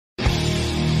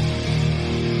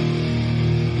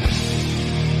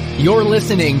You're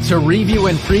listening to Review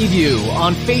and Preview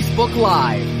on Facebook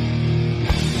Live.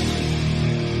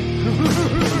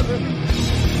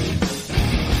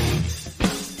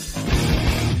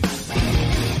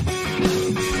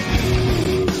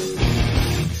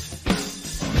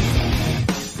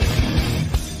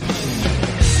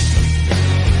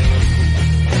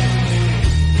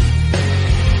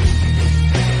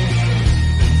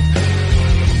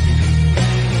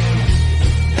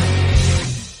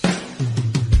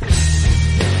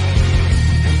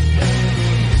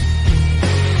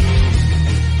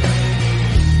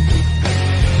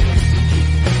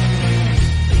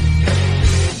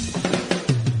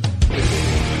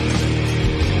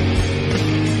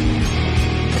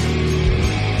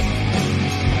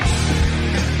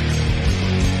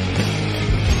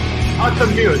 The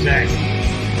music.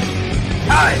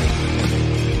 Hi.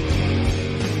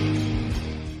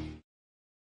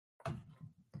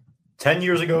 10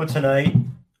 years ago tonight,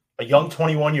 a young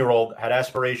 21-year-old had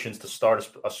aspirations to start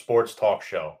a sports talk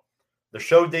show. The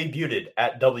show debuted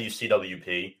at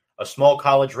WCWP, a small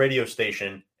college radio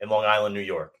station in Long Island, New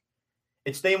York.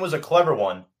 Its name was a clever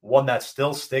one that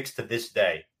still sticks to this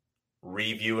day,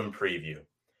 Review and Preview.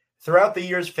 Throughout the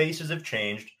years, faces have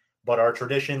changed, but our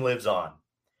tradition lives on.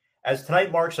 As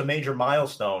tonight marks a major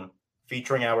milestone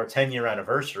featuring our 10-year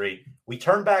anniversary, we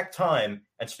turn back time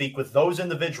and speak with those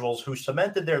individuals who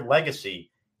cemented their legacy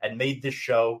and made this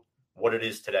show what it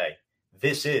is today.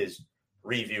 This is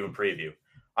Review and Preview.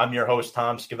 I'm your host,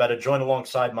 Tom Scavetta, joined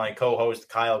alongside my co-host,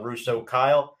 Kyle Russo.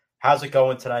 Kyle, how's it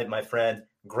going tonight, my friend?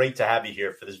 Great to have you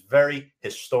here for this very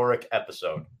historic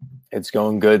episode. It's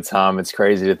going good, Tom. It's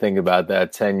crazy to think about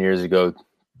that 10 years ago.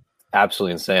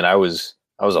 Absolutely insane. I was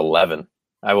 11.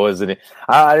 I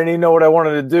didn't even know what I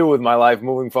wanted to do with my life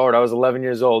moving forward. I was 11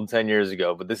 years old 10 years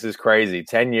ago, but this is crazy.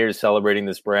 10 years celebrating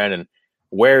this brand and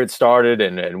where it started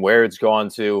and where it's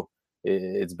gone to.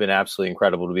 It's been absolutely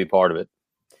incredible to be part of it.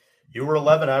 You were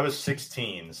 11, I was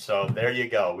 16. So there you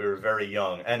go. We were very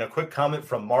young. And a quick comment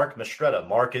from Mark Mistretta.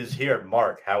 Mark is here.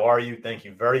 Mark, how are you? Thank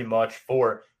you very much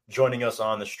for joining us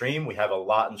on the stream. We have a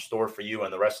lot in store for you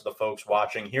and the rest of the folks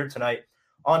watching here tonight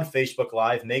on Facebook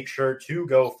Live. Make sure to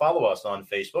go follow us on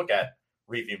Facebook at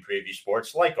Review and Preview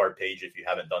Sports. Like our page if you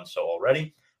haven't done so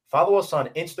already. Follow us on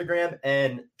Instagram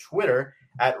and Twitter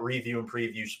at Review and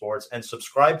Preview Sports, and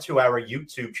subscribe to our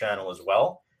YouTube channel as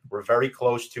well. We're very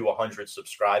close to 100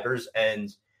 subscribers.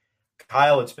 And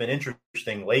Kyle, it's been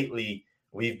interesting lately.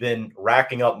 We've been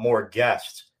racking up more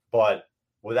guests, but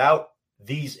without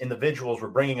these individuals we're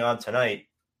bringing on tonight,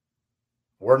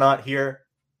 we're not here.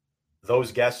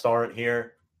 Those guests aren't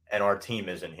here, and our team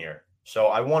isn't here. So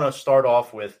I want to start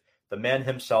off with the man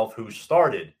himself who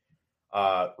started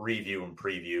Review and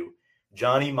Preview,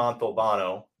 Johnny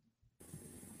Montalbano,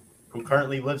 who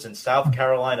currently lives in South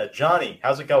Carolina. Johnny,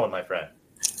 how's it going, my friend?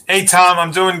 Hey, Tom,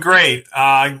 I'm doing great.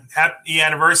 Happy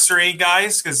anniversary,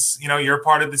 guys, because, you're a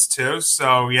part of this too.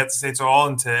 So we have to say to all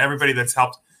and to everybody that's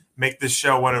helped make this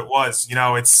show what it was.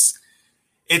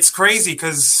 It's crazy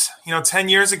because, 10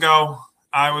 years ago,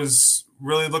 I was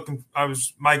really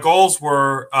my goals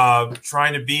were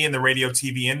trying to be in the radio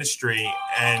TV industry.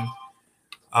 And,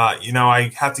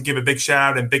 I have to give a big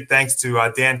shout out and big thanks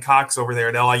to Dan Cox over there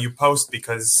at LIU Post,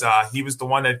 because he was the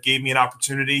one that gave me an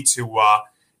opportunity to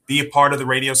be a part of the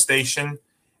radio station.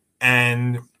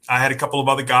 And I had a couple of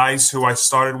other guys who I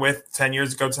started with 10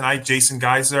 years ago tonight, Jason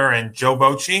Geiser and Joe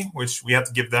Bocci, which we have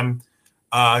to give them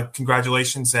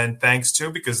congratulations and thanks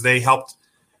to, because they helped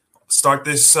start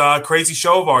this crazy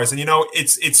show of ours. And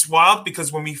it's wild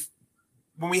because when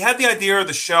we had the idea of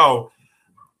the show,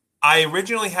 I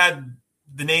originally had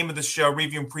the name of the show,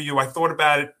 Review and Preview. I thought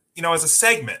about it, as a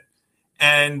segment,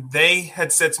 and they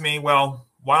had said to me, well,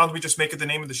 why don't we just make it the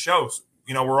name of the show?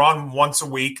 We're on once a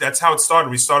week. That's how it started.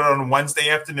 We started on Wednesday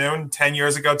afternoon 10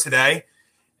 years ago today,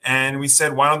 and we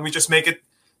said, why don't we just make it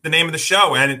the name of the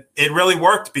show? And it really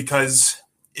worked because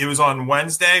it was on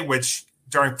Wednesday, which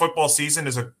during football season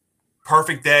is a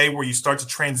perfect day where you start to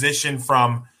transition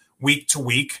from week to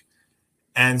week.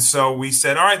 And so we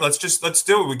said, all right, let's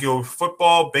do it. We go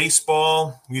football,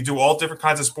 baseball, we do all different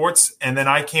kinds of sports. And then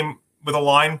I came with a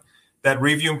line that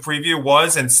Review and Preview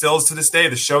was, and still is to this day,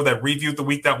 the show that reviewed the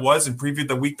week that was and previewed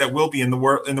the week that will be in the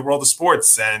world of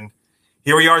sports. And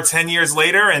here we are 10 years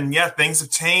later, and yeah, things have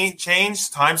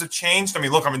changed. Times have changed. I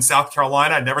mean, look, I'm in South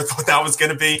Carolina. I never thought that was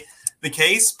going to be the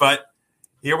case, but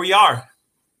here we are.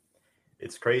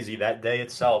 It's crazy. That day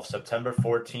itself, September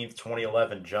 14th,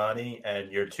 2011, Johnny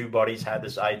and your two buddies had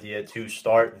this idea to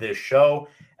start this show.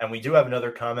 And we do have another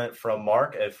comment from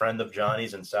Mark, a friend of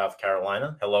Johnny's in South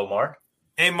Carolina. Hello, Mark.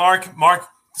 Hey, Mark. Mark,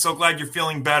 so glad you're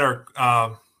feeling better.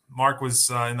 Mark was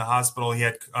in the hospital. He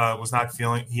had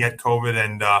he had COVID,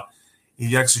 and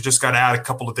he actually just got out a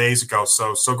couple of days ago.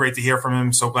 So great to hear from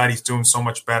him. So glad he's doing so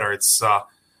much better. It's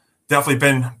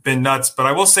definitely been nuts. But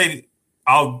I will say,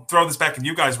 I'll throw this back at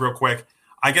you guys real quick.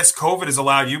 I guess COVID has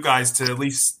allowed you guys to at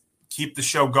least keep the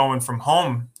show going from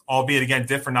home, albeit again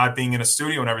different, not being in a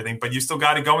studio and everything. But you still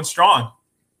got it going strong.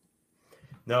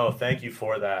 No, thank you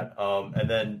for that. And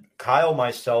then Kyle,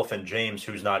 myself, and James,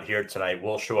 who's not here tonight,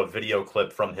 will show a video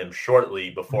clip from him shortly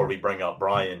before we bring up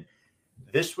Brian.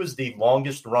 This was the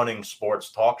longest running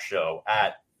sports talk show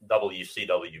at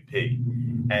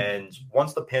WCWP. And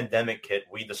once the pandemic hit,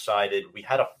 we decided we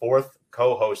had a fourth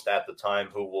co-host at the time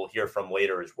who we'll hear from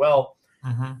later as well,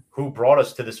 who brought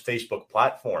us to this Facebook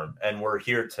platform. And we're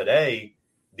here today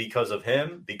because of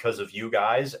him, because of you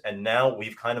guys. And now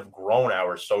we've kind of grown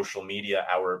our social media,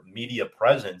 our media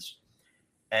presence.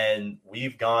 And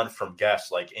we've gone from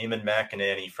guests like Eamon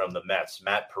McInerney from the Mets,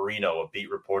 Matt Perino, a beat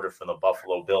reporter from the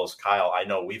Buffalo Bills. Kyle, I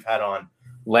know we've had on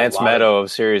Lance Meadow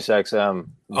of Sirius XM,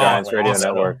 Giants Radio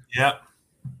Network. Yeah.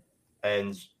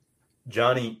 And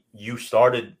Johnny, you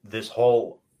started this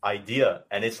whole idea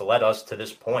and it's led us to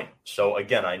this point. So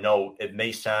again, I know it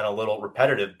may sound a little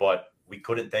repetitive, but we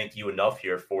couldn't thank you enough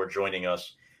here for joining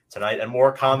us tonight. And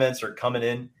more comments are coming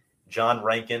in. John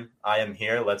Rankin, I am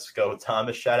here. Let's go,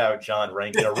 Thomas. Shout out John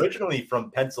Rankin, originally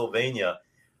from Pennsylvania,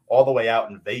 all the way out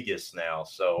in Vegas now.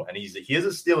 So, and he is a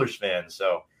Steelers fan.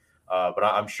 So, but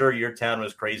I'm sure your town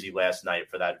was crazy last night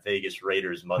for that Vegas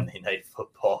Raiders Monday Night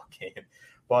Football game.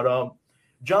 But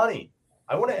Johnny,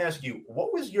 I want to ask you,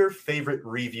 what was your favorite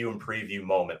review and preview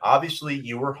moment? Obviously,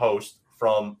 you were host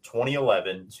from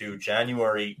 2011 to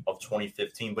January of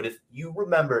 2015. But if you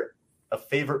remember a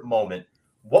favorite moment,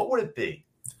 what would it be?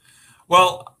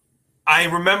 Well, I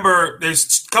remember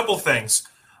there's a couple things.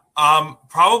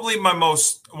 Probably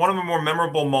one of the more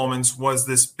memorable moments was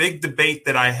this big debate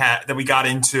that we got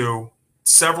into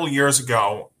several years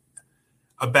ago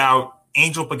about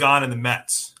Angel Pagan and the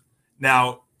Mets.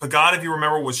 Now, Pagan, if you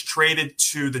remember, was traded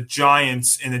to the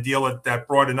Giants in a deal that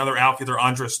brought another outfielder,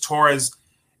 Andres Torres,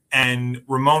 and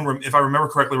Ramon, if I remember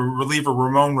correctly, reliever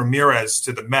Ramon Ramirez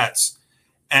to the Mets.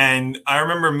 And I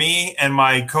remember me and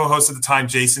my co-host at the time,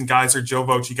 Jason Geiser, Joe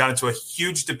Voce, got into a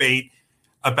huge debate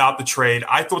about the trade.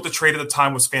 I thought the trade at the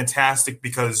time was fantastic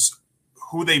because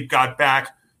who they got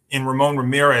back in Ramon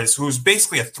Ramirez, who was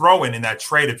basically a throw-in in that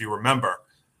trade, if you remember,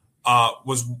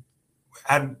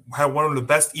 had one of the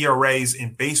best ERAs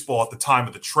in baseball at the time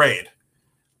of the trade.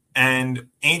 And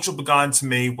Angel Pagan to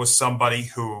me was somebody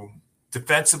who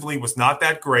defensively was not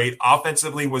that great,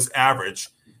 offensively was average.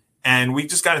 And we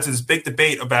just got into this big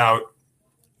debate about,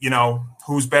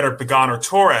 who's better, Pagan or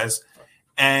Torres.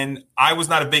 And I was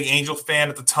not a big Angel fan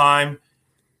at the time.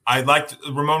 I liked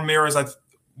Ramon Ramirez. I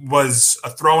was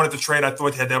a throw-in at the trade. I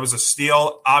thought that was a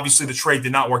steal. Obviously, the trade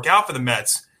did not work out for the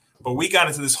Mets. But we got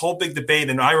into this whole big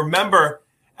debate. And I remember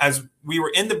as we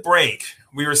were in the break,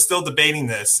 we were still debating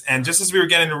this. And just as we were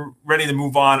getting ready to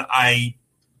move on, I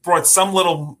brought some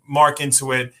little mark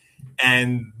into it.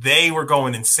 And they were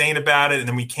going insane about it. And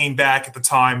then we came back at the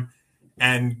time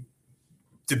and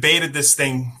debated this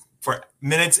thing for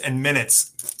minutes and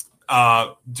minutes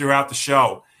throughout the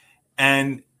show.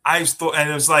 And I thought,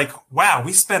 and it was like, wow,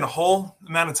 we spent a whole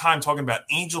amount of time talking about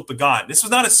Angel Pagan. This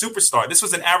was not a superstar. This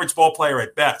was an average ball player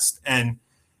at best. And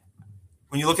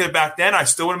when you look at it back then, I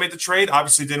still would have made the trade.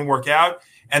 Obviously, it didn't work out.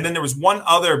 And then there was one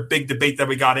other big debate that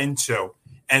we got into.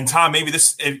 And Tom, maybe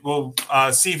we'll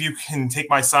see if you can take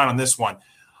my side on this one.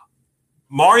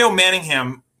 Mario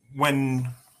Manningham, when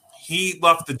he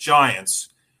left the Giants,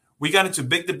 we got into a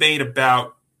big debate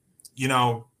about,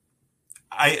 there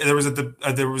was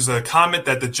a comment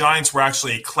that the Giants were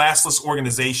actually a classless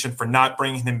organization for not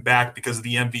bringing him back because of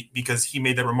because he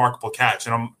made that remarkable catch.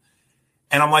 And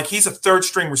I'm like, he's a third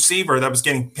string receiver that was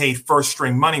getting paid first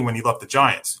string money when he left the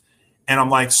Giants. And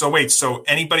I'm like, so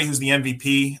anybody who's the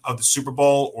MVP of the Super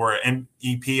Bowl or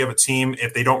MVP of a team,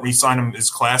 if they don't re-sign him, is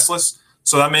classless.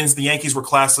 So that means the Yankees were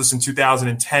classless in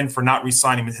 2010 for not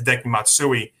re-signing Hideki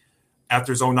Matsui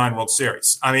after his 2009 World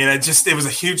Series. I mean, it was a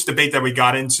huge debate that we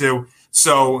got into.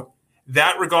 So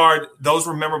that regard, those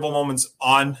were memorable moments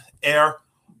on air.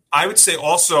 I would say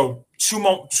also two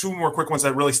more quick ones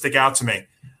that really stick out to me.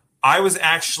 I was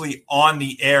actually on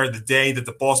the air the day that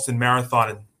the Boston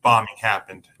Marathon bombing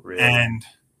happened. Really? And,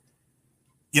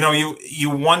 you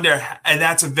wonder, and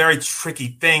that's a very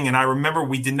tricky thing. And I remember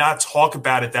we did not talk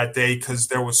about it that day because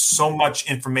there was so much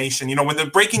information. When the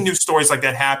breaking news stories like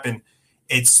that happen,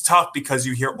 it's tough because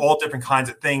you hear all different kinds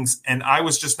of things. And I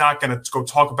was just not going to go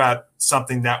talk about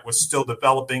something that was still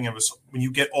developing. It was when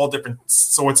you get all different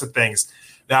sorts of things,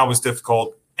 that was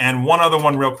difficult. And one other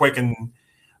one real quick, and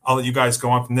I'll let you guys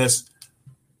go on from this.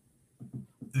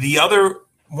 The other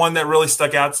one that really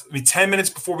stuck out to me, 10 minutes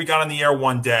before we got on the air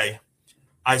one day,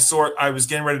 I was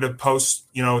getting ready to post,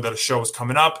 that a show was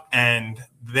coming up, and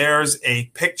there's a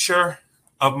picture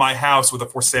of my house with a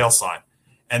for sale sign.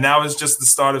 And that was just the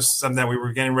start of something that we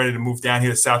were getting ready to move down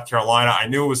here to South Carolina. I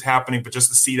knew it was happening, but just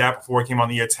to see that before I came on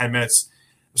the air 10 minutes,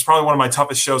 it was probably one of my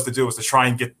toughest shows to do, was to try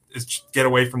and get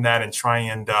away from that and try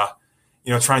and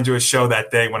do a show that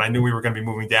day when I knew we were going to be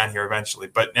moving down here eventually.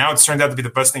 But now it's turned out to be the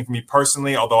best thing for me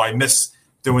personally, although I miss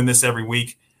doing this every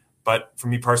week. But for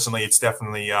me personally, it's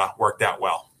definitely worked out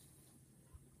well.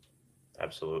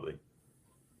 Absolutely.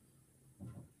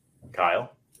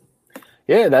 Kyle?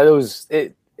 Yeah, that was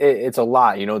it. It's a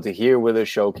lot, to hear where the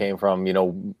show came from.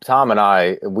 Tom and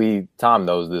I, Tom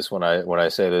knows this when I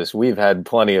say this. We've had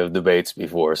plenty of debates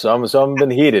before. Some have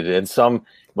been heated, and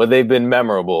but they've been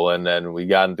memorable. And then we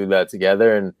gotten through that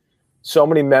together, and so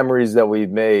many memories that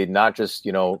we've made. Not just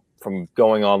from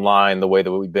going online the way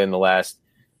that we've been the last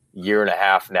year and a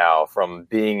half now, from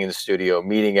being in the studio,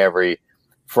 meeting every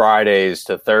Fridays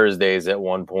to Thursdays at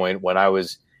one point when I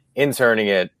was interning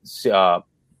at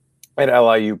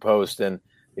LIU Post. And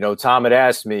Tom had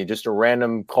asked me, just a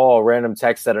random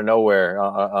text out of nowhere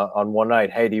on one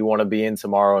night, hey, do you want to be in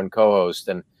tomorrow and co-host?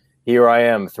 And here I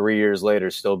am 3 years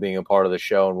later, still being a part of the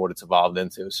show and what it's evolved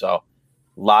into. So a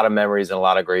lot of memories and a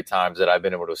lot of great times that I've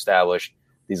been able to establish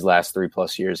these last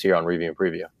 3+ years here on Review and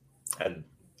Preview. And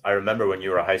I remember when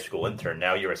you were a high school intern,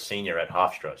 now you're a senior at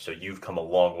Hofstra. So you've come a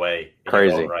long way in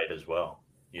your own right as well.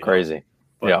 Crazy.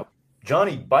 Yeah.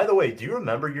 Johnny, by the way, do you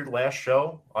remember your last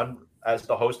show as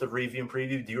the host of Review and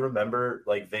Preview? Do you remember,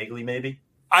 vaguely maybe?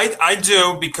 I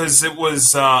do, because it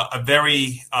was a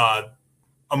very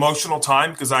emotional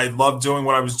time, because I loved doing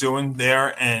what I was doing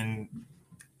there. And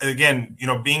again,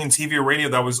 being in TV or radio,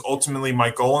 that was ultimately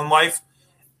my goal in life.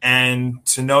 And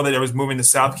to know that I was moving to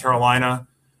South Carolina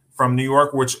from New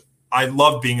York, which I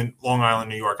loved being in Long Island,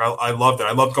 New York. I loved it.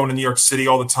 I loved going to New York City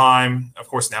all the time. Of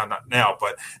course, not now,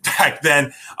 but back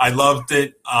then I loved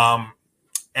it.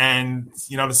 And,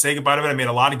 to say goodbye to it, I made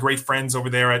a lot of great friends over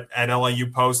there at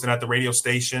LIU Post and at the radio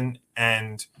station.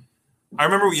 And I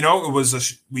remember, it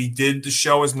was we did the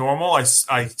show as normal. I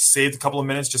saved a couple of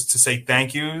minutes just to say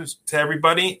thank you to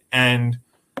everybody. And,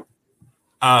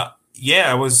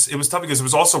 it was tough, because it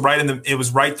was also right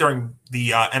during the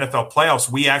NFL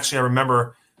playoffs. I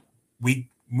remember when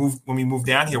we moved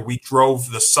down here, we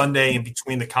drove the Sunday in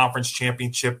between the conference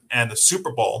championship and the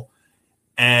Super Bowl.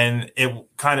 And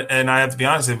I have to be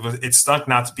honest, it stunk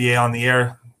not to be on the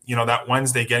air, that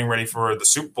Wednesday getting ready for the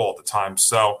Super Bowl at the time.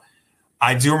 So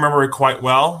I do remember it quite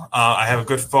well. I have a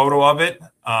good photo of it.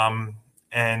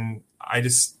 And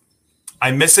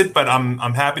I miss it, but I'm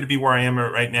happy to be where I am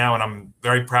right now. And I'm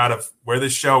very proud of where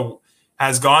this show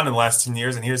has gone in the last 10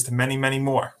 years. And here's to many, many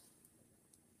more.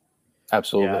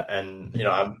 Absolutely. Yeah,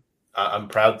 and, I'm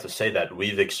proud to say that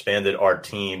we've expanded our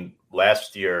team.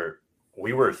 Last year,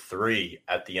 we were 3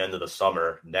 at the end of the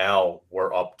summer. Now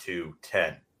we're up to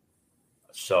 10.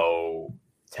 So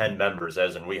 10 members,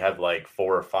 as in we have 4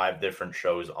 or 5 different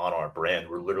shows on our brand.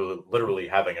 We're literally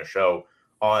having a show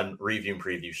on Review and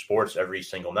Preview Sports every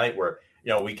single night, where,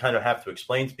 we kind of have to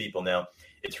explain to people now,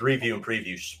 it's Review and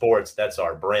Preview Sports. That's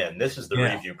our brand. This is the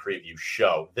Review and Preview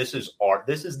show. This is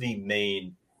the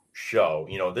main show.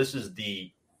 This is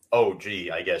the OG,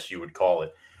 I guess you would call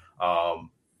it.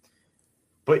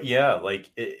 But yeah,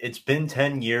 it's been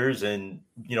 10 years. And,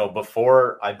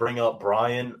 before I bring up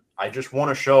Brian, I just want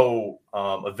to show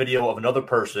a video of another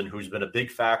person who's been a big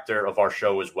factor of our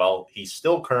show as well. He's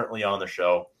still currently on the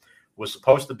show, was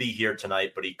supposed to be here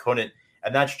tonight, but he couldn't.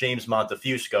 And that's James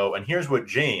Montefusco. And here's what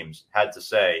James had to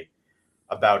say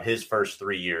about his first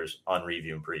 3 years on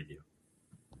Review and Preview.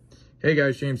 Hey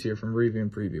guys, James here from Review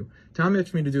and Preview. Tom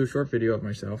asked me to do a short video of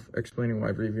myself explaining why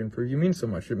Review and Preview means so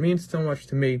much. It means so much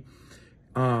to me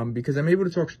because I'm able to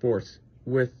talk sports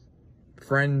with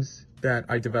friends that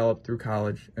I developed through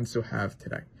college and still have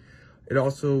today. It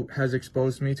also has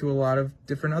exposed me to a lot of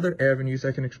different other avenues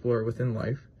I can explore within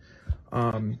life.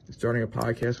 Starting a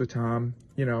podcast with Tom,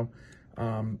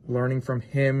 learning from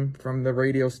him from the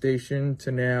radio station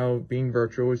to now being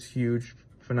virtual is huge,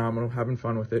 phenomenal, having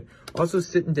fun with it. Also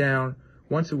sitting down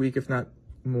once a week, if not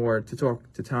more, to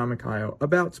talk to Tom and Kyle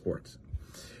about sports.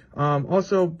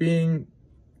 Also being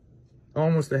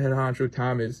almost the head honcho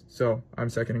Tom is, so I'm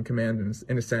second in command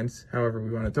in a sense, however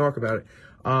we want to talk about it.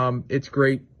 It's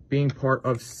great being part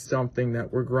of something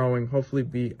that we're growing, hopefully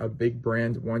be a big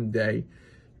brand one day,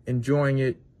 enjoying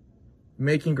it,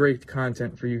 making great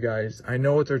content for you guys. I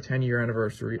know it's our 10-year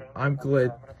anniversary. I'm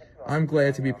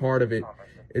glad to be part of it.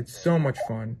 It's so much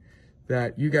fun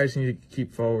that you guys need to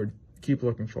keep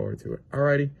looking forward to it.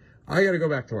 Alrighty, I got to go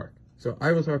back to work. So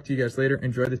I will talk to you guys later.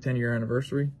 Enjoy the 10-year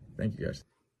anniversary. Thank you guys.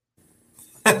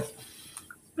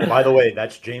 By the way,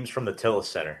 that's James from the Tillis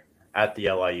Center at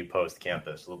the LIU Post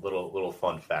campus. A little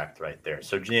fun fact right there.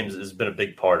 So James has been a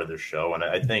big part of this show, and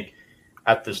I think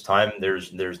at this time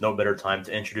there's no better time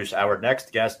to introduce our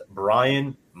next guest,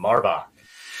 Brian Marbach.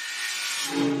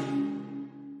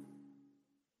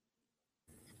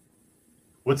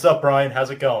 What's up, Brian? How's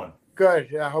it going?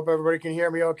 Good. I hope everybody can hear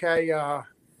me okay.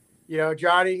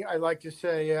 Johnny, I'd like to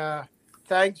say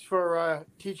thanks for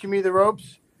teaching me the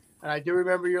ropes. And I do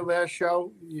remember your last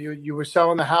show. You were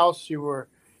selling the house. You were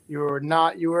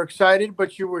excited,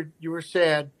 but you were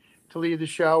sad to leave the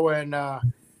show. And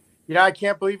I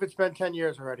can't believe it's been 10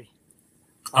 years already.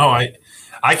 Oh,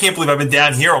 I can't believe I've been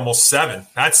down here almost 7.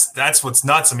 That's what's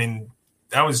nuts. I mean,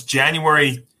 that was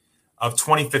January of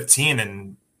 2015,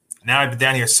 and now I've been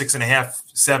down here 6.5,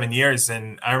 7 years.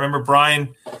 And I remember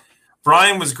Brian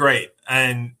was great.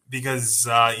 And because,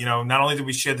 not only did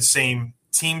we share the same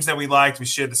teams that we liked, we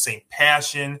shared the same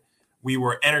passion, we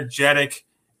were energetic.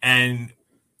 And,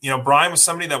 Brian was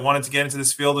somebody that wanted to get into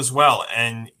this field as well.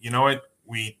 And you know what?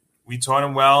 We taught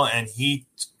him well. And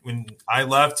when I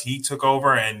left, he took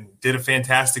over and did a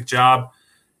fantastic job.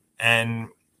 And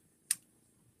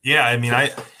yeah, I mean,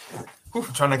 I'm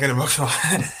trying not to get emotional,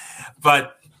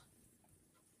 but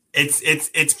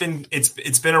it's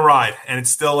been a ride, and it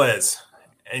still is.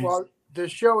 And well, the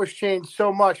show has changed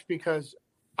so much because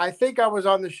I think I was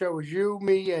on the show with you,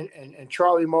 me, and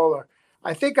Charlie Moeller.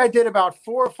 I think I did about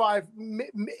 4 or 5.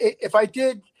 If I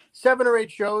did 7 or 8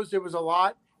 shows, it was a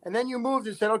lot. And then you moved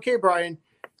and said, "Okay, Brian,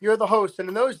 you're the host." And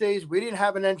in those days, we didn't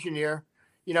have an engineer.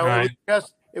 Right.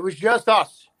 It was just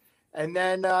us. And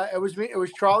then it was me. It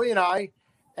was Charlie and I.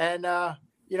 And and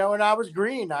I was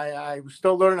green. I was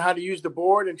still learning how to use the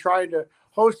board and trying to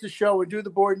host the show and do the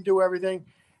board and do everything.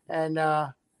 And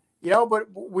but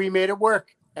we made it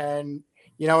work. And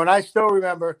and I still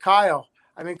remember Kyle.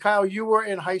 I mean, Kyle, you were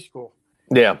in high school.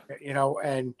 Yeah.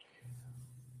 And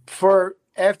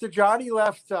after Johnny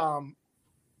left,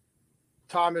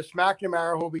 Thomas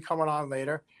McNamara, who will be coming on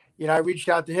later, I reached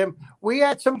out to him. We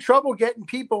had some trouble getting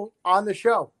people on the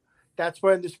show. That's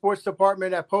when the sports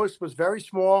department at Post was very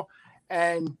small.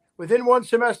 And within one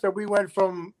semester, we went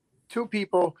from 2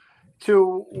 people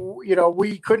to,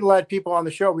 we couldn't let people on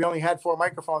the show. We only had 4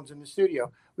 microphones in the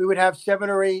studio. We would have 7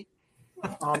 or 8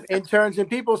 interns and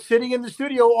people sitting in the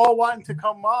studio all wanting to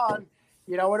come on,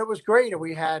 and it was great. And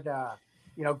we had,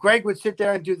 Greg would sit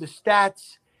there and do the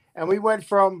stats. And we went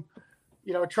from,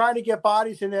 trying to get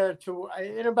bodies in there to,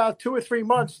 in about 2 or 3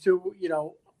 months to,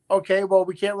 okay, well,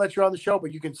 we can't let you on the show,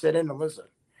 but you can sit in and listen.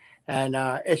 And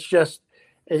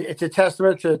it's a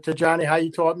testament to Johnny, how you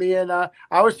taught me. And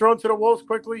I was thrown to the wolves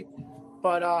quickly,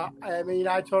 but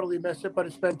I totally miss it. But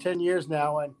it's been 10 years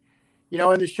now. And,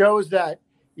 and the shows that,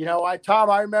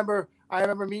 I remember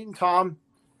meeting Tom.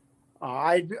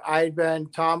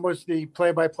 Tom was the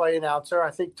play-by-play announcer.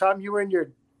 I think, Tom, you were in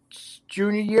your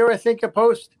junior year, I think, at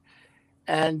Post.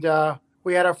 And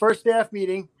we had our first staff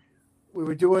meeting. We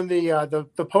were doing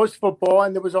the Post football,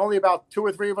 and there was only about 2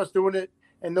 or 3 of us doing it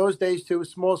in those days too,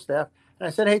 small staff. And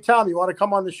I said, "Hey, Tom, you want to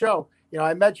come on the show?"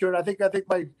 I met you, and I think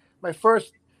my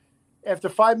first, after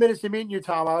 5 minutes of meeting you,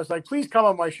 Tom, I was like, "Please come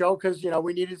on my show," because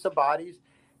we needed some bodies,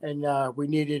 and we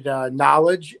needed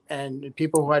knowledge and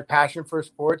people who had passion for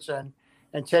sports. And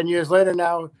 10 years later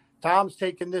now, Tom's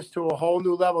taken this to a whole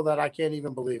new level that I can't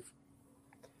even believe.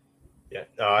 Yeah,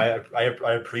 no,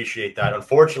 I appreciate that.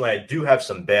 Unfortunately, I do have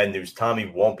some bad news. Tommy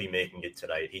won't be making it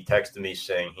tonight. He texted me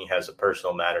saying he has a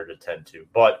personal matter to tend to,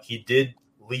 but he did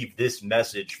leave this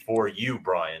message for you,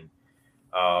 Brian.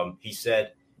 He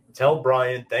said, "Tell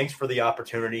Brian, thanks for the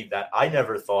opportunity that I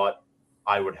never thought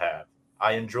I would have.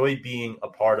 I enjoy being a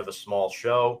part of a small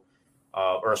show,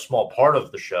 or a small part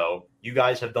of the show. You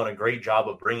guys have done a great job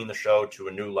of bringing the show to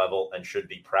a new level and should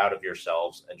be proud of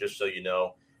yourselves. And just so you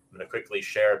know, I'm going to quickly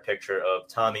share a picture of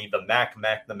Tommy, the Mac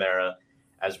McNamara,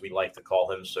 as we like to call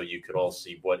him, so you could all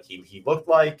see what he looked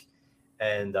like.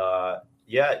 And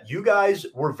you guys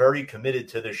were very committed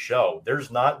to this show.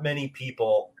 There's not many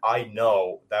people I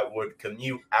know that would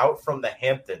commute out from the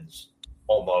Hamptons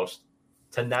almost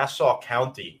to Nassau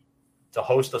County to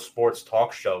host a sports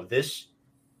talk show. This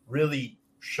really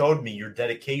showed me your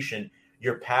dedication,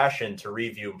 your passion to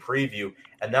review and preview,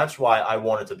 and that's why I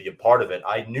wanted to be a part of it.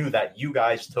 I knew that you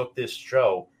guys took this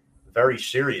show very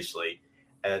seriously,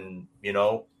 and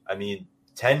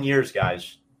 10 years,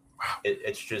 guys.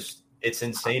 It's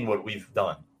insane what we've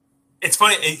done. It's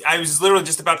funny. I was literally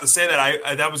just about to say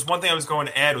that. That was one thing I was going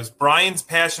to add was Brian's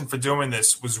passion for doing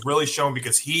this was really shown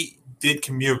because he did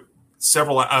commute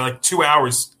several, like 2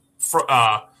 hours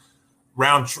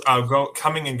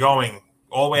coming and going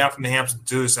all the way out from New Hampshire to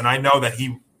do this. And I know that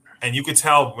and you could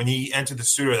tell when he entered the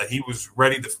studio that he was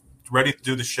ready to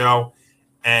do the show.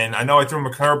 And I know I threw him a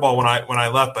curveball when I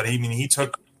left, but he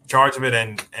took charge of it,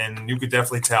 and you could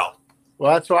definitely tell.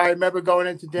 Well, that's why I remember going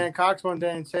into Dan Cox one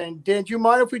day and saying, Dan, do you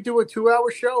mind if we do a 2-hour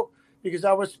show? Because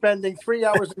I was spending 3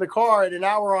 hours in the car and an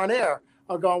hour on air.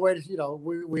 I'm going, wait,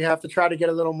 we have to try to get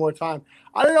a little more time.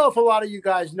 I don't know if a lot of you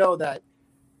guys know that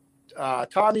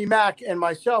Tommy Mack and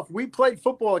myself, we played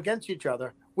football against each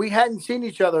other. We hadn't seen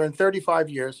each other in 35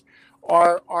 years.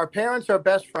 Our parents are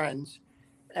best friends.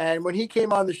 And when he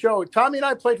came on the show, Tommy and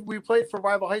I played for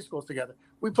rival high schools together.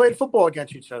 We played football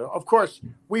against each other. Of course,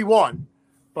 we won.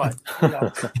 But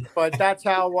but that's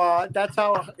how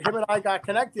him and I got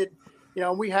connected.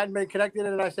 We hadn't been connected,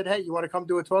 and I said, "Hey, you want to come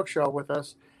do a talk show with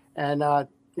us?" And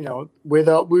we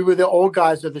were the old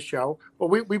guys of the show. But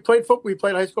we played football. We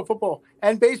played high school football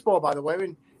and baseball, by the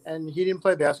way. And he didn't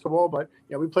play basketball, but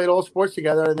we played all sports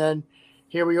together. And then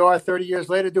here we are, 30 years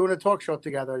later, doing a talk show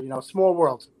together. Small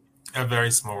world. A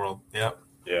very small world. Yeah.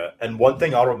 Yeah. And one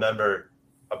thing I'll remember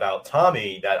about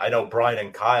Tommy that I know Brian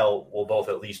and Kyle will both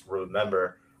at least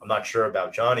remember. I'm not sure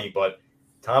about Johnny, but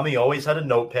Tommy always had a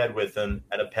notepad with him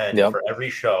and a pen for every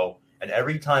show. And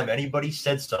every time anybody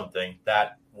said something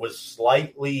that was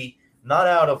slightly not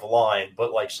out of line,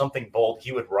 but like something bold,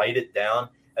 he would write it down.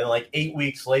 And like 8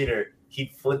 weeks later,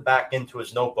 he'd flip back into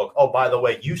his notebook. Oh, by the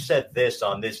way, you said this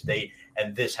on this date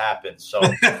and this happened. So,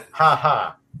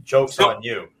 joke's on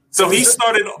you. So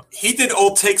he did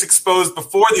Old Takes Exposed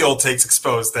before the Old Takes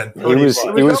Exposed then. He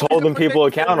was holding people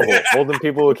accountable.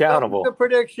 The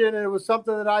prediction, and it was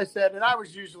something that I said, and I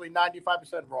was usually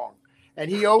 95% wrong.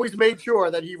 And he always made sure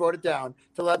that he wrote it down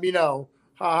to let me know,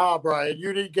 Brian,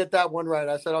 you didn't get that one right.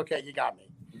 I said, okay, you got me.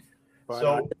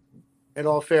 But in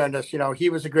all fairness, he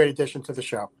was a great addition to the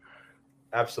show.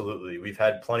 Absolutely. We've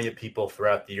had plenty of people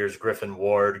throughout the years, Griffin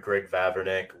Ward, Greg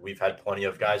Vavernick. We've had plenty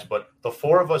of guys, but the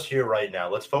four of us here right now,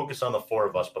 let's focus on the four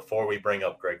of us before we bring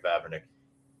up Greg Vavernick.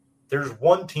 There's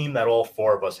one team that all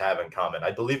four of us have in common.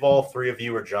 I believe all three of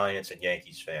you are Giants and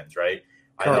Yankees fans, right?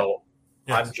 Correct. I know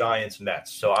I'm Giants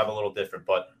Mets, so I'm a little different,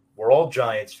 but we're all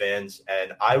Giants fans.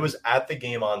 And I was at the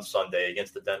game on Sunday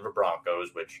against the Denver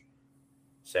Broncos, which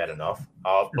sad enough.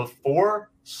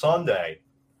 Before Sunday,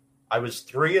 I was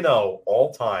 3-0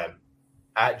 all time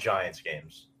at Giants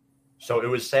games. So it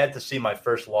was sad to see my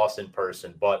first loss in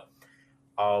person. But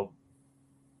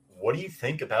what do you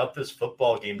think about this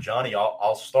football game, Johnny?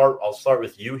 I'll start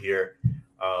with you here.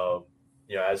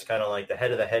 As kind of like the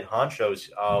head of the head honchos.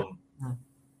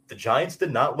 The Giants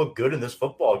did not look good in this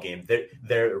football game.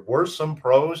 There were some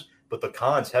pros, but the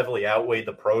cons heavily outweighed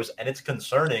the pros, and it's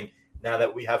concerning now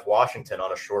that we have Washington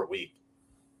on a short week.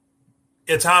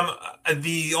 Yeah, Tom,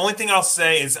 the only thing I'll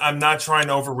say is I'm not trying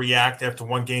to overreact after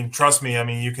one game. Trust me. I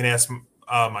mean, you can ask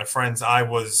my friends. I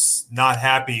was not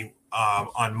happy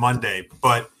on Monday,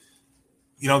 but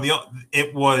the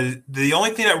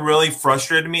only thing that really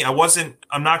frustrated me. I'm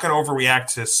not going to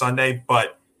overreact to Sunday,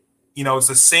 but it's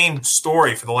the same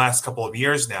story for the last couple of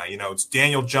years now. It's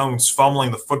Daniel Jones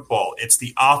fumbling the football. It's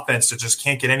the offense that just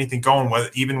can't get anything going,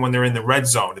 even when they're in the red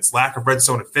zone. It's lack of red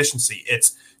zone efficiency.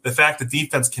 It's the fact that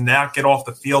defense cannot get off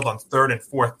the field on 3rd and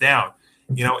 4th down.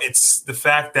 It's the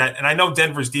fact that, and I know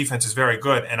Denver's defense is very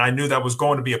good, and I knew that was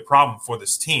going to be a problem for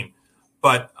this team.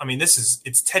 But, I mean,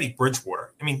 it's Teddy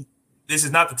Bridgewater. I mean, this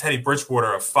is not the Teddy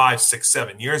Bridgewater of 5, 6,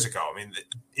 7 years ago. I mean,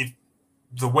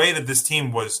 the way that this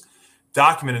team was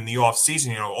documented in the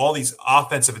offseason, all these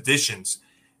offensive additions,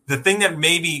 the thing that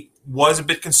maybe was a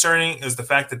bit concerning is the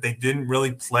fact that they didn't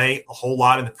really play a whole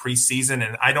lot in the preseason.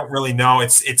 And I don't really know.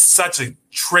 It's such a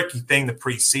tricky thing, the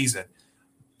preseason.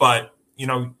 But,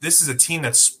 this is a team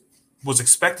that was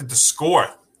expected to score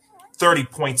 30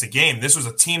 points a game. This was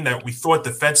a team that we thought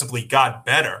defensively got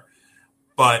better.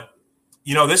 But,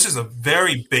 this is a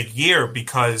very big year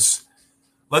because,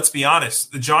 let's be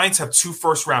honest, the Giants have 2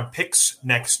 first-round picks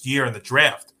next year in the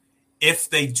draft. If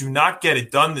they do not get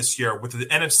it done this year with the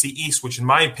NFC East, which in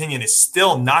my opinion is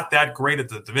still not that great at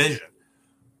the division,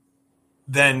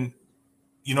 then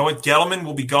you know what? Gettleman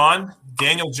will be gone.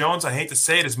 Daniel Jones, I hate to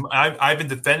say it, I've been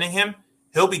defending him.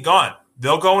 He'll be gone.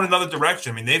 They'll go in another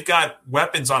direction. I mean, they've got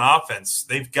weapons on offense.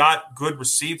 They've got good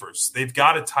receivers. They've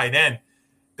got a tight end.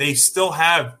 They still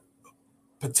have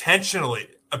potentially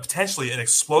an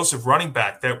explosive running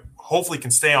back that hopefully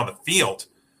can stay on the field.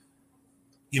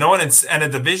 And a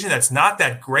division that's not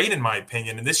that great, in my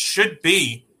opinion. And this should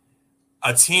be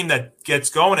a team that gets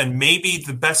going, and maybe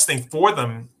the best thing for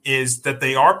them is that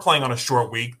they are playing on a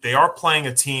short week. They are playing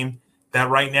a team that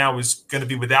right now is going to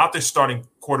be without their starting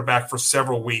quarterback for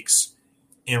several weeks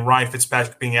in Ryan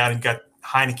Fitzpatrick being out, and got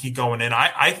Heineke going in.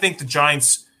 I think the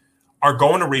Giants are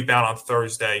going to rebound on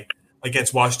Thursday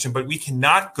against Washington, but we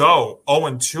cannot go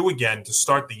 0-2 again to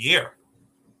start the year.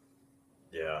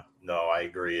 Yeah, no, I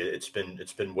agree. It's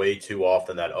been way too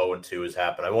often that 0-2 has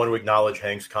happened. I want to acknowledge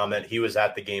Hank's comment. He was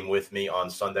at the game with me on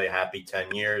Sunday. Happy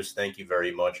 10 years. Thank you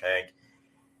very much, Hank.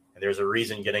 And there's a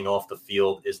reason getting off the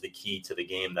field is the key to the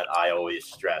game that I always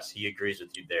stress. He agrees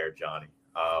with you there, Johnny.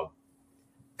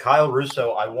 Kyle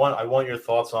Russo, I want your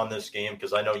thoughts on this game,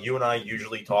 because I know you and I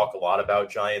usually talk a lot about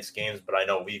Giants games, but I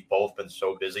know we've both been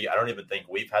so busy. I don't even think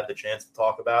we've had the chance to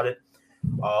talk about it.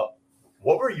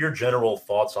 What were your general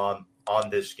thoughts on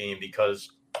this game?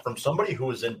 Because from somebody who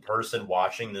was in person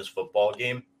watching this football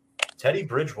game, Teddy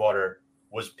Bridgewater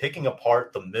was picking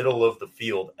apart the middle of the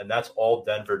field, and that's all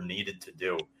Denver needed to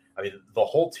do. I mean, the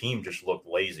whole team just looked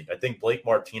lazy. I think Blake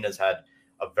Martinez had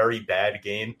a very bad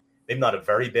game. Maybe not a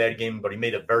very bad game, but he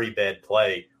made a very bad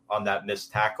play on that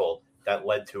missed tackle that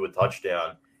led to a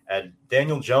touchdown. And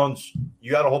Daniel Jones,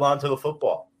 you got to hold on to the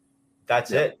football.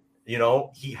 That's it. You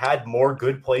know, he had more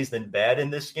good plays than bad in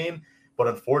this game, but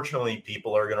unfortunately,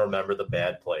 people are going to remember the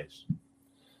bad plays.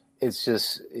 It's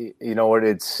just, you know what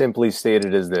it's simply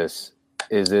stated as this,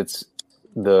 is it's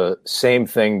the same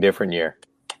thing, different year.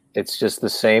 It's just the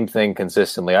same thing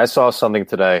consistently. I saw something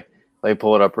today. Let me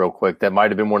pull it up real quick. That might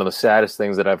have been one of the saddest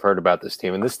things that I've heard about this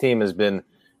team. And this team has been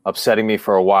upsetting me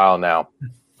for a while now.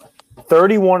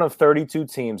 31 of 32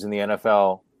 teams in the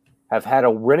NFL have had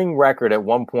a winning record at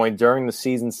one point during the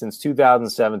season since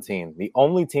 2017. The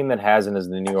only team that hasn't is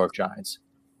the New York Giants.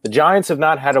 The Giants have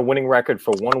not had a winning record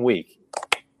for 1 week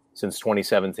since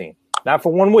 2017. Not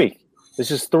for 1 week.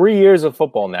 This is 3 years of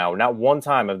football now. Not one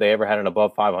time have they ever had an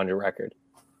above 500 record.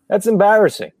 That's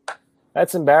embarrassing.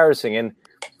 That's embarrassing. And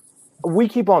we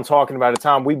keep on talking about it,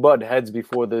 Tom. We butt heads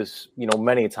before this,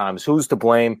 many times. Who's to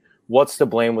blame? What's to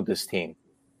blame with this team?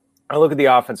 I look at the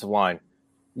offensive line.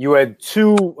 You had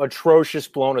 2 atrocious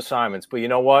blown assignments, but you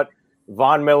know what?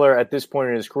 Von Miller, at this point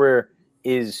in his career,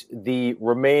 is the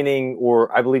remaining,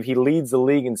 or I believe he leads the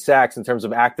league in sacks in terms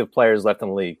of active players left in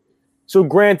the league. So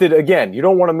granted, again, you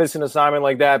don't want to miss an assignment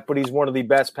like that, but he's one of the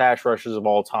best pass rushers of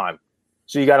all time.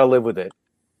 So you got to live with it.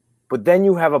 But then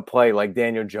you have a play like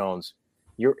Daniel Jones.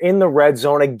 You're in the red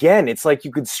zone again. It's like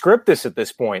you could script this at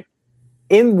this point.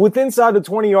 Inside the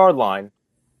 20-yard line,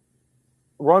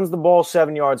 runs the ball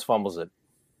 7 yards, fumbles it.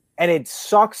 And it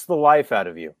sucks the life out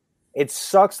of you. It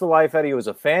sucks the life out of you as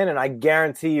a fan, and I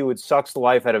guarantee you it sucks the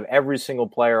life out of every single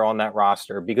player on that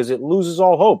roster because it loses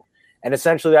all hope. And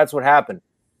essentially that's what happened.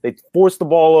 They forced the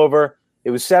ball over.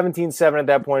 It was 17-7 at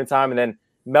that point in time, and then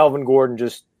Melvin Gordon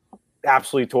just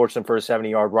absolutely torched them for a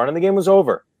 70-yard run, and the game was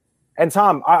over. And,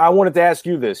 Tom, I wanted to ask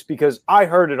you this because I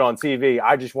heard it on TV.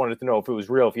 I just wanted to know if it was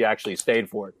real, if you actually stayed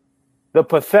for it. The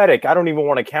pathetic, I don't even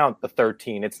want to count the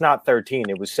 13. It's not 13.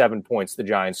 It was 7 points the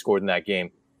Giants scored in that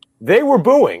game. They were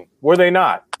booing, were they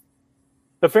not?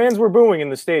 The fans were booing in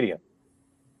the stadium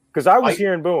because I was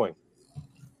hearing booing.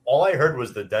 All I heard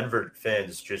was the Denver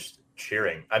fans just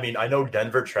cheering. I mean, I know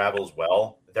Denver travels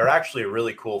well. They're actually a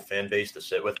really cool fan base to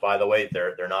sit with, by the way.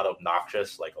 They're not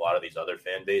obnoxious like a lot of these other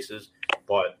fan bases.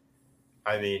 But,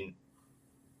 I mean,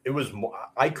 it was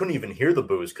I couldn't even hear the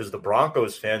boos because the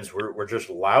Broncos fans were just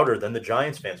louder than the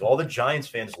Giants fans. All the Giants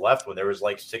fans left when there was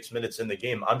like 6 minutes in the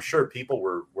game. I'm sure people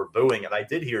were booing, and I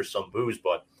did hear some boos,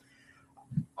 but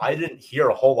I didn't hear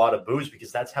a whole lot of boos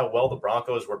because that's how well the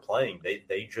Broncos were playing.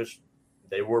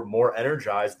 They were more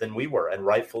energized than we were, and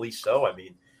rightfully so. I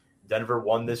mean, Denver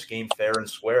won this game fair and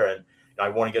square, and I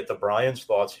want to get to Brian's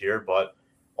thoughts here, but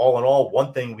all in all,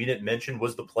 one thing we didn't mention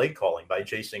was the play calling by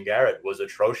Jason Garrett was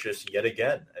atrocious yet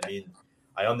again. I mean,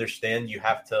 I understand you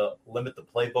have to limit the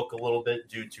playbook a little bit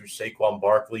due to Saquon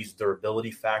Barkley's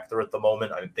durability factor at the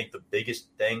moment. I think the biggest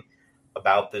thing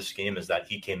about this game is that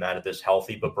he came out of this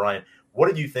healthy. But, Brian, what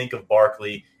did you think of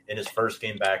Barkley in his first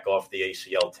game back off the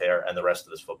ACL tear and the rest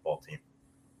of this football team?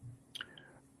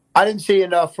 I didn't see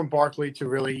enough from Barkley to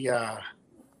really,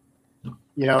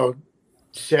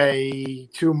 say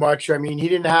too much. I mean, he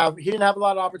didn't have a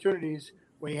lot of opportunities.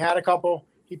 When he had a couple,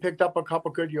 he picked up a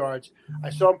couple good yards. I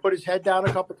saw him put his head down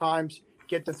a couple times,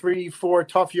 get the 3-4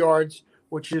 tough yards,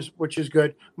 which is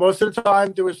good. Most of the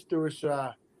time, there was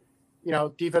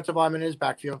defensive lineman in his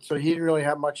backfield, so he didn't really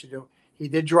have much to do. He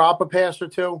did drop a pass or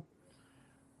two.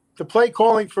 The play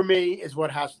calling for me is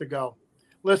what has to go.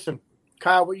 Listen,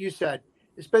 Kyle, what you said.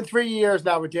 It's been 3 years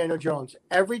now with Daniel Jones.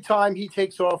 Every time he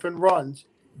takes off and runs,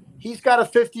 he's got a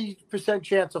 50%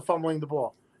 chance of fumbling the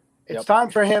ball. It's Yep. time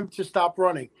for him to stop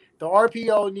running. The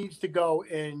RPO needs to go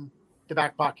in the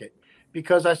back pocket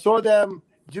because I saw them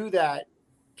do that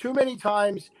too many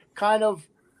times, kind of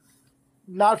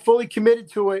not fully committed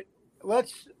to it.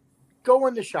 Let's go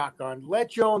in the shotgun. Let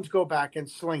Jones go back and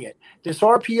sling it. This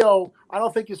RPO, I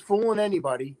don't think is fooling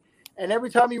anybody. And every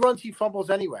time he runs, he fumbles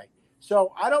anyway.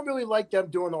 So I don't really like them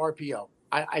doing the RPO.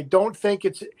 I don't think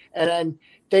it's – and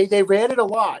they ran it a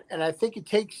lot. And I think it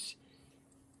takes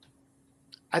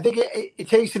 – it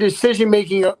takes the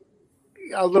decision-making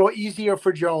a little easier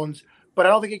for Jones, but I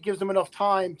don't think it gives him enough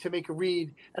time to make a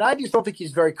read. And I just don't think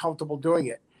he's very comfortable doing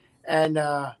it. And,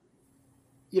 and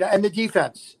the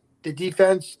defense. The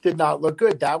defense did not look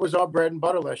good. That was our bread and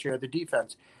butter last year, the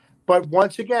defense. But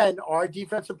once again, our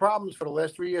defensive problems for the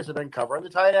last 3 years have been covering the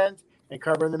tight end and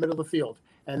covering the middle of the field.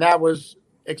 And that was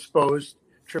exposed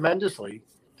tremendously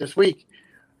this week.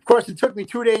 Of course, it took me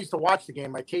 2 days to watch the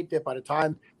game. I taped it by the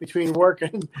time between work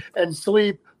and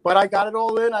sleep. But I got it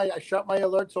all in. I shut my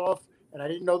alerts off, and I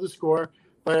didn't know the score.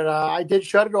 But I did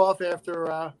shut it off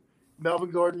after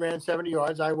Melvin Gordon ran 70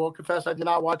 yards. I will confess I did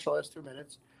not watch the last 2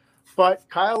 minutes. But,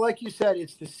 Kyle, like you said,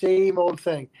 it's the same old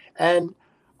thing. And,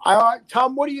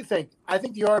 Tom, what do you think? I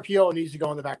think the RPO needs to go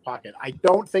in the back pocket. I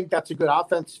don't think that's a good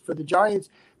offense for the Giants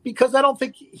because I don't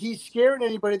think he's scaring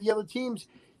anybody. The other teams,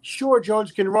 sure,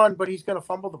 Jones can run, but he's going to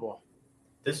fumble the ball.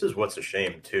 This is what's a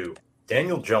shame, too.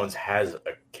 Daniel Jones has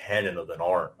a cannon of an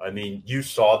arm. I mean, you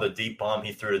saw the deep bomb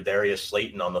he threw to Darius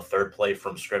Slayton on the third play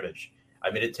from scrimmage.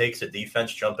 I mean, it takes a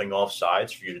defense jumping off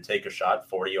sides for you to take a shot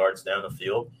 40 yards down the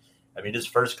field. I mean, his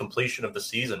first completion of the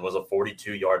season was a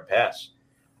 42-yard pass.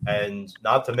 And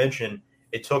not to mention,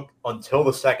 it took until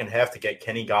the second half to get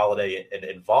Kenny Golladay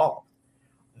involved.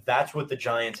 That's what the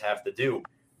Giants have to do,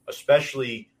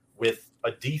 especially with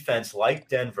a defense like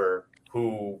Denver,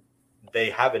 who they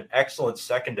have an excellent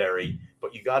secondary,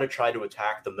 but you got to try to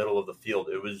attack the middle of the field.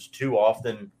 It was too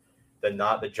often than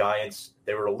not the Giants,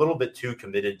 they were a little bit too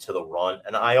committed to the run.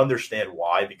 And I understand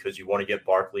why, because you want to get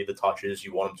Barkley the touches,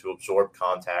 you want him to absorb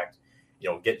contact,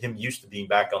 get him used to being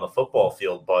back on the football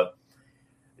field. But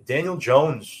Daniel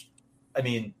Jones, I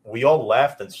mean, we all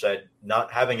laughed and said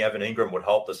not having Evan Ingram would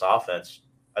help this offense.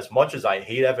 As much as I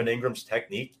hate Evan Ingram's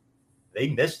technique, they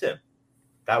missed him.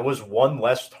 That was one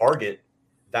less target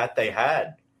that they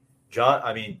had. John,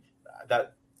 I mean,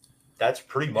 that's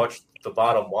pretty much the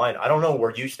bottom line. I don't know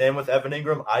where you stand with Evan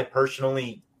Ingram. I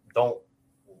personally don't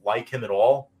like him at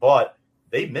all, but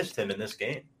they missed him in this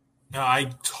game. Yeah,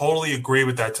 I totally agree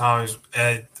with that, Tom.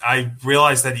 I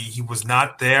realized that he was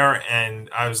not there, and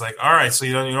I was like, all right, so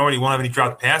you already won't have any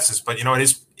dropped passes, but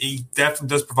he definitely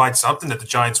does provide something that the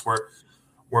Giants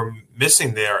were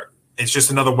missing there. It's just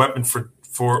another weapon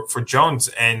for Jones.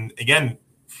 And again,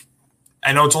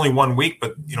 I know it's only 1 week,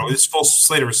 but this full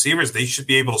slate of receivers, they should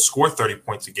be able to score 30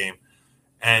 points a game.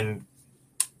 And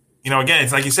again,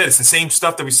 it's like you said, it's the same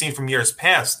stuff that we've seen from years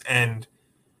past, and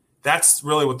that's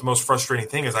really what the most frustrating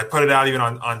thing is. I put it out even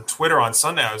on Twitter on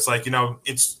Sunday. I was like,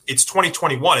 it's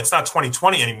 2021. It's not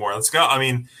 2020 anymore. Let's go. I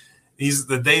mean,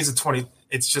 the days of 20.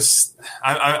 It's just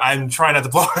I'm trying not to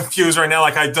blow a fuse right now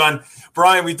like I've done.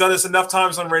 Brian, we've done this enough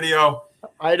times on radio.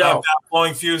 I know.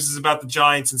 Blowing fuses about the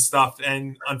Giants and stuff.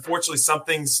 And unfortunately, some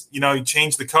things, you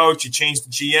change the coach, you change the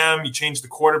GM, you change the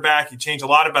quarterback, you change a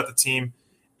lot about the team.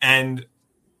 And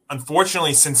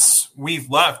unfortunately, since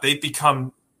we've left, they've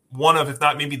become one of, if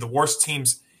not maybe the worst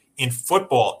teams in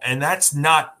football. And that's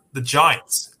not the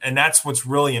Giants. And that's what's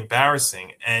really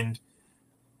embarrassing. And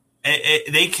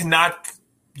they cannot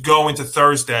go into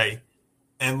Thursday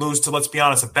and lose to, let's be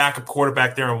honest, a backup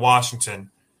quarterback there in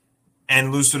Washington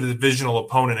and lose to the divisional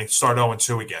opponent and start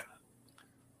 0-2 again.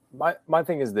 My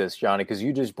thing is this, Johnny, because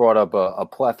you just brought up a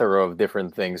plethora of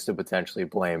different things to potentially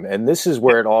blame. And this is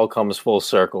where it all comes full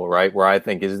circle, right? Where I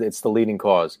think it's the leading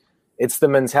cause. It's the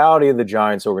mentality of the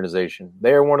Giants organization.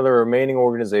 They are one of the remaining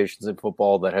organizations in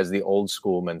football that has the old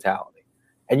school mentality.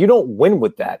 And you don't win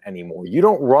with that anymore. You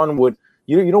don't run with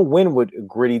you don't win with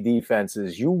gritty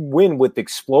defenses. You win with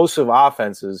explosive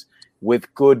offenses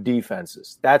with good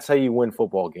defenses. That's how you win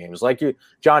football games. Like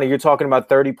Johnny, you're talking about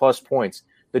 30-plus points.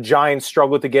 The Giants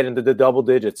struggled to get into the double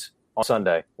digits on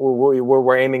Sunday.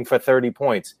 We're aiming for 30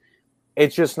 points.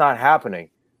 It's just not happening.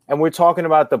 And we're talking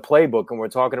about the playbook, and we're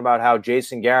talking about how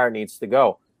Jason Garrett needs to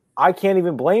go. I can't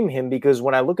even blame him because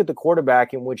when I look at the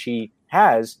quarterback in which he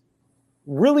has,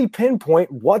 really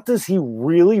pinpoint what does he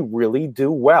really, really do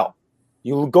well.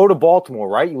 You go to Baltimore,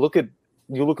 right? You look at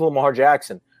Lamar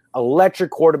Jackson. Electric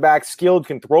quarterback, skilled,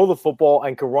 can throw the football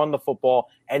and can run the football,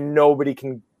 and nobody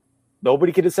can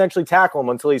essentially tackle him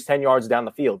until he's 10 yards down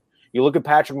the field. You look at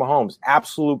Patrick Mahomes,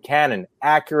 absolute cannon,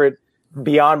 accurate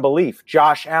beyond belief.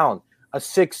 Josh Allen, a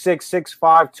 6'6",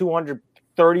 6'5",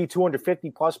 230,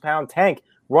 250-plus pound tank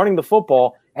running the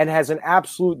football and has an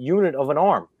absolute unit of an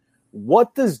arm.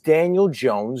 What does Daniel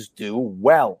Jones do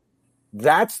well?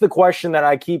 That's the question that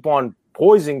I keep on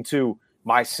posing to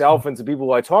myself and to people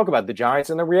who I talk about the Giants.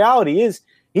 And the reality is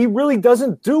he really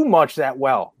doesn't do much that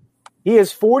well. He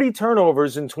has 40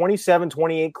 turnovers in 27,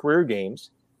 28 career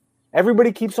games.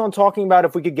 Everybody keeps on talking about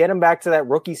if we could get him back to that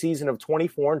rookie season of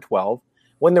 24-12,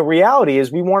 when the reality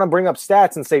is we want to bring up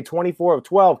stats and say 24 of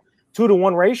 12,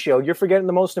 2-to-1 ratio. You're forgetting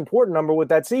the most important number with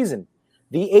that season,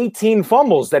 the 18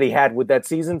 fumbles that he had with that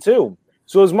season too.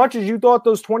 So as much as you thought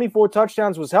those 24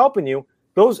 touchdowns was helping you,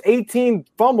 those 18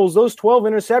 fumbles, those 12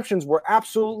 interceptions were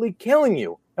absolutely killing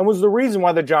you and was the reason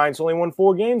why the Giants only won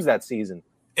 4 games that season.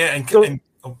 Yeah, So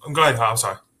go ahead, I'm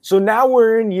sorry. So now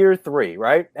we're in year 3,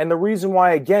 right? And the reason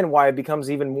why it becomes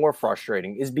even more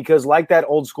frustrating is because like that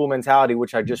old school mentality,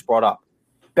 which I just brought up,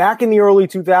 back in the early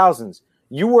 2000s,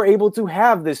 you were able to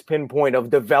have this pinpoint of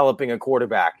developing a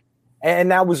quarterback, and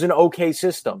that was an okay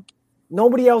system.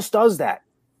 Nobody else does that.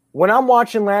 When I'm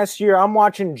watching last year, I'm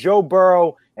watching Joe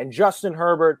Burrow and Justin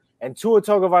Herbert and Tua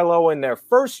Tagovailoa in their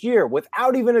first year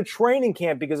without even a training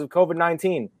camp because of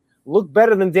COVID-19 look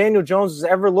better than Daniel Jones has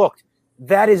ever looked.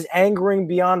 That is angering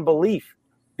beyond belief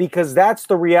because that's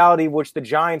the reality which the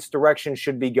Giants' direction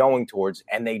should be going towards,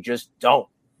 and they just don't.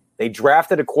 They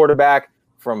drafted a quarterback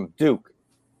from Duke.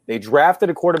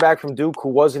 Who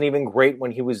wasn't even great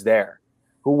when he was there,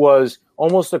 who was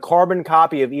almost a carbon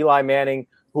copy of Eli Manning,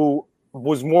 who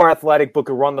was more athletic but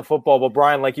could run the football. But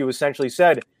Brian, like you essentially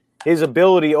said, his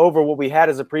ability over what we had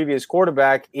as a previous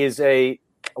quarterback is a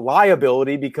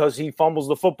liability because he fumbles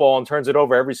the football and turns it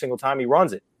over every single time he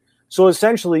runs it. So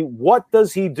essentially, what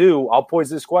does he do? I'll pose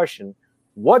this question.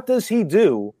 What does he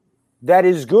do that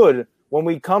is good when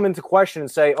we come into question and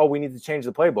say, oh, we need to change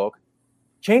the playbook?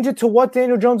 Change it to what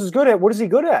Daniel Jones is good at. What is he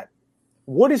good at?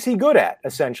 What is he good at,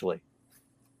 essentially?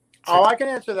 Oh, I can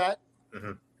answer that.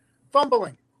 Mm-hmm.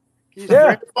 Fumbling. He's great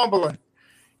at fumbling.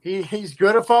 He's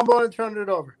good at fumbling and turning it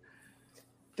over.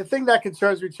 The thing that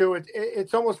concerns me, too,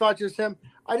 it's almost not just him.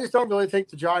 I just don't really think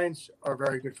the Giants are a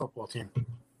very good football team.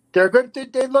 They're good.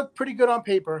 They look pretty good on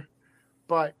paper,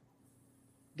 but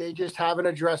they just haven't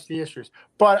addressed the issues.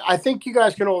 But I think you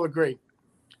guys can all agree.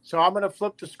 So I'm going to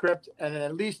flip the script and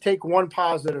at least take one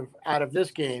positive out of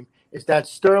this game is that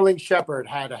Sterling Shepard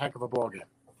had a heck of a ball game.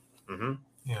 Mm-hmm.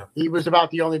 Yeah, he was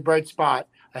about the only bright spot.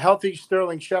 A healthy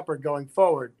Sterling Shepard going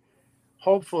forward,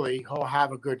 hopefully he'll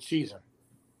have a good season.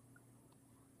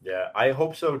 Yeah, I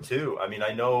hope so too. I mean,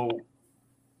 I know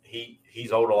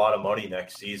he's owed a lot of money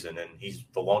next season, and he's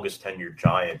the longest tenured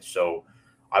Giant. So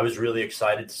I was really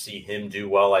excited to see him do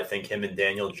well. I think him and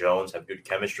Daniel Jones have good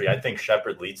chemistry. I think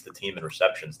Shepard leads the team in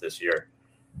receptions this year.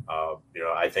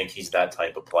 I think he's that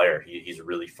type of player. He's a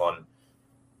really fun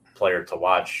player to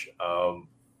watch.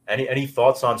 Any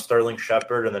thoughts on Sterling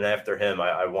Shepard? And then after him,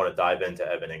 I want to dive into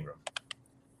Evan Ingram.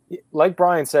 Like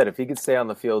Brian said, if he could stay on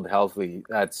the field healthy,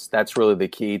 that's really the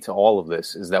key to all of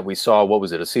this, is that we saw,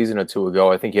 a season or two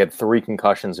ago, I think he had 3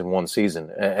 concussions in one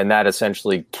season, and that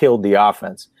essentially killed the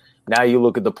offense. Now you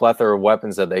look at the plethora of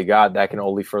weapons that they got, that can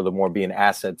only furthermore be an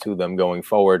asset to them going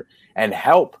forward and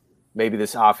help maybe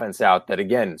this offense out that,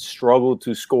 again, struggled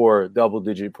to score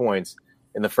double-digit points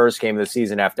in the first game of the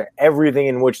season after everything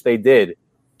in which they did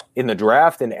in the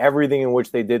draft and everything in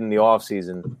which they did in the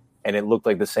offseason. And it looked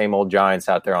like the same old Giants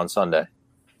out there on Sunday.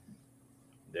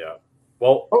 Yeah.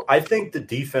 Well, I think the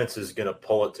defense is going to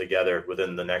pull it together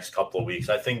within the next couple of weeks.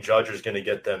 I think Judge is going to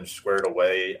get them squared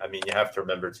away. I mean, you have to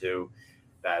remember, too,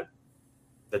 that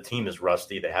the team is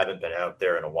rusty. They haven't been out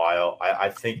there in a while. I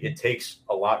think it takes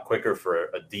a lot quicker for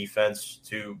a defense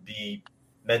to be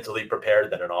mentally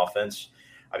prepared than an offense.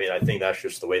 I mean, I think that's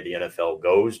just the way the NFL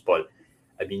goes. But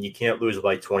I mean, you can't lose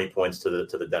by 20 points to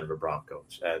the Denver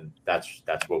Broncos, and that's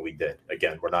what we did.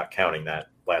 Again, we're not counting that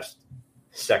last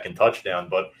second touchdown.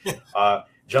 But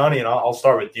Johnny, and I'll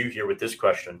start with you here with this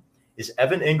question: is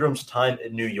Evan Ingram's time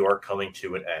in New York coming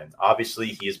to an end? Obviously,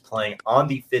 he is playing on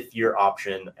the 5th-year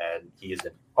option, and he is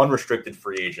an unrestricted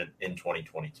free agent in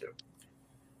 2022.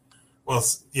 Well,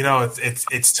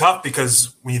 it's tough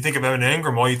because when you think of Evan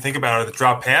Ingram, all you think about are the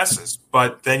drop passes.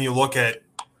 But then you look at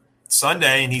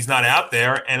Sunday and he's not out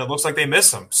there, and it looks like they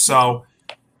miss him. So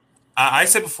I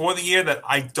said before the year that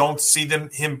I don't see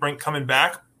him coming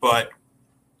back, but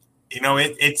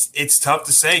it's tough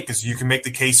to say because you can make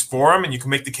the case for him and you can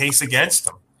make the case against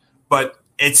him. But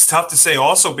it's tough to say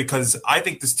also because I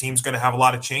think this team's going to have a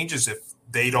lot of changes if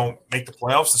they don't make the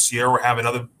playoffs this year or have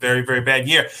another very, very bad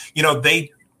year.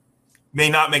 may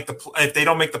not make if they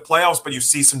don't make the playoffs, but you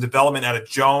see some development out of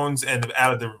Jones and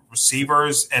out of the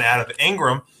receivers and out of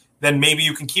Ingram, then maybe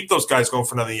you can keep those guys going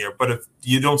for another year. But if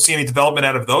you don't see any development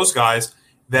out of those guys,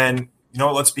 then,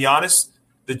 let's be honest,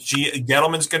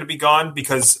 Gettleman's going to be gone,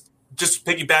 because just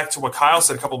to piggyback to what Kyle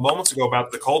said a couple of moments ago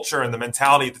about the culture and the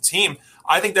mentality of the team,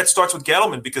 I think that starts with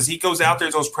Gettleman, because he goes out there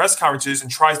to those press conferences and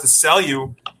tries to sell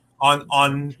you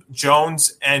on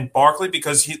Jones and Barkley,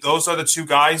 because those are the two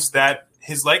guys that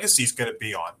his legacy is going to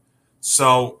be on.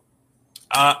 So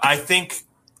I think,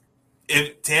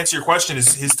 to answer your question,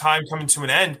 is his time coming to an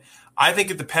end? I think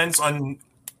it depends on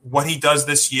what he does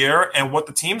this year and what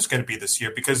the team's going to be this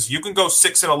year, because you can go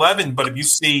 6-11, but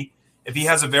if he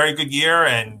has a very good year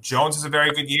and Jones has a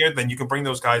very good year, then you can bring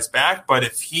those guys back. But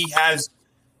if he has,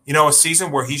 a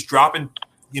season where he's dropping,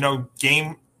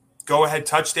 game go-ahead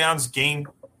touchdowns, game,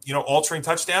 altering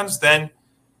touchdowns, then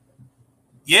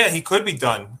yeah, he could be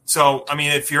done. So, I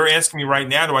mean, if you're asking me right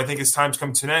now, do I think his time's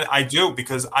come to an end? I do,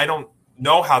 because I don't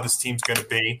know how this team's going to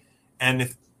be. And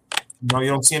if you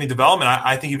don't see any development,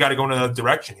 I think you've got to go in another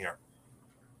direction here.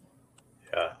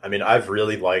 Yeah, I mean, I've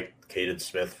really liked Caden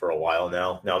Smith for a while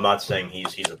now. Now, I'm not saying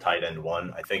he's a tight end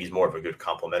one. I think he's more of a good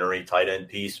complementary tight end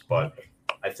piece. But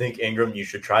I think Ingram, you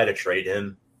should try to trade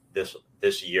him this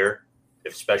year,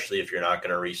 especially if you're not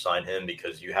going to re-sign him,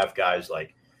 because you have guys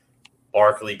like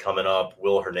Barkley coming up,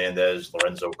 Will Hernandez,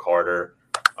 Lorenzo Carter.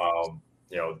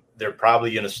 They're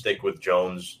probably going to stick with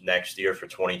Jones next year for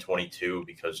 2022,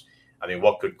 because, I mean,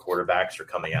 what good quarterbacks are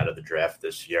coming out of the draft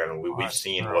this year? I mean, we've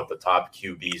seen what the top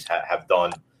QBs have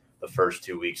done the first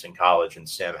 2 weeks in college, and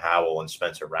Sam Howell and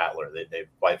Spencer Rattler. They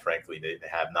quite frankly, they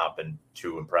have not been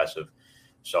too impressive.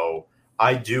 So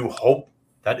I do hope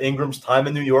that Ingram's time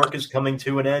in New York is coming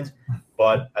to an end.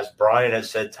 But as Brian has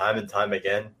said time and time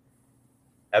again,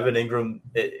 Evan Ingram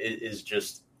is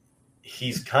just –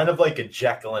 he's kind of like a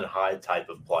Jekyll and Hyde type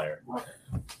of player.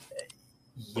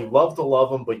 You love to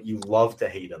love him, but you love to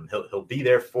hate him. He'll be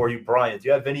there for you. Brian, do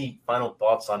you have any final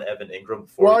thoughts on Evan Ingram?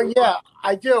 Yeah,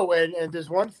 I do. And there's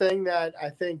one thing that I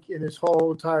think in this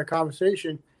whole entire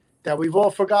conversation that we've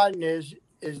all forgotten is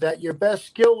that your best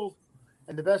skill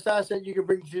and the best asset you can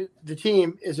bring to the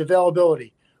team is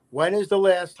availability. When is the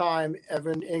last time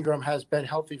Evan Ingram has been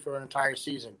healthy for an entire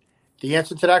season? The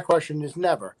answer to that question is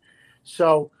never.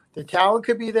 So the talent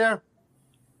could be there.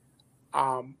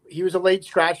 He was a late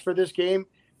scratch for this game.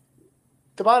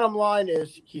 The bottom line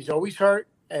is he's always hurt,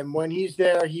 and when he's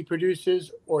there, he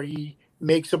produces or he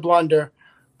makes a blunder.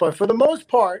 But for the most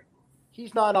part,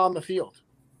 he's not on the field.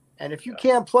 And if you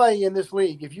can't play in this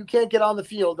league, if you can't get on the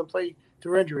field and play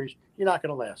through injuries, you're not going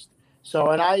to last. So,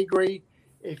 and I agree,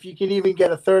 if you can even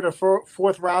get a third or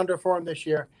fourth rounder for him this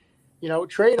year,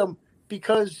 trade him,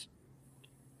 because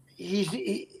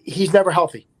he's never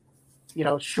healthy.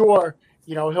 Sure,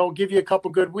 he'll give you a couple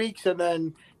good weeks, and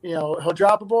then, he'll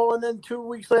drop a ball, and then 2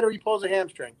 weeks later he pulls a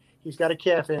hamstring. He's got a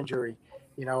calf injury.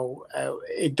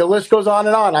 The list goes on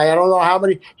and on. I don't know how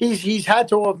many he's had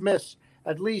to have missed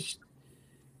at least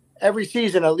every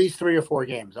season, at least 3 or 4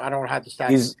 games. I don't have the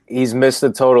stats. He's missed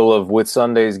a total of, with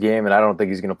Sunday's game, and I don't think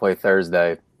he's going to play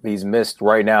Thursday. He's missed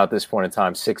right now at this point in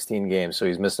time 16 games, so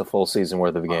he's missed a full season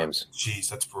worth of games. Jeez,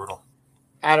 that's brutal.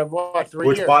 Out of what, 3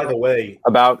 years? Which, by the way,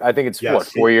 I think it's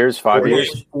 4 years, 5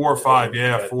 years? 4 or 5,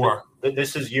 yeah, 4.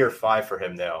 This is year 5 for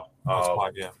him now. That's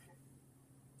 5, yeah.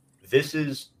 This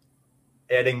is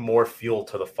adding more fuel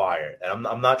to the fire. And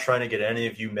I'm not trying to get any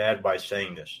of you mad by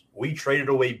saying this. We traded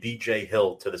away B.J.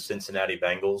 Hill to the Cincinnati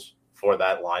Bengals for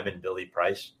that lineman, Billy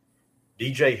Price.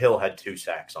 B.J. Hill had 2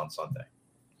 sacks on Sunday.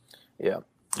 Yeah.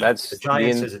 The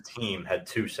Giants as a team had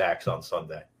 2 sacks on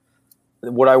Sunday.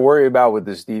 What I worry about with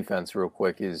this defense real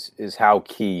quick is how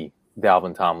key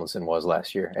Dalvin Tomlinson was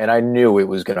last year. And I knew it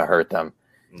was going to hurt them.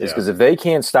 It's because if they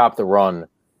can't stop the run,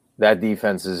 that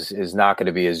defense is not going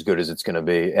to be as good as it's going to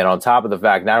be. And on top of the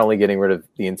fact, not only getting rid of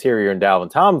the interior in Dalvin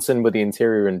Tomlinson, but the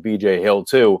interior in B.J. Hill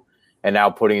too, and now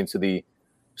putting into the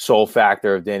sole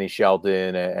factor of Danny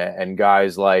Shelton and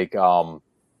guys like I'm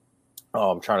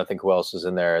trying to think who else is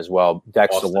in there as well.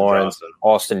 Dexter Lawrence,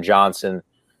 Austin Johnson,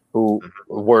 who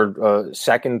were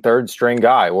second, third string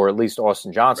guy, or at least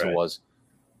Austin Johnson was.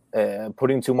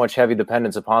 Putting too much heavy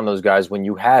dependence upon those guys when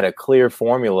you had a clear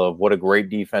formula of what a great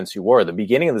defense you were. The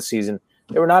beginning of the season,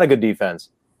 they were not a good defense.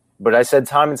 But I said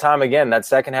time and time again, that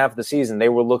second half of the season, they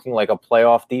were looking like a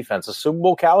playoff defense, a Super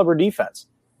Bowl caliber defense.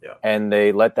 Yeah. And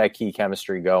they let that key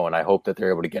chemistry go, and I hope that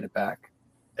they're able to get it back.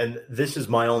 And this is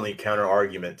my only counter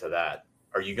argument to that.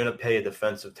 Are you going to pay a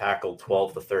defensive tackle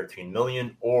 $12 to $13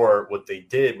 million? Or what they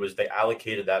did was they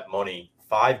allocated that money,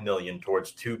 $5 million,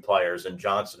 towards 2 players in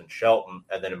Johnson and Shelton,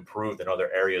 and then improved in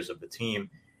other areas of the team.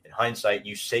 in hindsight,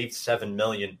 you saved $7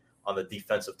 million on the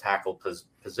defensive tackle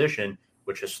position,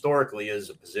 which historically is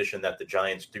a position that the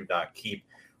Giants do not keep.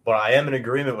 But I am in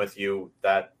agreement with you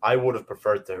that I would have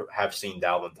preferred to have seen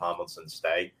Dalvin Tomlinson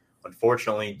stay.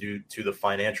 Unfortunately, due to the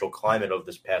financial climate of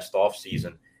this past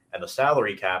offseason and the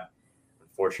salary cap,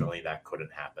 unfortunately, that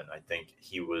couldn't happen. I think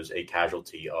he was a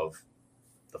casualty of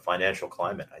the financial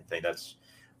climate. I think that's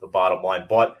the bottom line.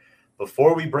 But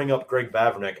before we bring up Greg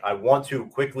Vavrinick, I want to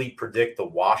quickly predict the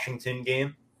Washington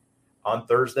game on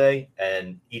Thursday,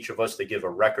 and each of us to give a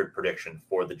record prediction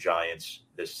for the Giants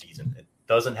this season. It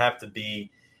doesn't have to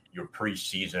be your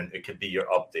preseason. It could be your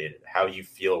updated, how you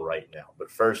feel right now.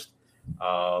 But first,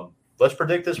 let's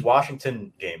predict this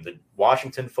Washington game. The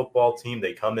Washington football team,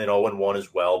 they come in 0-1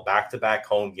 as well, back-to-back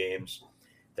home games.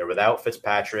 They're without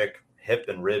Fitzpatrick, hip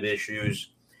and rib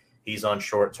issues. He's on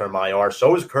short-term IR.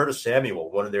 So is Curtis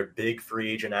Samuel, one of their big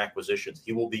free agent acquisitions.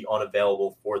 He will be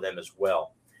unavailable for them as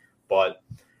well. But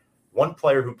one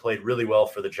player who played really well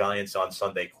for the Giants on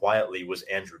Sunday quietly was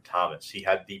Andrew Thomas. He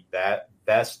had the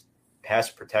best pass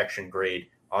protection grade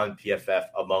on PFF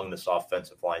among this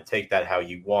offensive line. Take that how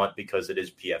you want because it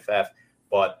is PFF,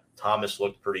 but Thomas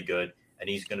looked pretty good, and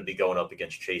he's going to be going up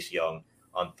against Chase Young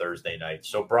on Thursday night.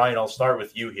 So, Brian, I'll start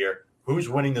with you here. Who's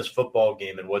winning this football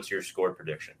game, and what's your score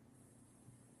prediction?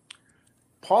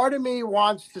 Part of me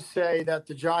wants to say that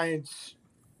the Giants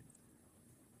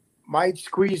might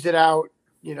squeeze it out,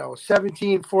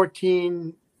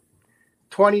 17-14,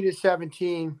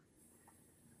 20-17.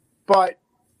 But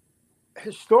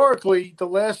historically, the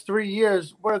last 3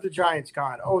 years, where have the Giants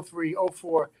gone? 03,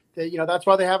 04. That's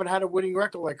why they haven't had a winning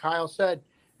record, like Kyle said,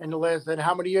 in the last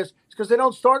how many years? It's because they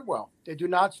don't start well. They do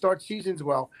not start seasons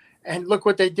well. And look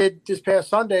what they did this past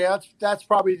Sunday. That's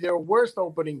probably their worst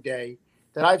opening day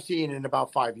that I've seen in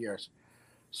about 5 years.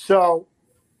 So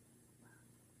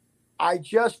I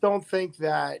just don't think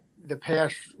that the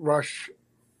pass rush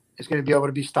is going to be able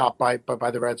to be stopped by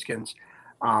the Redskins.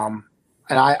 And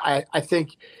I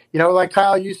think, like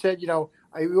Kyle, you said,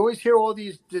 I always hear all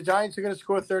the Giants are going to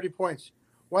score 30 points.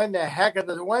 When the heck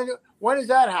when does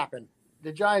that happen?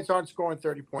 The Giants aren't scoring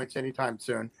 30 points anytime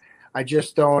soon. I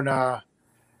just don't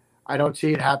I don't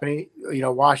see it happening.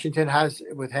 Washington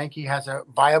with Henke has a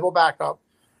viable backup.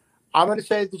 I'm going to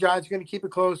say the Giants are going to keep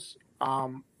it close.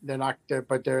 They're not there,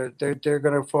 but they're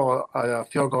going to fall a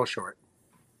field goal short.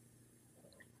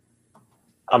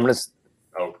 I'm going to.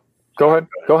 Oh, go ahead.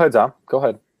 Go ahead, Tom. Go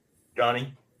ahead,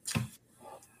 Johnny.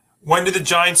 When do the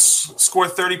Giants score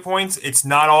 30 points? It's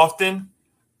not often,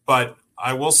 but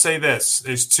I will say this: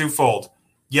 it's twofold.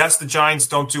 Yes, the Giants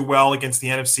don't do well against the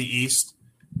NFC East.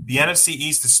 The NFC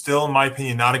East is still, in my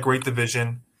opinion, not a great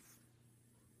division.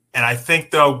 And I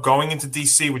think, though, going into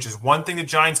D.C., which is one thing the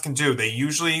Giants can do, they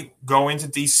usually go into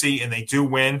D.C. and they do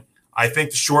win. I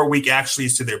think the short week actually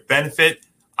is to their benefit.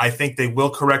 I think they will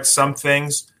correct some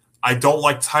things. I don't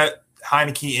like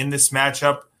Heineke in this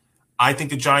matchup. I think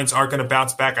the Giants are going to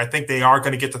bounce back. I think they are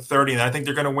going to get to 30, and I think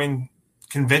they're going to win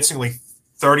convincingly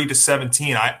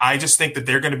 30-17. I just think that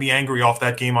they're going to be angry off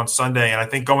that game on Sunday. And I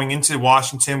think going into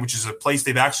Washington, which is a place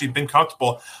they've actually been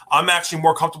comfortable, I'm actually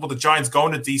more comfortable with the Giants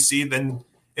going to D.C. than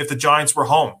if the Giants were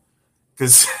home,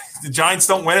 because the Giants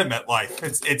don't win at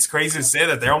MetLife. It's crazy to say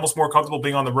that. They're almost more comfortable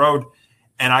being on the road.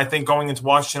 And I think going into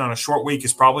Washington on a short week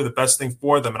is probably the best thing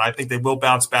for them. And I think they will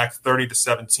bounce back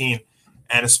 30-17.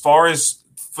 And as far as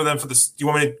for them, do you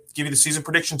want me to give you the season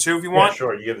prediction too, if you want? Yeah,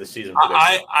 sure. You give the season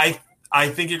prediction. I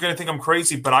think you're going to think I'm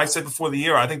crazy, but I said before the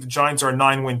year, I think the Giants are a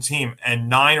 9-win team, and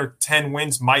 9 or 10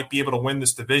 wins might be able to win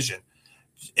this division.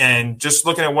 And just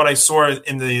looking at what I saw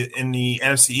in the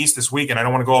NFC East this week, and I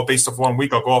don't want to go off based off 1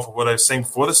 week, I'll go off of what I was saying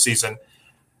before the season.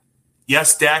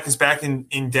 Yes, Dak is back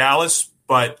in Dallas,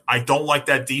 but I don't like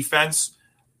that defense.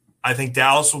 I think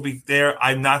Dallas will be there.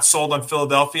 I'm not sold on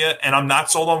Philadelphia, and I'm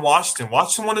not sold on Washington.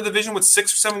 Washington won a division with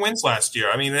 6 or 7 wins last year.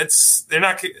 I mean,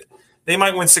 they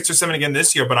might win 6 or 7 again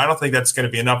this year, but I don't think that's going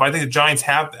to be enough. I think the Giants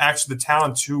have actually the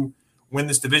talent to win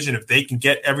this division if they can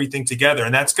get everything together,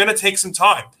 and that's going to take some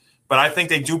time. But I think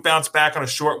they do bounce back on a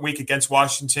short week against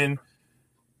Washington,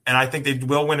 and I think they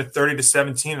will win at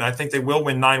 30-17, and I think they will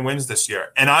win 9 wins this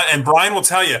year. And Brian will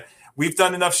tell you, we've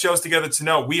done enough shows together to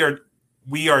know we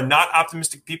are not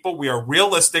optimistic people. We are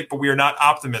realistic, but we are not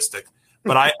optimistic.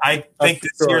 But I think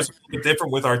this year is a little bit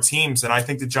different with our teams, and I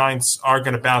think the Giants are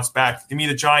going to bounce back. Give me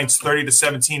the Giants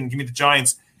 30-17, and give me the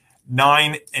Giants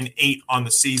 9-8 on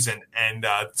the season. And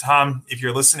Tom, if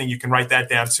you're listening, you can write that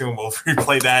down too, and we'll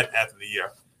replay that after the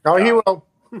year. Oh, he will.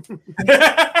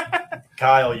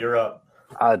 Kyle, you're up.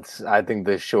 I think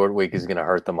this short week is going to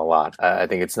hurt them a lot. I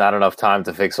think it's not enough time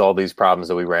to fix all these problems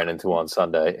that we ran into on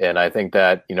Sunday. And I think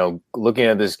that, looking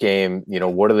at this game,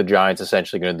 what are the Giants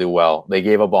essentially going to do well? They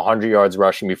gave up 100 yards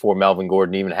rushing before Melvin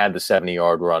Gordon even had the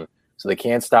 70-yard run. So they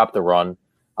can't stop the run,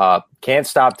 can't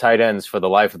stop tight ends for the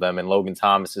life of them. And Logan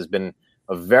Thomas has been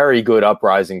a very good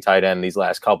uprising tight end these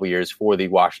last couple of years for the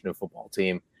Washington football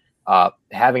team.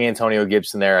 Having Antonio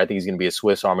Gibson there, I think he's going to be a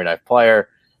Swiss Army knife player.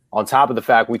 On top of the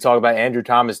fact we talk about Andrew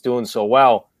Thomas doing so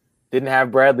well, didn't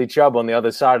have Bradley Chubb on the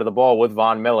other side of the ball with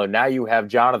Von Miller. Now you have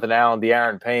Jonathan Allen,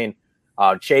 De'Aaron Payne,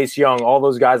 Chase Young, all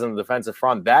those guys on the defensive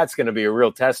front. That's going to be a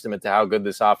real testament to how good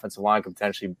this offensive line can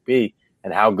potentially be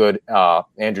and how good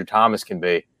Andrew Thomas can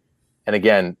be. And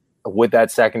again, with that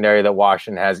secondary that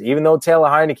Washington has, even though Taylor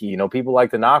Heineke, people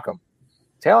like to knock him.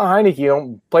 Taylor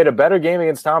Heineke played a better game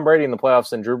against Tom Brady in the playoffs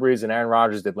than Drew Brees and Aaron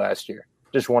Rodgers did last year.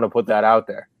 Just want to put that out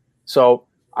there. So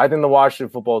I think the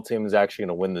Washington football team is actually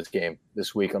going to win this game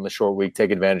this week on the short week,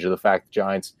 take advantage of the fact the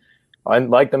Giants,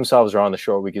 like themselves, are on the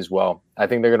short week as well. I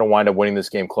think they're going to wind up winning this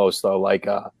game close, though, like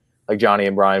Johnny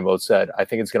and Brian both said. I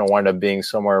think it's going to wind up being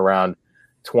somewhere around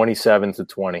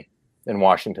 27-20 in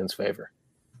Washington's favor.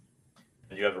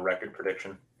 Do you have a record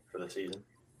prediction for the season?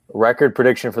 Record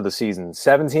prediction for the season.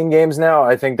 17 games now.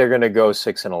 I think they're going to go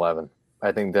 6-11.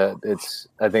 I think they're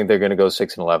going to go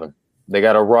 6-11. They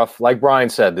got a rough, like Brian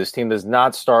said, this team does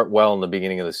not start well in the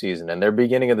beginning of the season. And their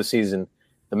beginning of the season,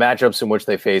 the matchups in which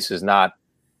they face is not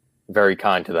very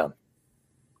kind to them.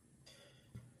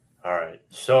 All right.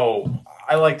 So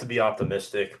I like to be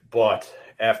optimistic, but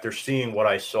after seeing what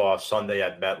I saw Sunday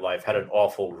at MetLife, had an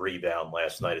awful rebound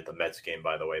last night at the Mets game,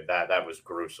 by the way. That was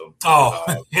gruesome.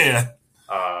 Oh, yeah.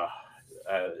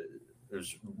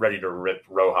 Was ready to rip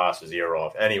Rojas's ear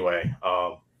off. Anyway,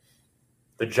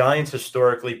 the Giants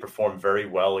historically perform very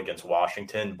well against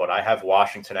Washington, but I have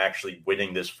Washington actually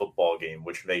winning this football game,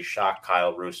 which may shock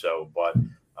Kyle Russo. But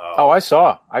I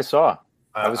saw. I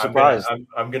was surprised.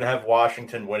 I'm going to have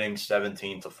Washington winning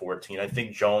 17-14. I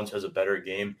think Jones has a better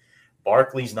game.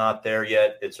 Barkley's not there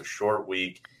yet. It's a short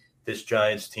week. This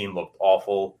Giants team looked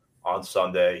awful on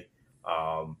Sunday.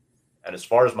 And as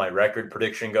far as my record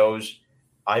prediction goes,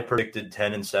 I predicted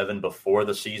 10-7 before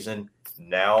the season.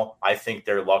 Now I think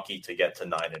they're lucky to get to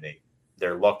 9-8.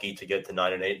 They're lucky to get to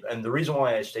 9-8. And the reason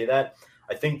why I say that,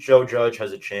 I think Joe Judge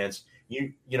has a chance.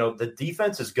 The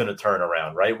defense is going to turn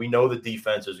around, right? We know the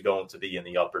defense is going to be in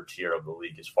the upper tier of the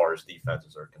league as far as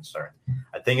defenses are concerned.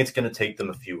 I think it's going to take them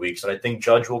a few weeks, and I think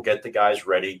Judge will get the guys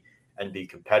ready and be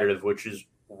competitive, which is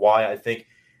why I think,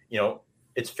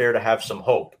 it's fair to have some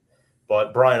hope.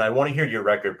 But, Brian, I want to hear your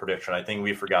record prediction. I think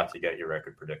we forgot to get your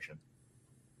record prediction.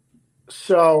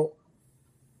 So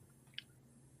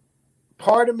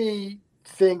part of me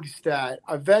thinks that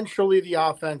eventually the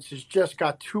offense has just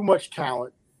got too much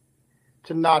talent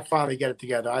to not finally get it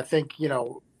together. I think,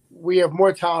 we have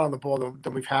more talent on the ball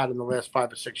than we've had in the last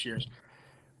 5 or 6 years.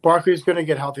 Barkley's going to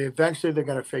get healthy. Eventually they're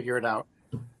going to figure it out.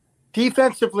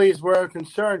 Defensively is where I'm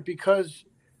concerned because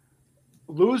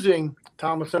losing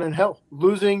Tomlinson and Hill,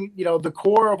 losing, the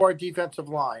core of our defensive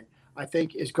line, I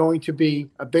think is going to be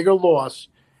a bigger loss.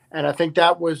 And I think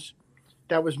that was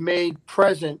made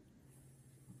present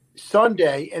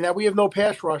Sunday, and that we have no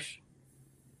pass rush.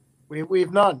 We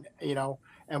have none,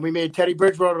 and we made Teddy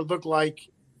Bridgewater look like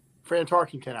Fran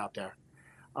Tarkington out there.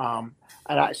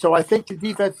 So I think the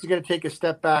defense is going to take a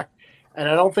step back, and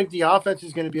I don't think the offense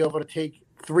is going to be able to take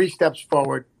 3 steps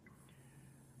forward.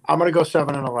 I'm going to go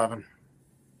 7-11.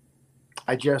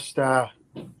 I just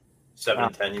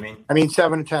 7-10, you mean? I mean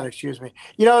 7-10. Excuse me.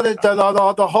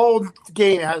 The whole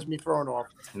game has me thrown off.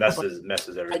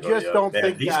 Messes everybody. I just up. don't Man,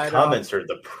 think these that, comments are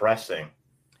depressing.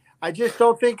 I just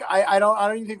don't think I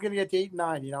don't even think we're going to get to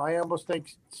 8-9. I almost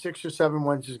think 6 or 7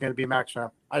 wins is going to be max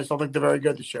now. I just don't think they're very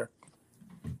good this year.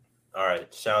 All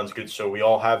right, sounds good. So we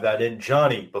all have that in.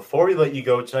 Johnny, before we let you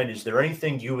go tonight, is there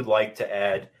anything you would like to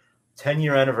add?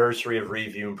 10-year anniversary of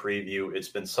Review and Preview. It's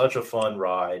been such a fun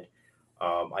ride.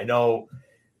 I know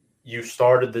you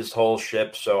started this whole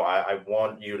ship, so I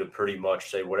want you to pretty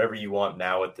much say whatever you want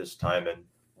now at this time and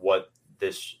what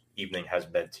this evening has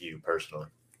meant to you personally.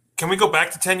 Can we go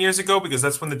back to 10 years ago? Because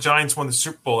that's when the Giants won the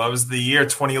Super Bowl. That was the year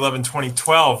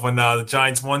 2011-2012 when the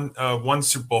Giants won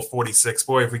Super Bowl 46.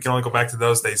 Boy, if we can only go back to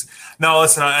those days. No,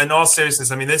 listen, in all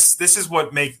seriousness, I mean, this is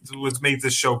what made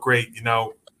this show great.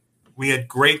 We had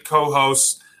great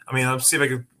co-hosts. I mean, let's see if I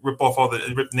can rip off all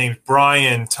the names.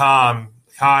 Brian, Tom,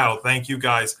 Kyle, thank you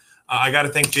guys. I got to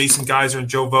thank Jason Geiser and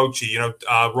Joe Voce,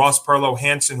 Ross Perlow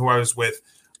Hansen, who I was with,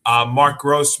 Mark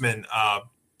Grossman,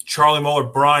 Charlie Muller,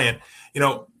 Brian,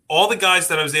 all the guys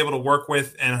that I was able to work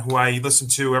with and who I listen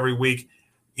to every week,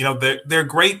 they're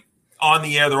great on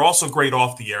the air, they're also great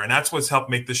off the air, and that's what's helped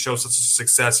make this show such a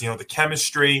success. You know, the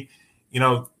chemistry, you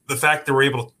know, the fact that we're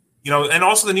able to, you know, and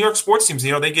also the New York sports teams,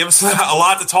 you know, they give us a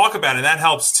lot to talk about, and that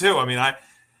helps too. I mean,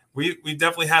 we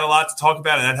definitely had a lot to talk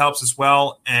about, and that helps as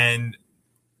well. And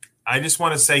I just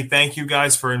want to say thank you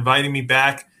guys for inviting me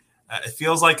back. It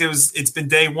feels like it's been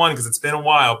day one because it's been a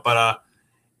while, but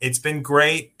it's been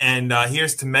great. And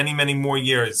here's to many, many more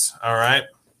years. All right.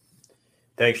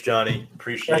 Thanks, Johnny.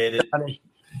 Appreciate it.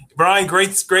 Brian,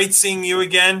 great seeing you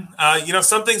again. You know,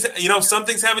 some things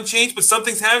haven't changed, but some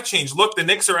things have changed. Look, the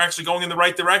Knicks are actually going in the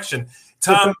right direction.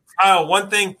 Tom, Kyle, one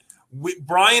thing,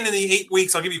 Brian in the 8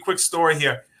 weeks, I'll give you a quick story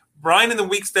here. Brian, in the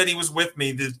weeks that he was with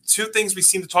me, the two things we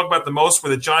seemed to talk about the most were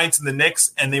the Giants and the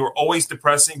Knicks, and they were always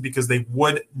depressing because they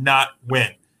would not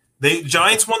win. The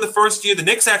Giants won the first year. The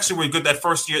Knicks actually were good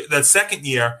that second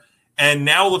year, and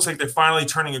now it looks like they're finally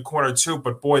turning a corner too.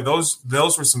 But boy, those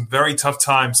were some very tough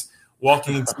times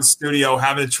walking into the studio,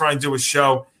 having to try and do a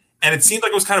show. And it seemed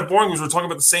like it was kind of boring because we were talking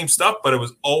about the same stuff, but it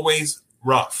was always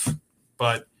rough.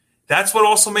 But that's what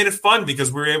also made it fun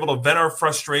because we were able to vent our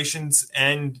frustrations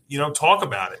and, you know, talk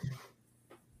about it.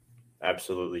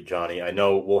 Absolutely, Johnny. I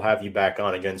know we'll have you back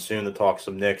on again soon to talk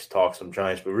some Knicks, talk some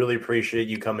Giants. We really appreciate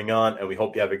you coming on, and we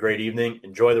hope you have a great evening.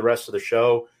 Enjoy the rest of the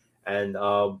show. And,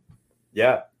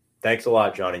 yeah, thanks a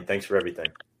lot, Johnny. Thanks for everything.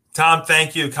 Tom,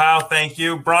 thank you. Kyle, thank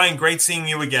you. Brian, great seeing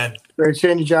you again. Great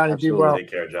seeing you, Johnny. Absolutely. Be well. Take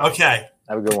care, Johnny. Okay.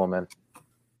 Have a good one, man.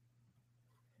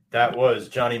 That was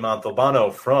Johnny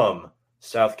Montalbano from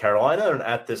South Carolina. And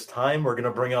at this time, we're going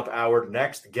to bring up our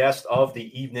next guest of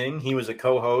the evening. He was a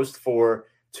co-host for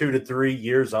 2 to 3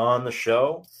 years on the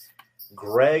show.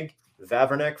 Greg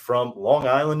Vavernick from Long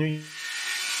Island, New York.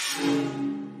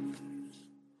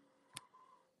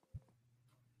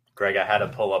 Greg, I had to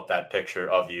pull up that picture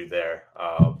of you there.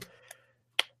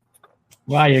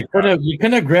 Wow, you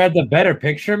couldn't have grabbed a better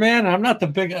picture, man. I'm not the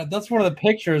big. That's one of the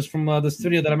pictures from the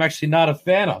studio that I'm actually not a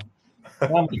fan of.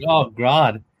 Oh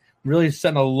God, really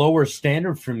setting a lower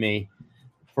standard for me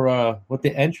for with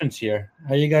the entrance here.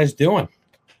 How you guys doing?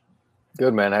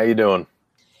 Good, man. How you doing?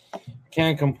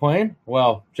 Can't complain.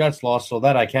 Well, Jets lost, so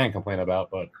that I can complain about.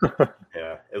 But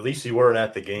yeah, at least you weren't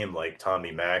at the game like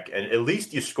Tommy Mack, and at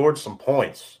least you scored some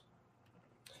points.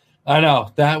 I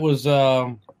know that was.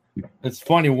 It's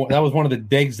funny. That was one of the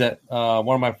digs that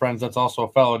one of my friends, that's also a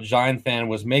fellow Giant fan,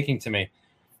 was making to me,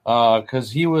 because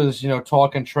he was,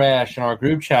 talking trash in our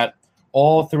group chat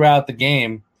all throughout the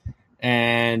game,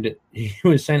 and he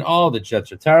was saying, "Oh, the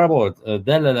Jets are terrible,"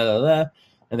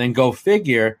 and then go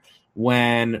figure,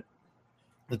 when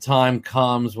the time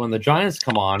comes when the Giants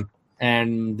come on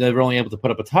and they're only able to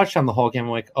put up a touchdown the whole game,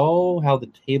 I'm like, oh, how the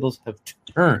tables have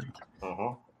turned.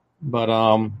 Uh-huh. But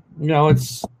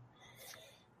it's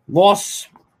loss.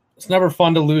 It's never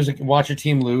fun to lose, watch your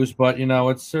team lose, but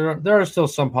it's there are still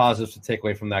some positives to take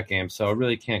away from that game, so I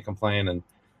really can't complain. And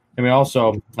I mean,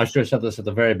 also, I should have said this at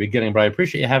the very beginning, but I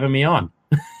appreciate you having me on.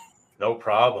 No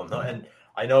problem. No, and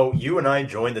I know you and I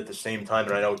joined at the same time,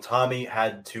 and I know Tommy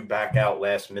had to back out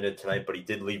last minute tonight, but he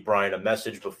did leave Brian a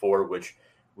message before, which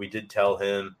we did tell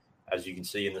him, as you can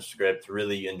see in the script,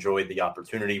 really enjoyed the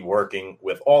opportunity working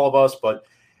with all of us. But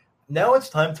now it's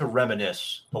time to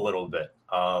reminisce a little bit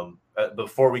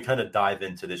before we kind of dive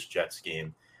into this Jets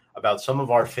game about some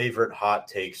of our favorite hot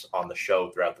takes on the show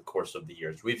throughout the course of the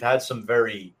years. We've had some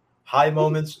very high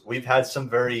moments. We've had some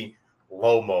very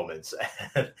low moments.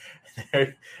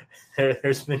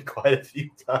 There's been quite a few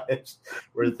times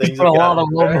where things have gotten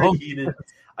very heated.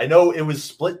 I know it was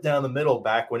split down the middle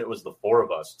back when it was the four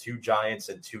of us, 2 Giants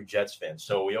and 2 Jets fans.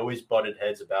 So we always butted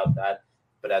heads about that.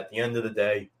 But at the end of the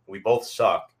day, we both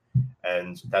suck.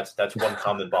 And that's one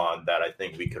common bond that I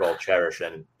think we could all cherish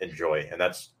and enjoy. And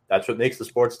that's what makes the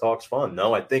sports talks fun.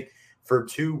 No, I think for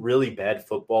 2 really bad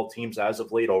football teams as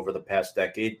of late over the past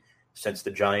decade, since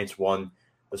the Giants won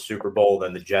the Super Bowl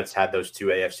and the Jets had those 2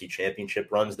 AFC championship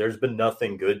runs, there's been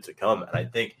nothing good to come. And I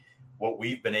think what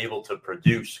we've been able to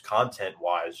produce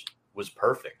content-wise was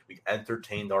perfect. We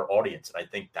entertained our audience, and I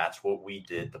think that's what we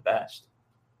did the best.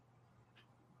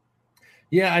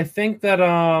 Yeah, I think that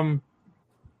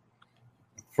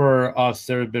for us,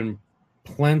 there have been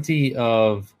plenty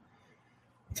of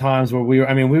times where we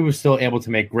were still able to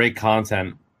make great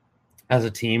content as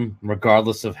a team,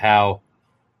 regardless of how,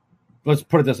 let's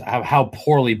put it this, how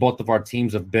poorly both of our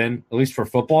teams have been, at least for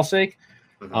football's sake.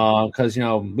 Because,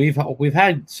 we've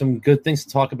had some good things to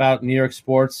talk about in New York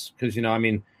sports. Because,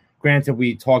 granted,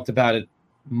 we talked about it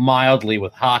mildly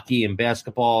with hockey and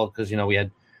basketball because, we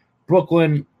had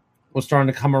Brooklyn was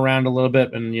starting to come around a little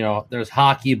bit. And, there's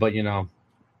hockey, but,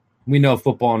 we know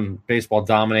football and baseball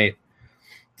dominate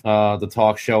the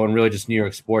talk show and really just New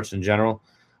York sports in general.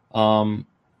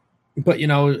 But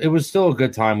it was still a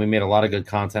good time. We made a lot of good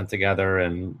content together,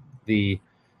 and the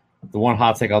one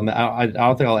hot take I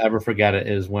don't think I'll ever forget it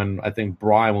is when I think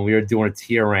Brian, when we were doing a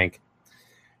tier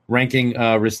ranking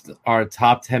our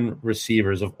top 10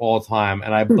 receivers of all time,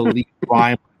 and I believe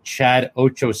Brian Chad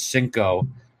Ochocinco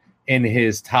in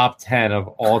his top 10 of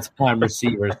all time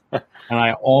receivers, and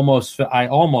I almost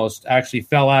actually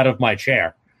fell out of my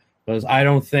chair because I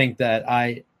don't think that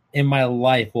I in my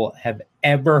life will have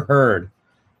ever heard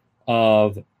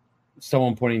of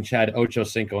someone putting Chad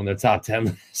Ochocinco in their top 10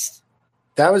 list.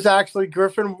 That was actually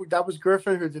Griffin. That was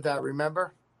Griffin who did that.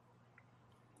 Remember?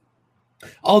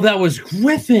 Oh, that was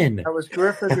Griffin. That was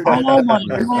Griffin who did Oh that. my He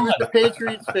was the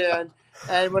Patriots fan,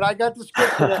 and when I got the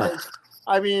script today,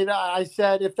 I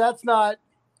said, if that's not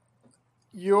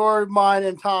your, mine,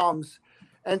 and Tom's,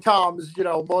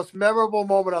 most memorable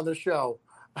moment on the show,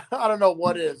 I don't know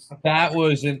what is. That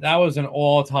was an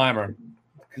all-timer.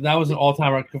 That was an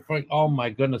all-timer. Oh my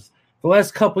goodness! The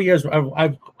last couple of years,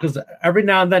 because every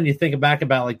now and then you think back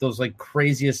about like those like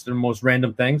craziest and most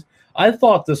random things. I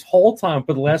thought this whole time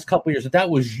for the last couple of years that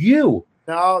was you.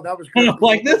 No, that was good.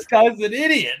 Like, this guy's an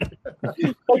idiot.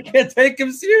 I can't take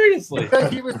him seriously.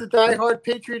 Because he was the diehard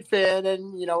Patriot fan,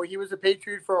 and he was a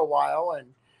Patriot for a while,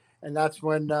 and that's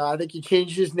when I think he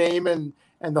changed his name and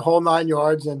the whole 9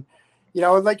 yards. And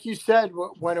like you said,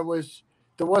 when there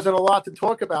wasn't a lot to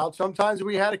talk about, sometimes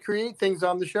we had to create things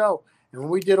on the show. And when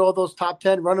we did all those top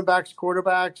 10 running backs,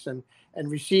 quarterbacks, and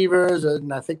receivers,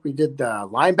 and I think we did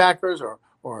linebackers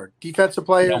or defensive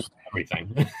players.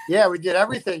 Everything. Yeah, we did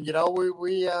everything.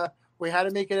 We had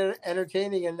to make it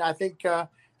entertaining, and I think that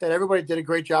everybody did a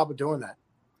great job of doing that.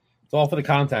 It's all for the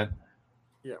content.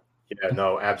 Yeah,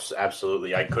 no,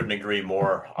 absolutely. I couldn't agree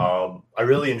more. I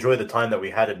really enjoy the time that we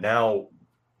had. And now,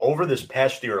 over this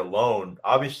past year alone,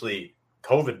 obviously,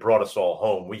 COVID brought us all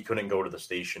home. We couldn't go to the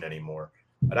station anymore.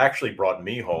 It actually brought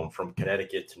me home from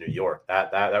Connecticut to New York.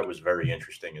 That was very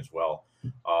interesting as well.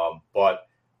 But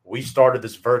we started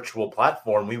this virtual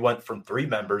platform. We went from 3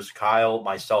 members, Kyle,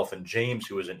 myself, and James,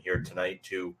 who isn't here tonight,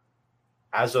 to,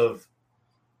 as of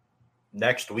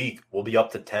next week, we'll be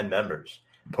up to 10 members,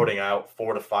 putting out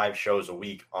 4 to 5 shows a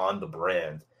week on the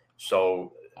brand.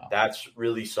 So that's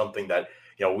really something that,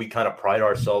 we kind of pride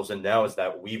ourselves in now, is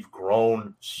that we've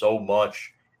grown so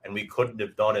much, and we couldn't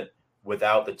have done it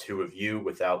without the 2 of you,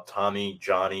 without Tommy,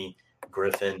 Johnny,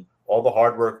 Griffin, all the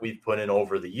hard work we've put in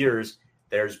over the years.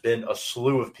 There's been a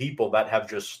slew of people that have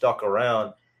just stuck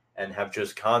around and have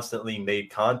just constantly made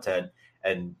content.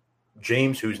 And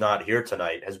James, who's not here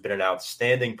tonight, has been an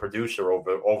outstanding producer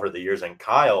over the years. And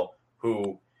Kyle,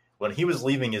 who, when he was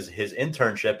leaving his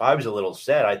internship, I was a little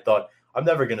sad. I thought, I'm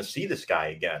never going to see this guy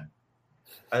again.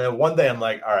 And then one day I'm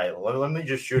like, all right, let me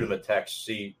just shoot him a text,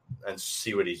 see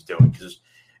what he's doing. Because,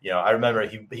 I remember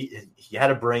he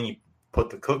had he put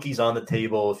the cookies on the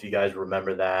table, if you guys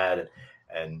remember that.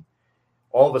 And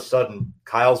all of a sudden,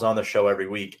 Kyle's on the show every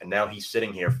week, and now he's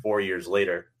sitting here 4 years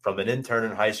later, from an intern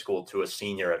in high school to a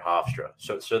senior at Hofstra.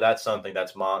 So that's something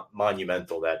that's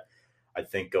monumental that I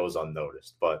think goes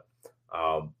unnoticed. But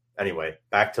anyway,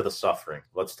 back to the suffering.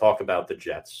 Let's talk about the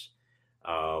Jets.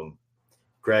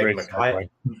 Greg, Mekhi.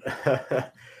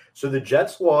 So the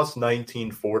Jets lost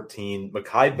 19-14.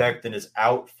 Mekhi Becton is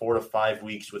out 4 to 5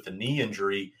 weeks with a knee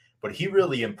injury, but he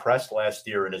really impressed last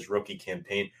year in his rookie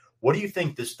campaign. What do you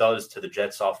think this does to the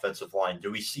Jets' offensive line?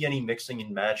 Do we see any mixing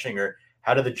and matching, or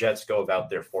how do the Jets go about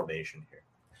their formation here?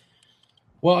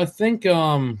 Well, I think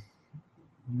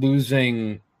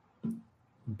losing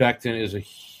Becton is a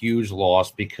huge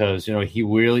loss because, he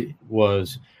really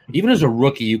was, even as a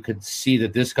rookie, you could see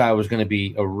that this guy was going to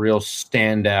be a real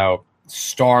standout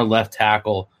star left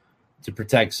tackle to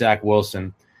protect Zach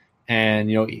Wilson. And,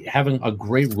 having a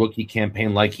great rookie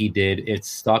campaign like he did, it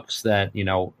sucks that,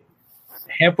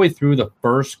 halfway through the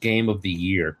first game of the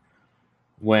year,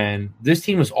 when this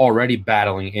team is already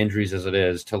battling injuries as it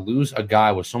is, to lose a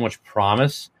guy with so much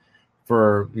promise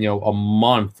for, a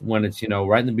month when it's,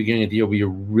 right in the beginning of the year where you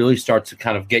really start to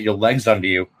kind of get your legs under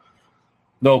you,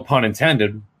 no pun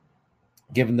intended,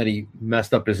 given that he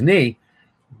messed up his knee.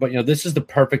 But, this is the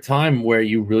perfect time where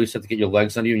you really start to get your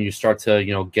legs under you and you start to,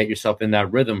 get yourself in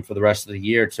that rhythm for the rest of the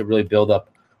year to really build up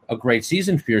a great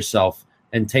season for yourself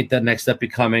and take that next step,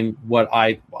 becoming what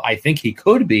I think he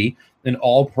could be, an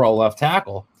all-pro left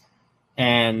tackle.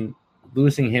 And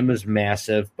losing him is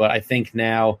massive. But I think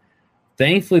now,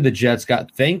 thankfully,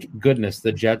 thank goodness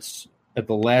the Jets at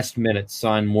the last minute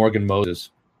signed Morgan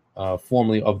Moses,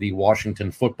 formerly of the Washington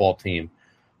football team,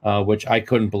 which I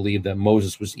couldn't believe that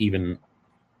Moses was even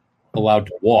allowed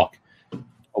to walk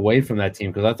away from that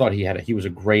team, because I thought he was a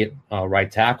great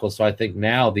right tackle. So I think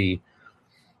now the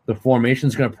The formation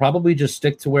is going to probably just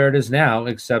stick to where it is now,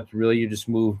 except really you just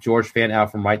move George Fant out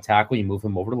from right tackle, you move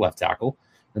him over to left tackle,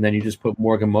 and then you just put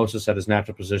Morgan Moses at his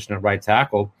natural position at right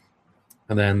tackle,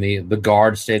 and then the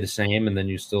guards stay the same, and then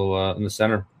you still in the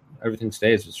center, everything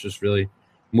stays. It's just really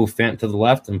move Fant to the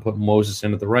left and put Moses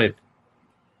in at the right.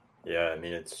 Yeah, I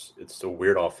mean, it's a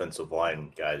weird offensive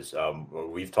line, guys.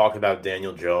 We've talked about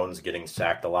Daniel Jones getting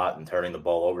sacked a lot and turning the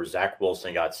ball over. Zach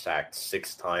Wilson got sacked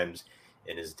 6 times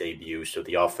in his debut, so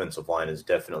the offensive line is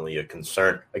definitely a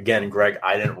concern. Again, Greg,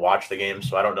 I didn't watch the game,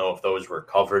 so I don't know if those were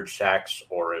coverage sacks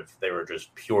or if they were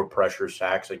just pure pressure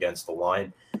sacks against the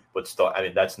line. But still, I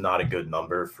mean, that's not a good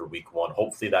number for week 1.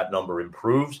 Hopefully that number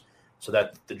improves so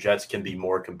that the Jets can be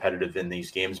more competitive in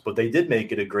these games. But they did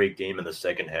make it a great game in the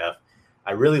second half.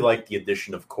 I really like the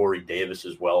addition of Corey Davis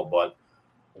as well, but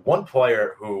one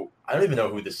player who I don't even know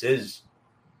who this is,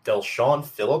 Del'Shawn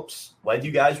Phillips, led you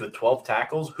guys with 12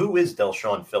 tackles. Who is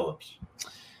Del'Shawn Phillips?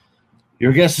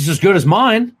 Your guess is as good as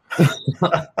mine.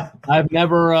 I've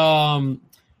never the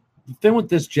thing with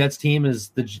this Jets team is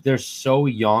they're so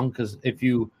young, because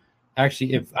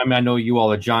I know you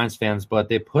all are Giants fans, but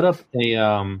they put up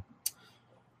a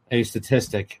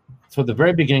statistic. So at the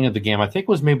very beginning of the game, I think it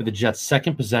was maybe the Jets'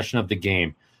 second possession of the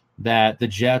game, that the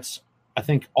Jets, I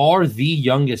think, are the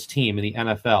youngest team in the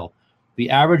NFL. The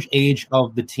average age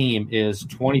of the team is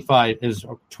 25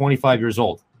 years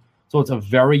old. So it's a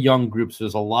very young group. So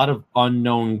there's a lot of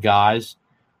unknown guys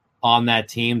on that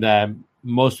team that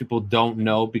most people don't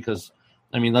know because,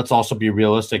 I mean, let's also be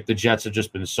realistic. The Jets have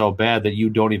just been so bad that you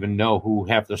don't even know who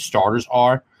half the starters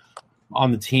are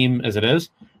on the team as it is.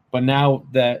 But now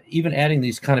that even adding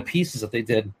these kind of pieces that they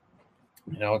did,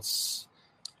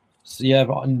 so you have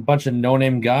a bunch of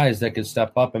no-name guys that could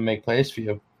step up and make plays for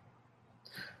you.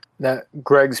 Now,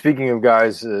 Greg, speaking of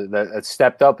guys that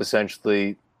stepped up,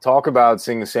 essentially, talk about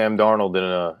seeing Sam Darnold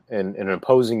in an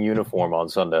opposing uniform on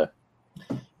Sunday.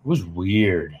 It was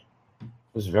weird. It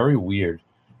was very weird.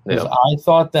 Yeah. I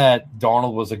thought that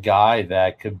Darnold was a guy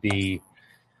that could be,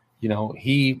 he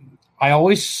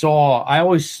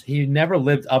never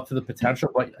lived up to the potential,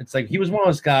 but it's like he was one of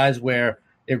those guys where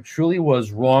it truly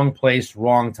was wrong place,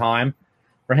 wrong time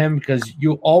for him, because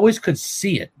you always could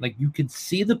see it. Like you could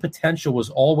see the potential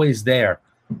was always there.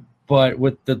 But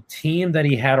with the team that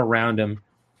he had around him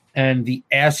and the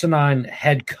asinine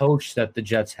head coach that the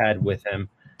Jets had with him,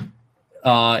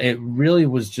 it really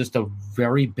was just a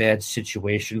very bad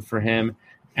situation for him.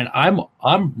 And I'm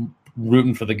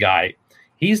rooting for the guy.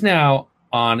 He's now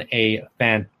on a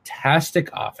fantastic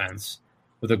offense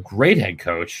with a great head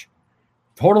coach,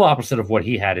 total opposite of what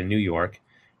he had in New York,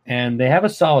 and they have a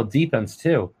solid defense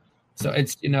too. So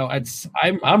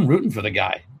I'm rooting for the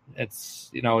guy. It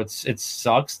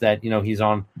sucks that he's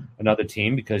on another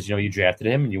team because you drafted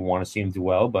him and you want to see him do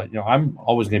well, but I'm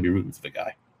always going to be rooting for the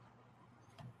guy.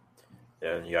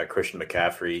 Yeah, and you got Christian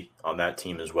McCaffrey on that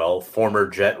team as well. Former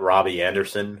Jet Robbie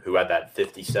Anderson, who had that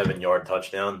 57-yard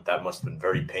touchdown. That must have been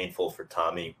very painful for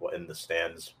Tommy in the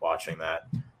stands watching that.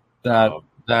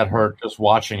 That hurt just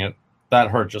watching it.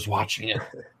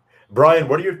 Brian,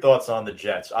 what are your thoughts on the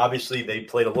Jets? Obviously, they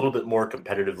played a little bit more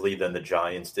competitively than the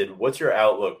Giants did. What's your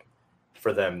outlook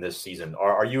for them this season?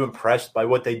 Are you impressed by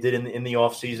what they did in the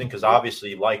offseason? Because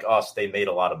obviously, like us, they made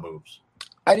a lot of moves.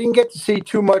 I didn't get to see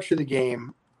too much of the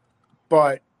game.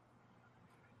 But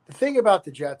the thing about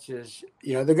the Jets is,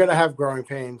 they're going to have growing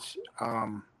pains.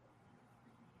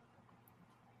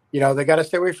 They got to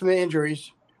stay away from the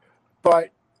injuries,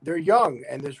 but they're young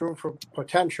and there's room for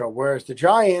potential. Whereas the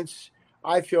Giants,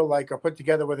 I feel like, are put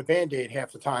together with a Band-Aid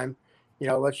half the time.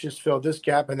 Let's just fill this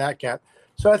gap and that gap.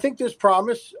 So I think there's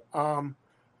promise.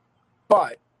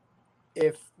 But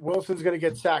if Wilson's going to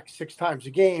get sacked 6 times a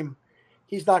game,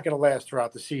 he's not going to last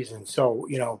throughout the season. So,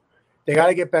 they got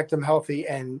to get Beckham healthy,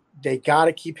 and they got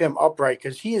to keep him upright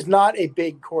because he is not a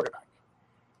big quarterback.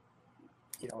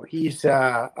 He's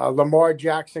a Lamar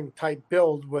Jackson type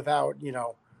build without,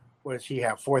 what does he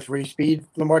have? 4.3 speed,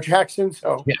 Lamar Jackson.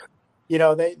 So,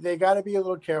 yeah. They got to be a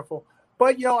little careful.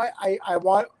 But, I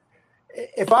want –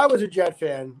 if I was a Jet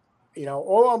fan,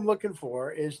 all I'm looking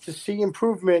for is to see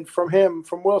improvement from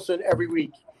Wilson every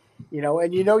week,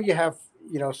 and you have,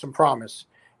 some promise.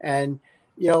 And –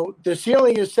 the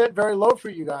ceiling is set very low for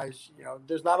you guys.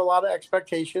 There's not a lot of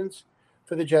expectations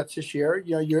for the Jets this year.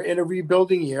 You're in a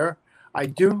rebuilding year. I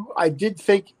did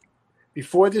think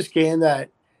before this game that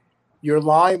your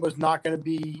line was not going to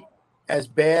be as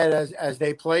bad as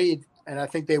they played, and I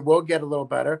think they will get a little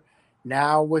better.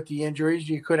 Now with the injuries,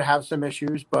 you could have some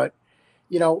issues, but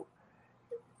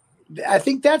I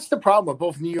think that's the problem with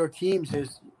both New York teams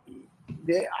is,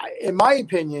 in my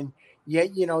opinion,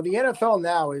 Yet, the NFL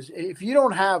now is, if you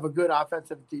don't have a good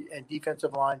offensive and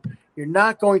defensive line, you're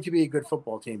not going to be a good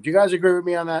football team. Do you guys agree with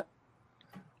me on that?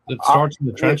 It starts in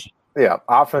the trenches. Yeah,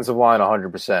 offensive line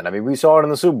 100%. I mean, we saw it in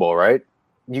the Super Bowl, right?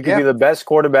 You could be the best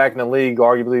quarterback in the league,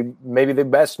 arguably maybe the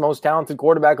best, most talented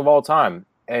quarterback of all time,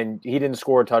 and he didn't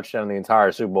score a touchdown in the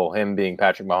entire Super Bowl, him being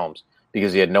Patrick Mahomes,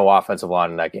 because he had no offensive line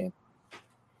in that game.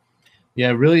 Yeah,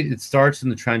 really, it starts in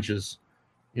the trenches.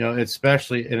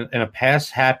 Especially in a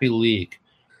pass-happy league,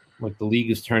 like the league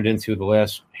has turned into the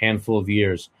last handful of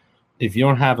years. If you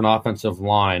don't have an offensive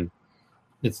line,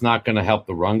 it's not going to help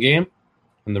the run game,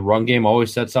 and the run game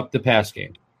always sets up the pass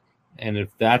game. And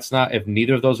if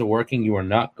neither of those are working, you are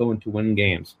not going to win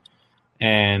games.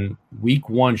 And week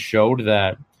 1 showed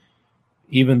that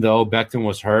even though Becton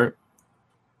was hurt,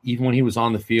 even when he was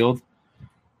on the field,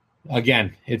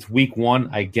 again, it's week 1.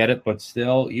 I get it, but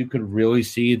still, you could really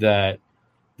see that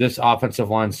this offensive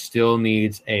line still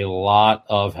needs a lot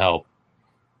of help.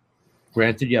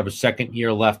 Granted, you have a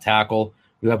second-year left tackle,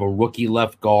 you have a rookie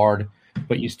left guard,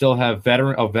 but you still have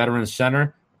a veteran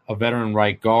center, a veteran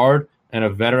right guard, and a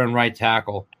veteran right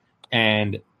tackle.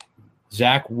 And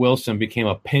Zach Wilson became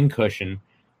a pincushion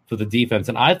for the defense,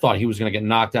 and I thought he was going to get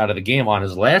knocked out of the game on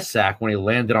his last sack when he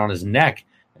landed on his neck.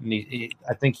 And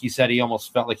I think he said he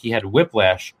almost felt like he had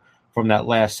whiplash from that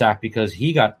last sack because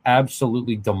he got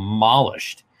absolutely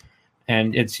demolished.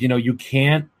 And it's, you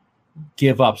can't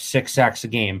give up 6 sacks a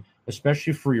game,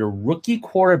 especially for your rookie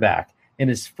quarterback in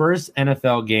his first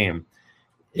NFL game.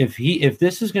 If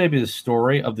this is going to be the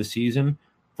story of the season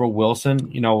for Wilson,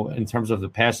 in terms of the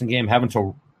passing game, having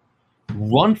to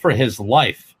run for his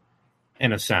life,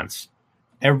 in a sense,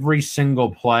 every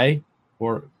single play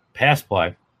or pass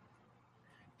play,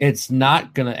 it's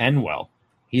not going to end well.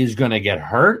 He's going to get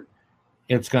hurt.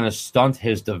 It's going to stunt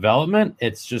his development.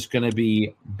 It's just going to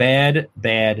be bad,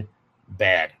 bad,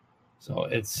 bad. So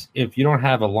if you don't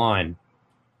have a line,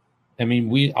 I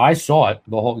mean, I saw it.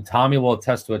 Tommy will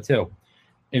attest to it too.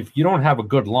 If you don't have a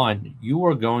good line, you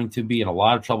are going to be in a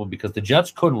lot of trouble because the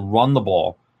Jets couldn't run the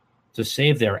ball to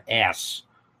save their ass.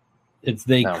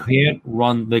 Can't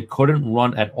run. They couldn't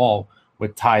run at all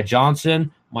with Ty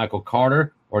Johnson, Michael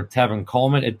Carter, or Tevin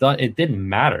Coleman. It didn't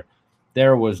matter.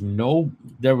 There was no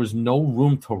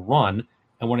room to run,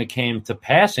 and when it came to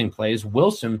passing plays,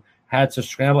 Wilson had to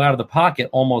scramble out of the pocket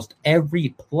almost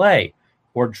every play,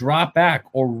 or drop back,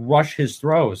 or rush his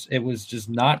throws. It was just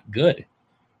not good.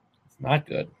 It's not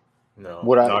good. No.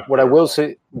 What I will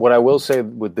say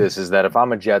with this is that if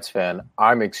I'm a Jets fan,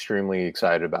 I'm extremely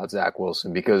excited about Zach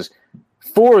Wilson because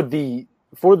for the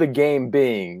game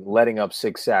being letting up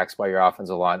 6 sacks by your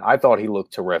offensive line, I thought he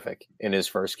looked terrific in his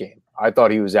first game. I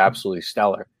thought he was absolutely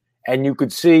stellar. And you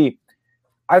could see,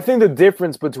 I think the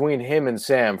difference between him and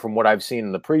Sam from what I've seen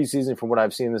in the preseason, from what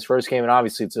I've seen in this first game, and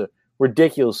obviously it's a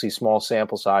ridiculously small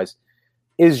sample size,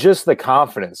 is just the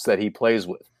confidence that he plays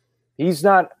with. He's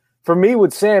not, for me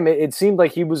with Sam, it seemed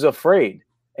like he was afraid.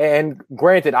 And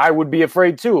granted, I would be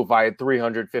afraid too if I had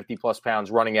 350 plus pounds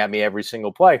running at me every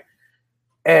single play.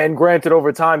 And granted,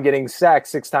 over time, getting sacked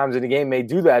 6 times in a game may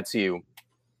do that to you.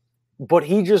 But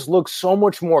he just looks so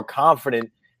much more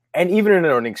confident. And even in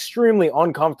an extremely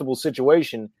uncomfortable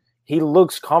situation, he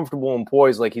looks comfortable and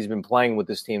poised like he's been playing with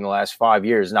this team the last 5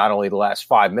 years, not only the last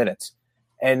 5 minutes.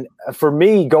 And for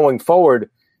me, going forward,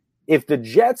 if the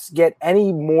Jets get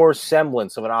any more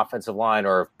semblance of an offensive line,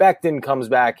 or if Becton comes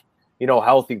back,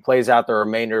 healthy, plays out the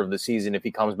remainder of the season, if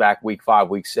he comes back week 5,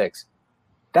 week 6,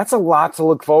 that's a lot to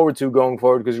look forward to going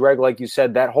forward because, Greg, like you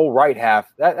said, that whole right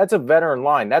half, that's a veteran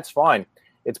line. That's fine.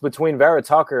 It's between Vera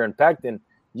Tucker and Becton.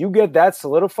 You get that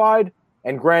solidified,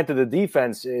 and granted, the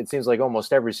defense, it seems like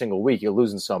almost every single week you're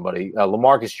losing somebody.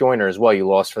 LaMarcus Joyner as well, you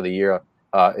lost for the year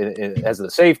as the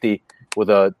safety with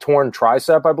a torn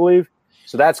tricep, I believe.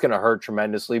 So that's going to hurt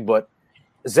tremendously. But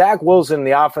Zach Wilson,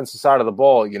 the offensive side of the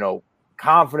ball,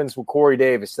 confidence with Corey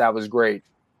Davis, that was great.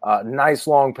 Nice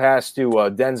long pass to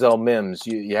Denzel Mims.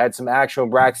 You had some action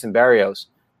with Braxton Berrios.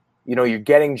 You're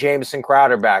getting Jamison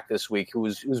Crowder back this week,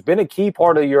 who's been a key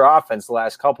part of your offense the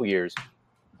last couple years.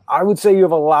 I would say you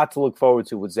have a lot to look forward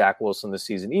to with Zach Wilson this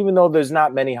season. Even though there's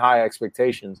not many high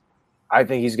expectations, I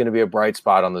think he's going to be a bright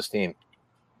spot on this team.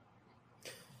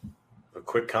 A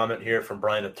quick comment here from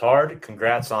Brian Attard.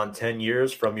 Congrats on 10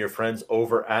 years from your friends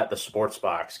over at the Sports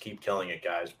Box. Keep killing it,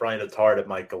 guys. Brian Attard and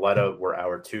Mike Galetta were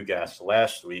our 2 guests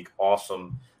last week.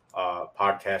 Awesome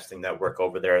podcasting network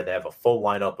over there. They have a full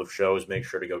lineup of shows. Make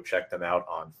sure to go check them out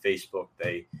on Facebook.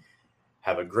 They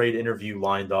have a great interview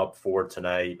lined up for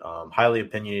tonight. Highly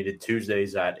Opinionated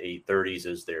Tuesdays at 8:30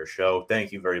 is their show.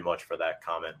 Thank you very much for that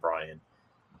comment, Brian,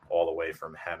 all the way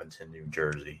from Hamilton, New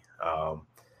Jersey.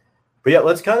 But yeah,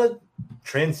 let's kind of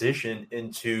transition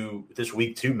into this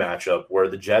week 2 matchup where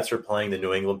the Jets are playing the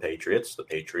New England Patriots. The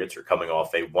Patriots are coming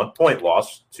off a 1-point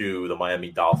loss to the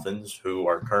Miami Dolphins, who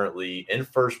are currently in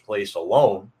first place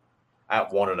alone at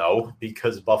 1-0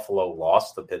 because Buffalo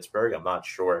lost to Pittsburgh. I'm not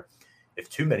sure if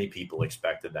too many people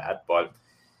expected that, but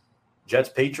Jets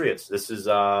Patriots, this is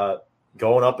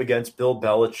going up against Bill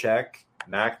Belichick.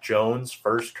 Mac Jones,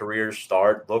 first career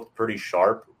start, looked pretty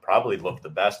sharp, probably looked the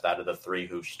best out of the 3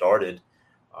 who started.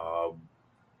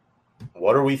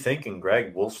 What are we thinking,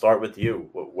 Greg? We'll start with you.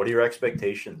 What are your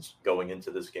expectations going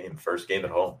into this game, first game at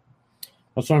home?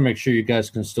 I just want to make sure you guys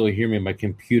can still hear me. My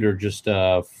computer just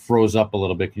froze up a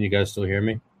little bit. Can you guys still hear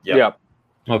me? Yep.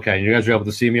 Okay, you guys are able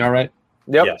to see me all right?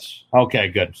 Yep. Yes. Okay,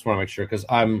 good. Just want to make sure because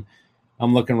I'm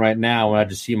looking right now and I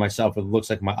just see myself. It looks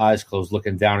like my eyes closed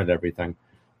looking down at everything.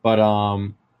 But,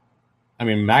 I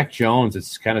mean, Mac Jones,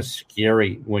 it's kind of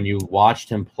scary. When you watched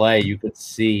him play, you could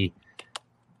see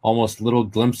almost little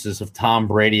glimpses of Tom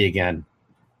Brady again,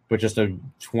 but just a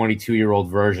 22-year-old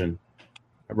version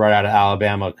right out of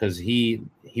Alabama because he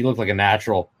looked like a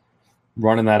natural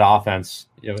running that offense.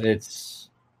 You know,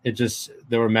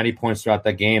 there were many points throughout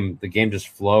that game. The game just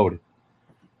flowed,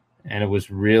 and it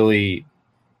was really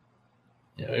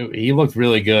he looked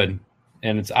really good.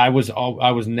 And I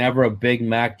was never a big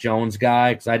Mac Jones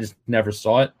guy because I just never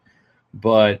saw it,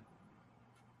 but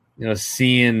you know,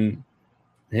 seeing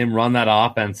him run that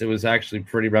offense, it was actually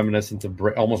pretty reminiscent of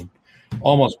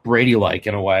almost Brady-like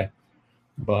in a way.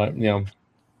 But, you know,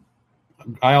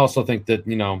 I also think that,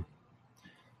 you know,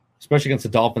 especially against the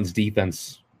Dolphins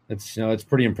defense, it's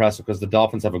pretty impressive because the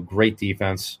Dolphins have a great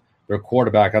defense. Their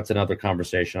quarterback, that's another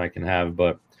conversation I can have.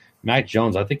 But Mac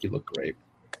Jones, I think he looked great.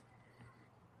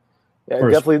 Yeah,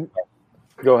 definitely.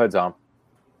 Go ahead, Tom.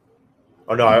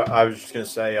 Oh, no, I was just going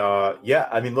to say, yeah,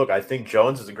 I mean, look, I think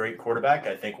Jones is a great quarterback.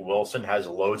 I think Wilson has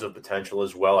loads of potential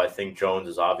as well. I think Jones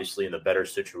is obviously in the better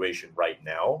situation right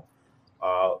now.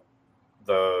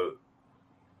 The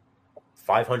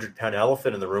 500-pound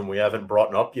elephant in the room we haven't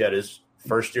brought up yet is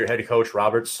first-year head coach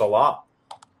Robert Saleh.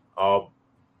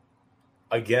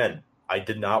 Again, I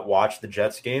did not watch the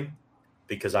Jets game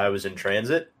because I was in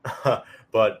transit.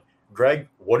 But, Greg,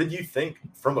 what did you think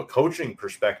from a coaching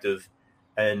perspective?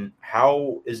 And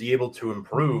how is he able to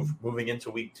improve moving into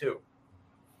week 2?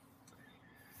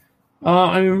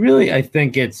 I mean, really, I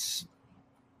think there's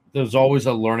always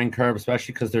a learning curve,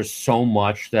 especially because there's so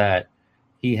much that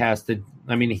he has to.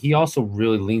 I mean, he also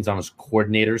really leans on his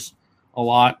coordinators a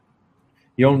lot.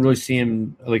 You don't really see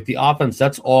him like the offense.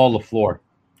 That's all LaFleur.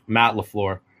 Matt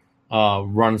LaFleur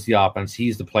runs the offense.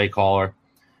 He's the play caller,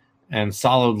 and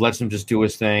Saleh lets him just do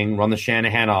his thing, run the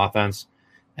Shanahan offense.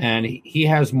 And he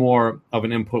has more of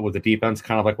an input with the defense,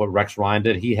 kind of like what Rex Ryan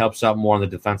did. He helps out more on the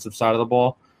defensive side of the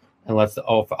ball and lets the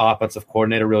offensive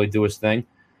coordinator really do his thing.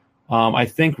 I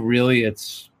think really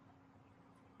it's,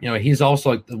 you know, he's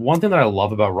also like the one thing that I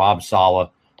love about Rob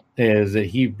Saleh is that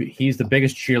he's the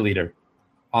biggest cheerleader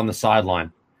on the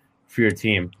sideline for your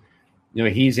team. You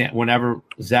know, whenever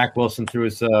Zach Wilson threw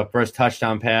his first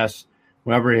touchdown pass,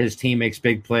 whenever his team makes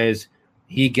big plays,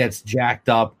 he gets jacked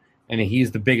up. And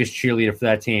he's the biggest cheerleader for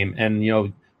that team. And, you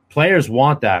know, players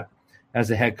want that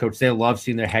as a head coach. They love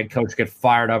seeing their head coach get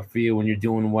fired up for you when you're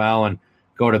doing well and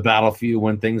go to battle for you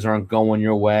when things aren't going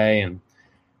your way. And,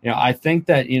 you know, I think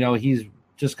that, you know, he's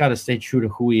just got to stay true to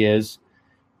who he is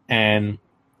and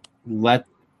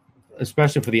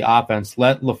especially for the offense,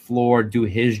 let LaFleur do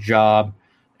his job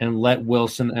and let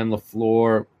Wilson and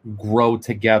LaFleur grow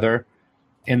together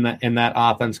in that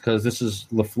offense, because this is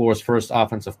LaFleur's first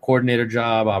offensive coordinator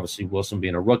job. Obviously, Wilson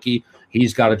being a rookie,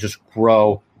 he's got to just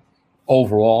grow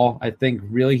overall. I think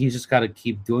really he's just got to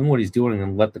keep doing what he's doing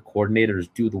and let the coordinators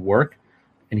do the work.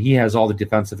 And he has all the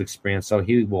defensive experience, so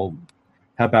he will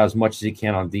help out as much as he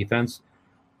can on defense.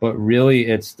 But really,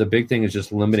 it's the big thing is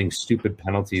just limiting stupid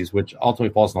penalties, which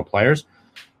ultimately falls on the players.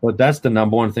 But that's the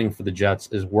number one thing for the Jets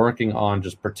is working on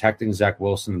just protecting Zach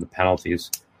Wilson and the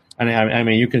penalties. And I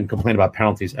mean, you can complain about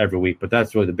penalties every week, but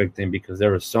that's really the big thing because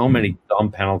there were so many dumb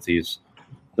penalties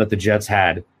that the Jets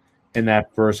had in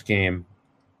that first game.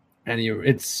 And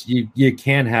you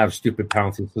can't have stupid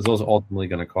penalties because those are ultimately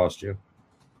going to cost you.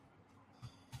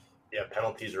 Yeah,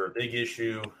 penalties are a big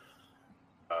issue.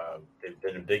 They've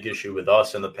been a big issue with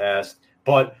us in the past.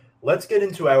 But let's get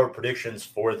into our predictions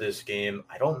for this game.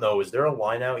 I don't know. Is there a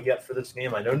line out yet for this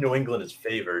game? I know New England is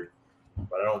favored,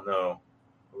 but I don't know.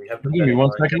 We have Give me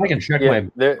 1 second. I can check my.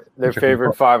 They're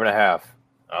favored 5.5.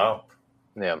 Oh,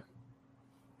 yeah.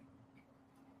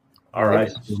 All right.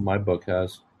 My book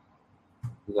has.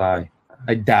 I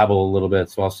dabble a little bit,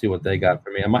 so I'll see what they got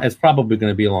for me. It's probably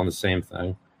going to be along the same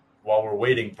thing. while we're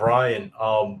waiting, Brian,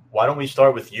 why don't we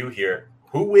start with you here?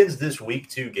 Who wins this Week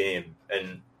 2 game,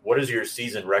 and what is your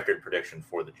season record prediction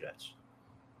for the Jets?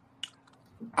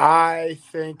 I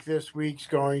think this week's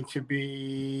going to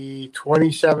be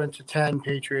 27-10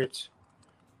 Patriots.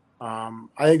 I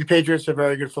think the Patriots are a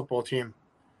very good football team.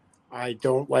 I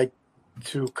don't like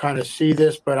to kind of see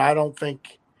this, but I don't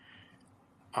think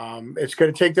it's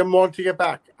going to take them long to get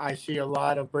back. I see a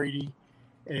lot of Brady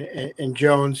and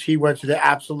Jones. He went to the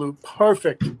absolute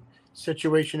perfect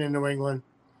situation in New England.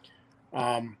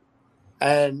 And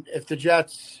if the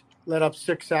Jets let up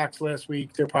 6 sacks last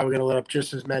week, they're probably going to let up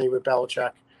just as many with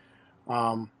Belichick.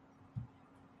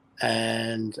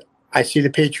 And I see the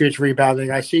Patriots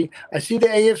rebounding. I see the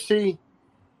AFC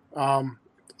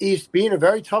East being a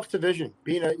very tough division,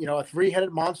 being a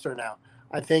three-headed monster now.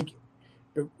 I think,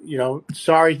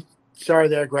 sorry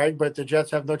there, Greg, but the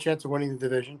Jets have no chance of winning the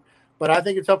division. But I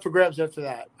think it's up for grabs after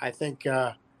that. I think,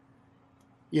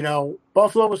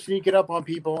 Buffalo was sneaking up on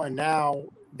people, and now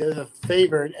they're the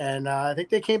favorite. And I think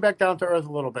they came back down to earth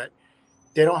a little bit.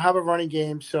 They don't have a running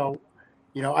game. So,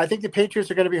 I think the Patriots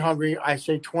are going to be hungry. I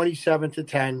say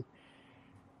 27-10.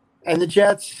 And the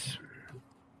Jets,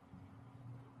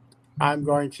 I'm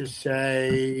going to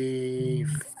say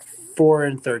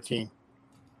 4-13.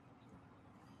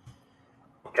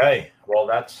 Okay, well,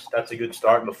 that's a good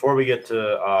start. Before we get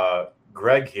to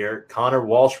Greg here, Connor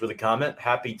Walsh with a comment.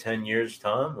 Happy 10 years,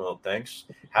 Tom. Well, thanks.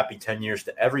 Happy 10 years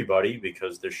to everybody,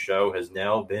 because this show has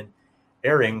now been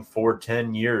airing for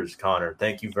 10 years, Connor.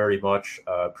 Thank you very much.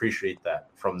 Appreciate that.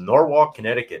 From Norwalk,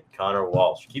 Connecticut, Connor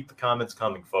Walsh. Keep the comments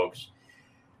coming, folks.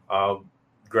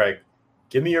 Greg,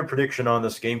 give me your prediction on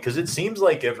this game, because it seems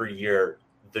like every year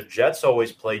the Jets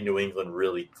always play New England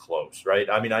really close, right?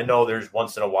 I mean, I know there's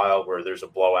once in a while where there's a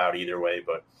blowout either way,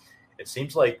 but it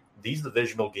seems like these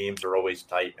divisional games are always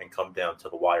tight and come down to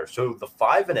the wire. So the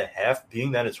 5.5,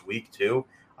 being that it's week 2,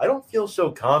 I don't feel so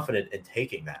confident in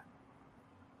taking that.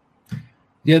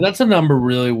 Yeah, that's a number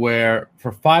really where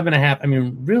for 5.5, I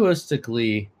mean,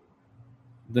 realistically,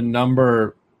 the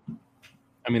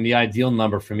ideal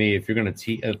number for me, if you're going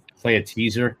to play a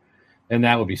teaser, then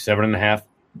that would be 7.5.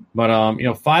 But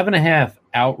 5.5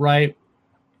 outright,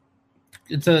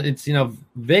 it's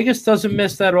Vegas doesn't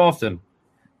miss that often,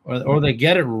 or they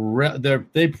get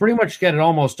it. They pretty much get it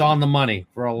almost on the money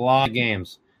for a lot of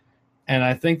games, and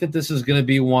I think that this is going to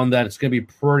be one that it's going to be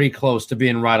pretty close to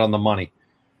being right on the money.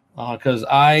 Because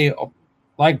I,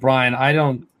 like Brian,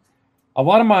 a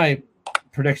lot of my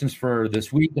predictions for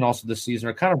this week and also this season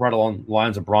are kind of right along the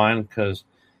lines of Brian, because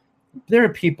there are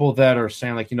people that are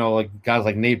saying, like guys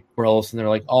like Nate Burleson, they're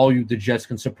like, the Jets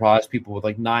can surprise people with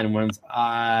like 9 wins.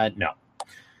 No,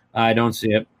 I don't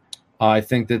see it. I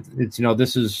think that it's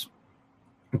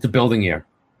a building year.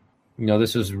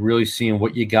 This is really seeing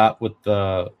what you got with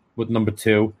number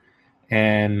 2,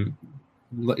 and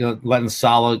letting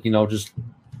Saleh, just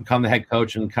become the head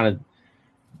coach and kind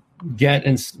of get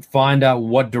and find out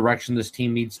what direction this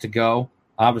team needs to go.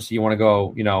 Obviously, you want to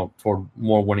go, toward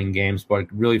more winning games, but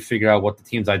really figure out what the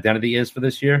team's identity is for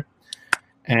this year.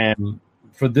 And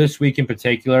for this week in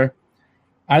particular,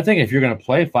 I think if you're going to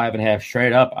play 5.5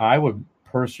 straight up, I would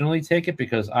personally take it,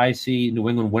 because I see New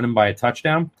England winning by a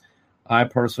touchdown. I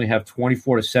personally have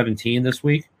 24-17 this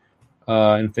week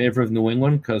in favor of New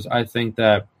England, because I think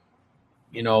that,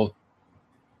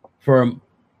 for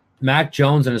Mac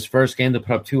Jones in his first game to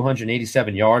put up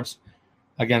 287 yards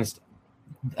against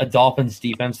a Dolphins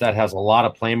defense that has a lot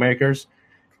of playmakers,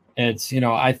 it's,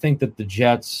 I think that the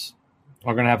Jets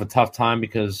are going to have a tough time,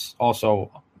 because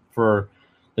also for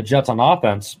the Jets on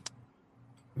offense,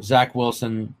 Zach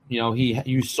Wilson,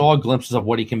 you saw glimpses of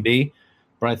what he can be,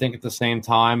 but I think at the same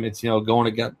time, it's,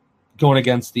 going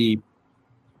against the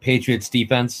Patriots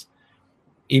defense,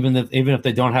 even if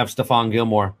they don't have Stephon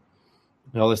Gilmore,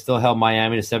 they still held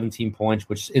Miami to 17 points,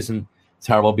 which isn't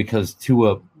terrible, because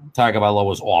Tua Tagovailoa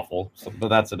was awful, but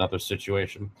that's another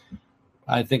situation.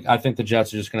 I think the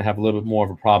Jets are just going to have a little bit more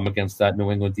of a problem against that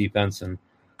New England defense, and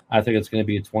I think it's going to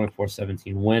be a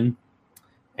 24-17 win.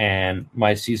 And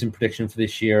my season prediction for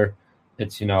this year,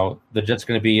 it's, the Jets are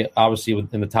going to be obviously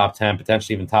in the top 10,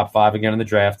 potentially even top 5 again in the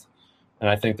draft, and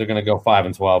I think they're going to go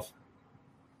 5-12.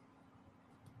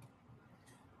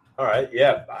 All right.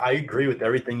 Yeah, I agree with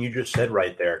everything you just said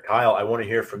right there. Kyle, I want to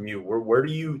hear from you. Where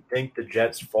do you think the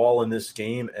Jets fall in this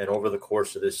game and over the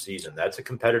course of this season? That's a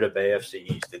competitive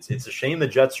AFC East. It's a shame the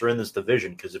Jets are in this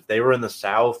division, because if they were in the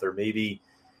South, or maybe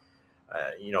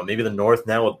maybe the North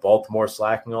now with Baltimore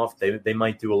slacking off, they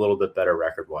might do a little bit better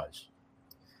record-wise.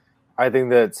 I think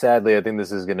that, sadly,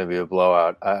 this is going to be a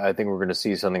blowout. I think we're going to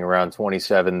see something around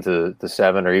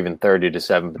 27-7 or even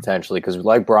 30-7 potentially, because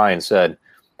like Brian said,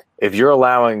 if you're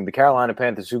allowing the Carolina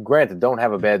Panthers, who granted don't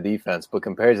have a bad defense, but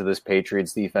compared to this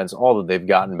Patriots defense, all that they've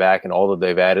gotten back and all that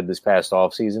they've added this past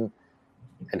offseason,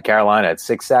 and Carolina had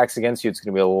 6 sacks against you, it's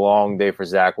going to be a long day for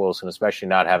Zach Wilson, especially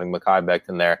not having Mekhi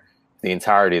Becton there the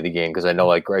entirety of the game, because I know,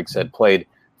 like Greg said, played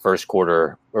first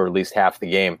quarter or at least half the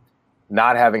game.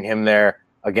 Not having him there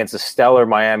against a stellar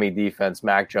Miami defense,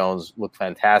 Mac Jones looked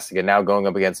fantastic, and now going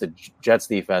up against the Jets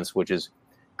defense, which is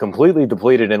completely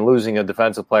depleted and losing a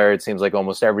defensive player, it seems like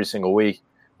almost every single week,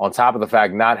 on top of the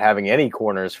fact not having any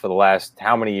corners for the last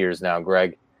how many years now,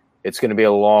 Greg, it's going to be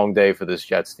a long day for this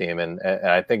Jets team, and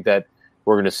I think that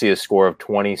we're going to see a score of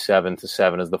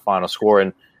 27-7 as the final score.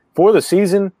 And for the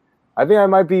season, I think I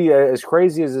might be, as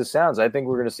crazy as this sounds, I think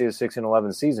we're going to see a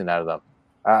 6-11 season out of them.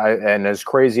 And as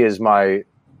crazy as my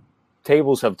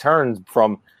tables have turned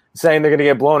from saying they're going to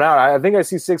get blown out, I think I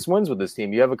see 6 wins with this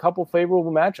team. You have a couple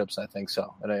favorable matchups, I think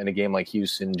so, in a game like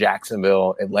Houston,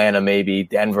 Jacksonville, Atlanta maybe,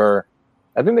 Denver.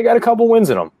 I think they got a couple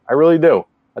wins in them. I really do.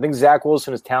 I think Zach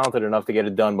Wilson is talented enough to get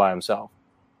it done by himself.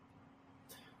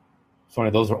 Funny,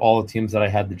 those are all the teams that I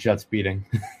had the Jets beating.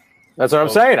 That's what I'm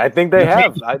saying. I think they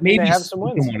have. I think maybe they have some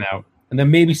wins. One out, and then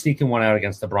maybe sneaking one out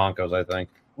against the Broncos, I think.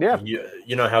 Yeah.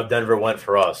 You know how Denver went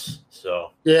for us.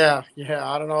 So Yeah.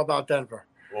 I don't know about Denver.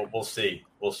 we'll see.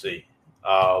 We'll see.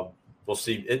 We'll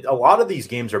see. A lot of these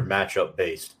games are matchup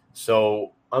based.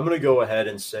 So I'm going to go ahead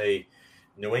and say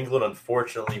New England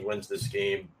unfortunately wins this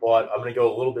game, but I'm going to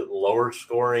go a little bit lower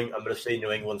scoring. I'm going to say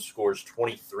New England scores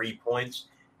 23 points,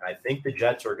 and I think the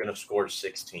Jets are going to score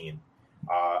 16.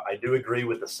 I do agree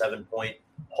with the 7-point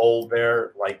hold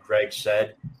there, like Greg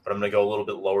said, but I'm going to go a little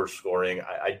bit lower scoring.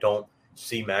 I don't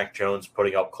see Mac Jones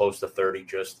putting up close to 30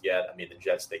 just yet. I mean, the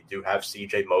Jets, they do have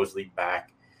C.J. Mosley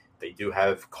back. They do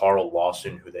have Carl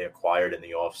Lawson, who they acquired in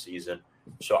the offseason.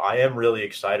 So I am really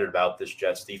excited about this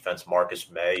Jets defense. Marcus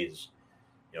May is,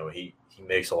 he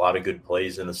makes a lot of good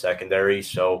plays in the secondary.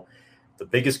 So the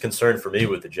biggest concern for me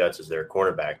with the Jets is their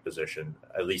cornerback position,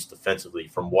 at least defensively,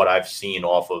 from what I've seen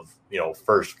off of,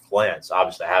 first glance.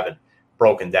 Obviously, I haven't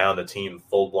broken down the team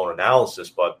full-blown analysis,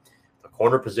 but the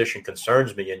corner position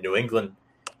concerns me. In New England,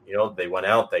 they went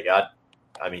out, they got,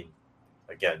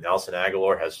 again, Nelson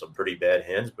Aguilar has some pretty bad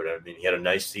hands, but he had a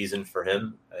nice season for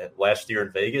him last year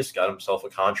in Vegas, got himself a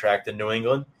contract in New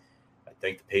England. I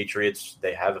think the Patriots,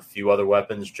 they have a few other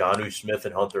weapons, Jonnu Smith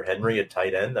and Hunter Henry at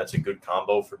tight end. That's a good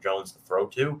combo for Jones to throw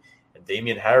to. And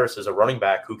Damian Harris is a running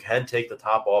back who can take the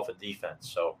top off of defense.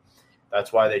 So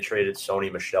that's why they traded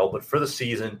Sony Michel. But for the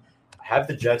season, I have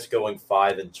the Jets going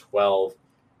 5-12.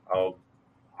 I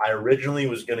originally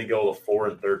was going to go the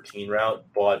 4-13 route,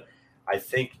 but I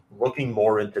think looking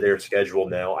more into their schedule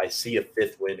now, I see a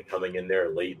 5th win coming in there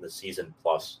late in the season,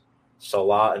 plus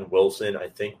Salah and Wilson. I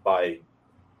think by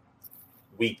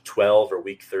week 12 or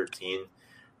week 13,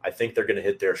 I think they're going to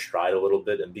hit their stride a little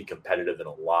bit and be competitive in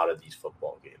a lot of these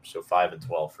football games. So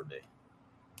 5-12 for me.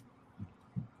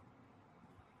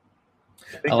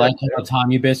 I like how, Tom,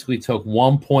 you basically took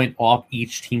 1 point off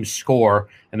each team's score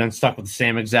and then stuck with the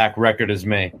same exact record as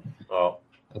me. Oh,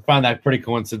 I find that pretty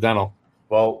coincidental.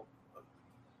 Well,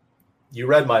 you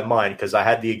read my mind because I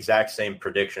had the exact same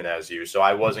prediction as you. So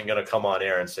I wasn't going to come on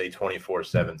air and say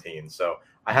 24-17. So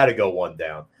I had to go one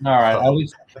down. All right.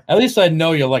 At least I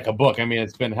know you like a book. I mean,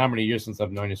 it's been how many years since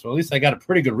I've known you? So at least I got a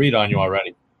pretty good read on you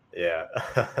already. Yeah.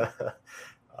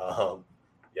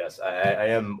 Yes, I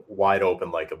am wide open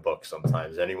like a book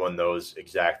sometimes. Anyone knows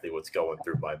exactly what's going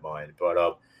through my mind.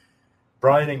 But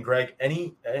Brian and Greg,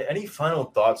 any final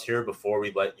thoughts here before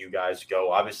we let you guys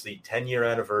go? Obviously, 10-year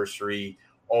anniversary.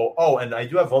 Oh, and I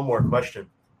do have one more question.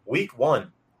 Week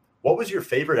 1, what was your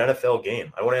favorite NFL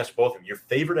game? I want to ask both of you. Your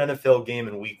favorite NFL game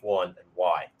in week 1 and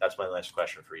why? That's my last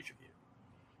question for each of you.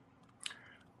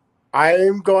 I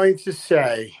am going to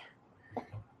say,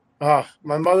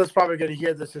 my mother's probably going to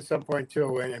hear this at some point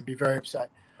too and be very upset.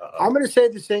 I'm going to say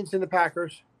the Saints and the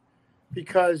Packers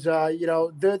because,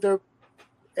 they're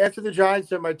after the Giants,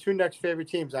 they're my 2 next favorite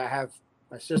teams. My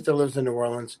sister lives in New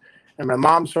Orleans and my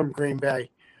mom's from Green Bay.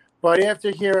 But after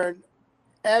hearing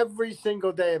every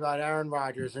single day about Aaron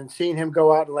Rodgers and seeing him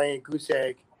go out and lay a goose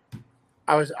egg,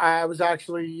 I was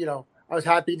actually, I was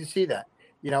happy to see that.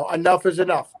 Enough is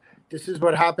enough. This is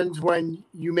what happens when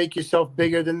you make yourself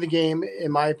bigger than the game,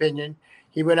 in my opinion.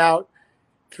 He went out,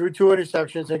 threw 2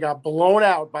 interceptions, and got blown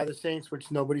out by the Saints,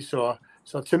 which nobody saw.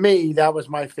 So to me, that was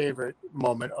my favorite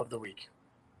moment of the week.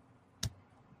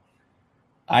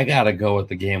 I got to go with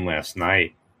the game last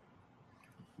night.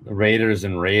 The Raiders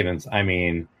and Ravens. I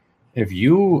mean, if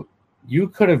you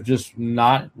could have just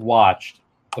not watched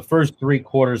the first 3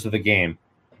 quarters of the game,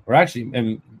 or actually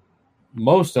in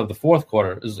most of the fourth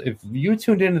quarter, if you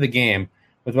tuned into the game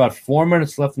with about 4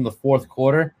 minutes left in the fourth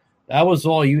quarter. That was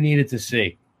all you needed to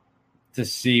see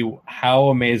how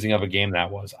amazing of a game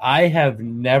that was. I have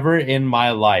never in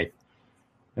my life,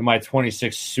 in my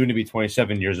 26, soon to be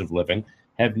 27 years of living,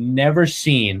 have never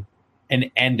seen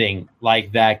an ending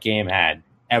like that game had,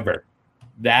 ever.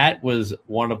 That was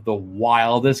one of the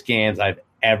wildest games I've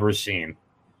ever seen.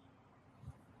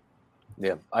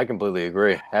 Yeah, I completely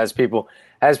agree. As people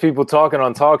talking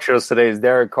on talk shows today, is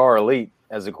Derek Carr elite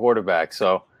as a quarterback?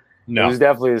 So No. It was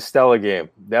definitely a stellar game.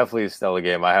 Definitely a stellar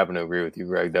game. I happen to agree with you,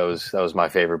 Greg. That was my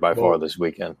favorite by far this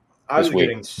weekend. I was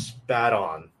getting spat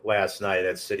on last night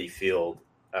at Citi Field,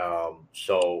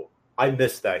 so I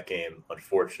missed that game,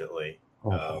 unfortunately.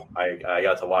 I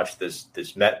got to watch this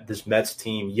Mets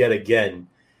team yet again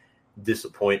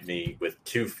disappoint me with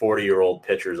two 40-year-old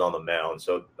pitchers on the mound.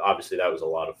 So obviously that was a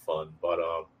lot of fun. But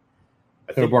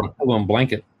I think brought a pillow and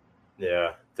blanket.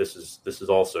 Yeah, this is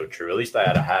also true. At least I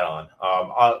had a hat on.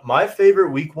 My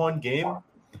favorite Week 1 game,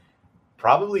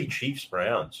 probably Chiefs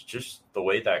Browns. Just the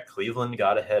way that Cleveland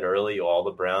got ahead early. All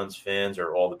the Browns fans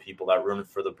or all the people that rooted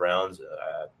for the Browns.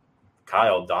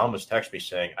 Kyle, Dom was texting me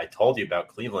saying, "I told you about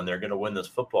Cleveland. They're going to win this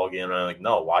football game." And I'm like,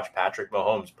 "No, watch Patrick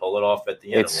Mahomes pull it off at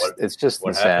the end." It's just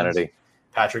insanity. Happens?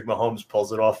 Patrick Mahomes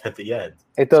pulls it off at the end.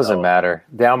 It doesn't matter.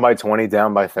 Down by 20,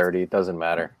 down by 30. It doesn't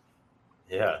matter.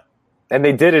 Yeah. And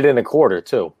they did it in a quarter,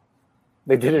 too.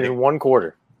 They did it in one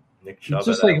quarter. It's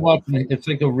just like watching. It's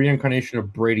like a reincarnation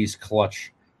of Brady's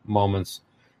clutch moments.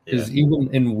 Because even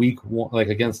in Week 1, like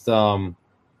against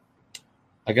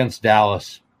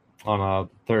Dallas on a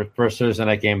first Thursday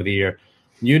night game of the year,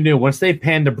 you knew once they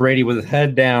panned to Brady with his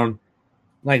head down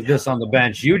like this on the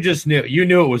bench, you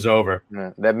knew it was over.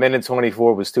 Yeah, that minute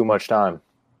 24 was too much time.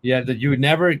 Yeah, that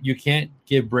you can't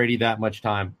give Brady that much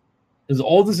time. As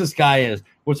old as this guy is,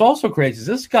 what's also crazy is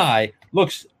this guy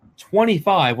looks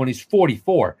 25 when he's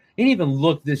 44. He didn't even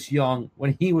look this young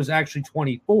when he was actually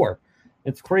 24.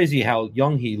 It's crazy how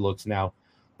young he looks now,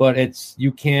 but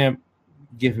you can't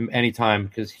give him any time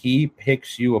because he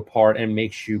picks you apart and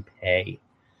makes you pay.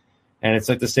 And it's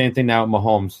like the same thing now at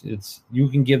Mahomes. You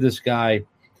can give this guy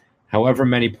however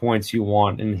many points you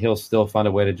want, and he'll still find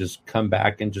a way to just come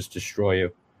back and just destroy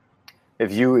you.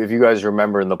 If you guys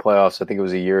remember in the playoffs, I think it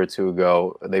was a year or two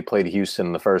ago, they played Houston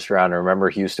in the first round. And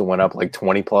remember, Houston went up like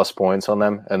 20-plus points on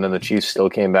them, and then the Chiefs still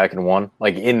came back and won,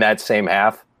 like in that same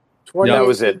half. That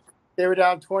was it. They were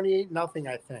down 28-0,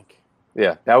 I think.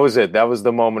 Yeah, that was it. That was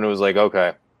the moment. It was like,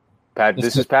 okay,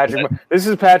 this is Patrick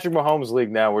Mahomes'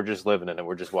 league now. We're just living in it.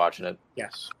 We're just watching it.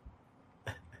 Yes.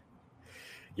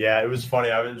 Yeah, it was funny.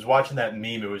 I was watching that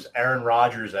meme. It was Aaron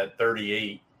Rodgers at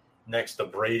 38 next to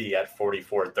Brady at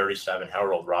 44, 37,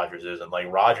 however old Rodgers is. And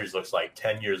like Rodgers looks like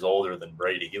 10 years older than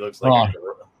Brady. He looks like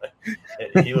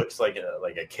he looks like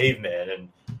a caveman. And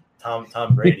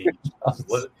Tom Brady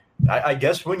I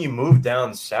guess when you move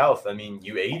down south, I mean,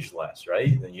 you age less,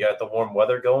 right? And you got the warm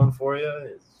weather going for you.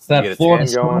 It's that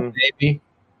Florida going, baby.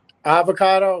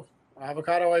 Avocado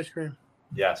ice cream.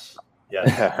 Yes.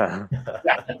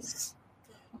 Yes.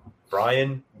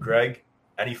 Brian, Greg,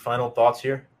 any final thoughts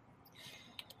here?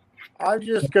 I'm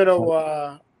just going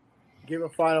to give a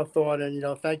final thought.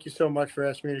 And, thank you so much for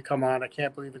asking me to come on. I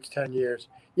can't believe it's 10 years.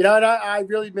 And I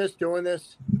really miss doing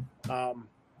this.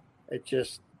 It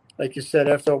just, like you said,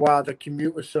 after a while, the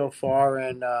commute was so far.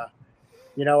 And,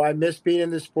 I miss being in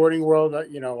the sporting world.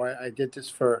 I did this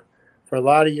for a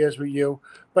lot of years with you.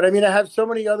 But, I have so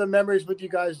many other memories with you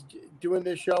guys doing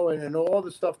this show and all the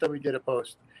stuff that we did at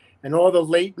Post. And all the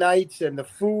late nights and the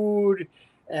food.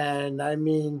 And,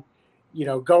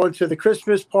 going to the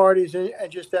Christmas parties and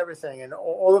just everything. And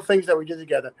all the things that we did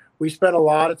together. We spent a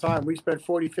lot of time. We spent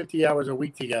 40, 50 hours a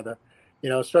week together,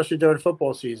 especially during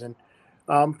football season.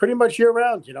 Pretty much year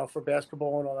round, for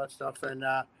basketball and all that stuff. And,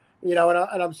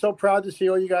 and I'm so proud to see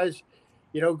all you guys,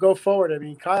 go forward.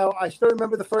 Kyle, I still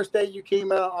remember the first day you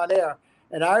came on air.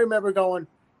 And I remember going,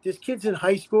 this kid's in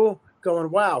high school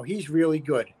going, wow, he's really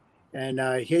good. And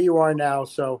here you are now.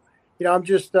 So, I'm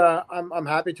just I'm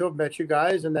happy to have met you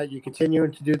guys and that you're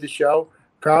continuing to do the show.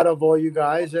 Proud of all you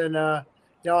guys. And, I'll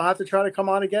have to try to come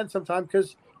on again sometime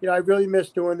because, I really miss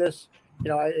doing this.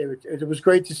 It was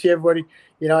great to see everybody.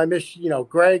 I miss,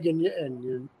 Greg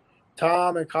and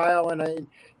Tom and Kyle.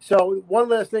 So one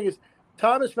last thing is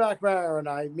Thomas McNamara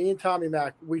and me and Tommy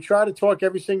Mac, we try to talk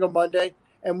every single Monday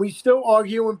and we still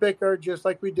argue and bicker just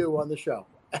like we do on the show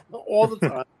all the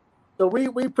time. So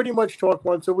we pretty much talk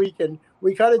once a week, and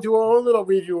we kind of do our own little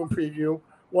review and preview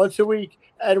once a week,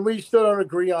 and we still don't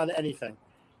agree on anything.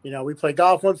 We play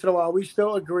golf once in a while. We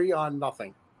still agree on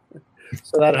nothing.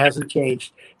 So that hasn't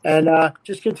changed. And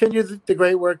just continue the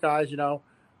great work, guys.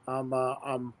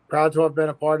 I'm proud to have been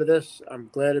a part of this. I'm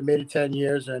glad it made it 10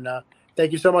 years, and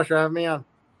thank you so much for having me on.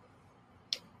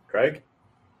 Craig?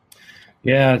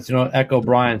 Yeah, it's, echo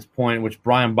Brian's point, which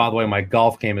Brian, by the way, my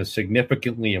golf game has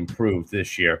significantly improved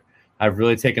this year. I've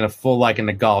really taken a full liking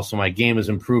to golf, so my game is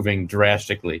improving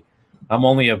drastically. I'm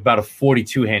only about a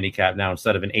 42 handicap now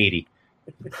instead of an 80.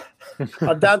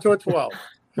 I'm down to a 12.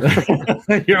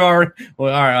 You're already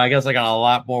well. All right, I guess I got a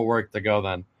lot more work to go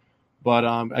then. But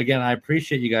again, I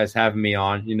appreciate you guys having me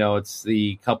on. It's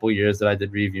the couple years that I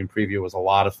did review and preview was a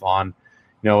lot of fun.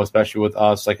 Especially with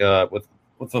us, like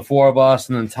with the four of us,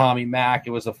 and then Tommy Mack.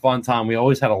 It was a fun time. We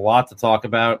always had a lot to talk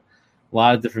about, a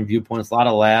lot of different viewpoints, a lot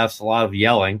of laughs, a lot of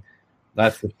yelling.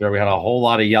 That's for sure. We had a whole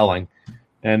lot of yelling,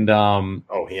 and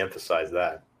he emphasized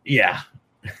that. Yeah,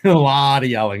 a lot of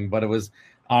yelling. But it was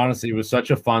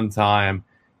such a fun time.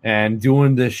 And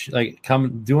doing this,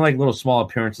 doing little small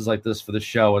appearances like this for the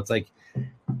show, it's like I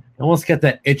almost get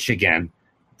that itch again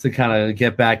to kind of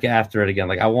get back after it again.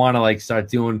 Like I want to start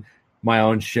doing my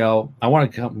own show. I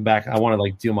want to come back. I want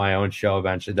to do my own show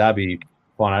eventually. That'd be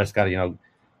fun. I just got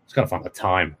to find the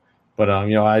time. But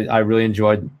I really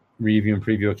enjoyed review and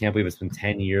preview. I can't believe it's been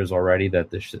 10 years already that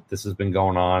this has been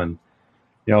going on. And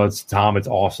it's Tom. It's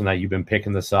awesome that you've been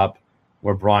picking this up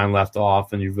where Brian left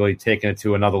off, and you've really taken it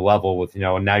to another level with,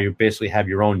 and now you basically have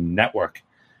your own network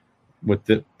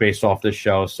based off this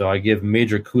show. So I give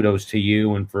major kudos to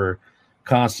you and for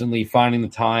constantly finding the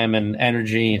time and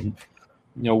energy and,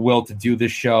 will to do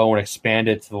this show and expand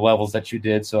it to the levels that you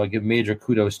did. So I give major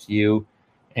kudos to you.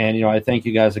 And, I thank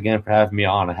you guys again for having me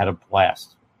on. I had a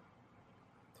blast.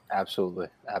 Absolutely.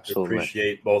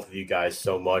 Appreciate both of you guys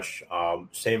so much.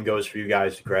 Same goes for you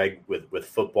guys, Greg, with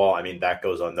football. I mean, that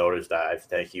goes unnoticed. I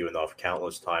thank you enough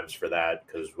countless times for that,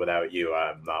 because without you,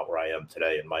 I'm not where I am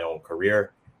today in my own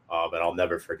career. And I'll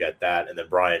never forget that. And then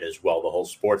Brian as well, the whole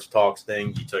sports talks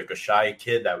thing. He took a shy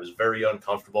kid that was very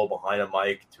uncomfortable behind a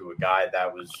mic to a guy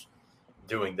that was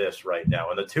doing this right now.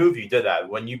 And the two of you did that.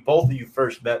 When both of you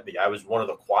first met me, I was one of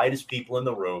the quietest people in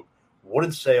the room,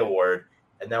 wouldn't say a word,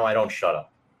 and now I don't shut up.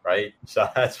 Right. So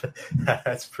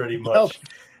that's pretty much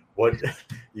what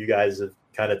you guys have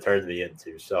kind of turned me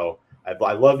into. So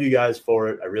I love you guys for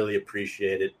it. I really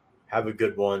appreciate it. Have a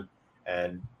good one.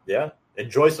 And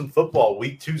enjoy some football.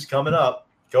 Week 2's coming up.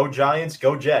 Go Giants,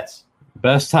 go Jets.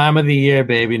 Best time of the year,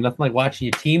 baby. Nothing like watching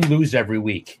your team lose every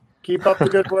week. Keep up the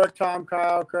good work, Tom,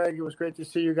 Kyle, Craig. It was great to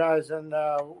see you guys. And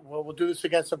we'll do this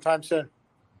again sometime soon.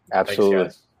 Absolutely.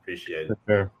 Thanks, guys. Appreciate it.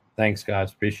 Sure. Thanks,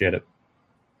 guys. Appreciate it.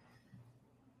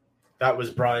 That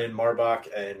was Brian Marbach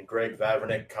and Greg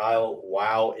Vavrinick. Kyle,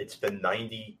 wow, it's been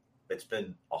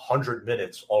 100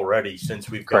 minutes already since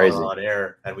we've gone on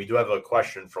air. And we do have a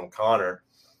question from Connor.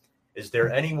 Is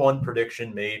there any one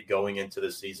prediction made going into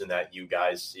the season that you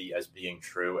guys see as being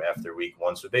true after week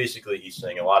 1? So basically he's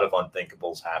saying a lot of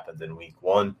unthinkables happened in week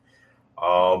 1.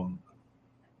 I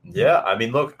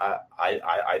mean, look,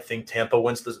 I think Tampa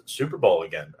wins the Super Bowl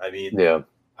again. I mean,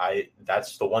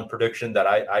 that's the one prediction that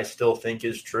I still think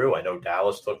is true. I know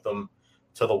Dallas took them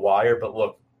to the wire, but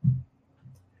look,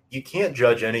 you can't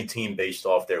judge any team based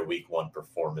off their week 1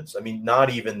 performance. I mean, not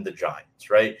even the Giants,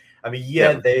 right? I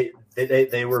mean, they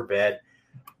were bad,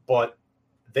 but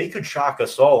they could shock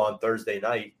us all on Thursday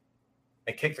night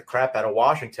and kick the crap out of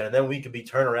Washington. And then we could be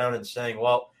turning around and saying,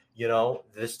 well,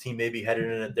 this team may be headed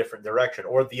in a different direction.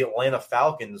 Or the Atlanta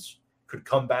Falcons could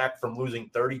come back from losing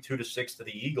 32-6 to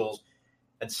the Eagles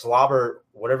and slobber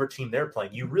whatever team they're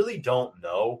playing. You really don't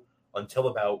know until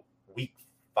about week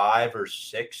 5 or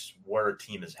 6 where a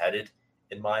team is headed,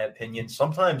 in my opinion.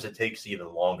 Sometimes it takes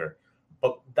even longer.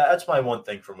 But that's my one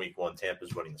thing from week 1.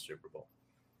 Tampa's winning the Super Bowl.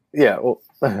 Yeah, well,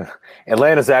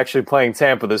 Atlanta's actually playing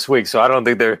Tampa this week, so I don't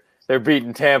think they're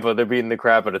beating Tampa. They're beating the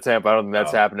crap out of Tampa. I don't think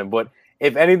that's happening. But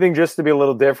if anything, just to be a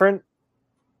little different,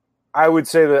 I would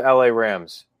say the LA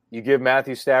Rams. You give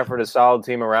Matthew Stafford a solid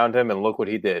team around him, and look what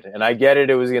he did. And I get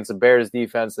it. It was against the Bears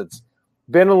defense that's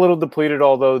been a little depleted,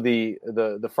 although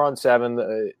the front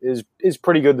seven is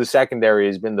pretty good. The secondary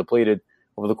has been depleted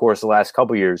over the course of the last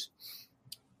couple years.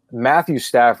 Matthew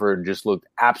Stafford just looked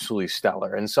absolutely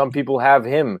stellar. And some people have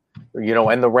him,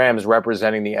 and the Rams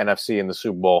representing the NFC in the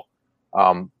Super Bowl.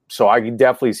 So I can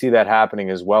definitely see that happening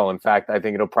as well. In fact, I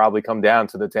think it'll probably come down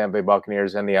to the Tampa Bay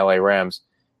Buccaneers and the LA Rams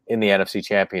in the NFC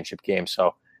Championship game.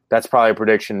 So that's probably a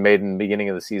prediction made in the beginning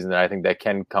of the season that I think that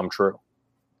can come true.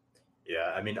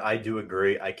 Yeah, I mean, I do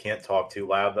agree. I can't talk too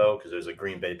loud, though, because there's a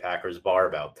Green Bay Packers bar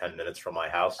about 10 minutes from my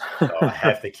house. So I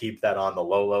have to keep that on the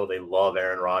low. They love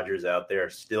Aaron Rodgers out there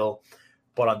still.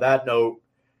 But on that note,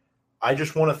 I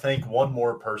just want to thank one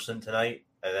more person tonight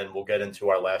and then we'll get into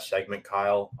our last segment,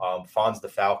 Kyle. Fonz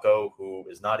DeFalco, who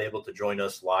is not able to join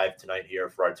us live tonight here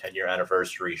for our 10-year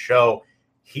anniversary show,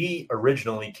 he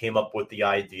originally came up with the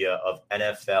idea of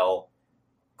NFL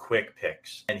quick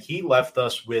picks, and he left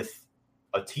us with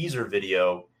a teaser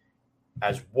video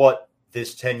as what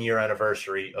this 10-year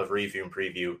anniversary of Review and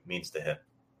Preview means to him.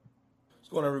 What's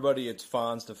going on, everybody? It's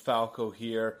Fonz DeFalco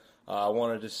here. I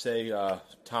wanted to say,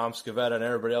 Tom Scavetta and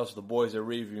everybody else, the boys at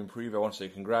Review and Preview, I want to say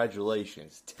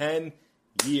congratulations. 10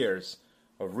 years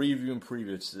of Review and Preview.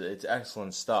 It's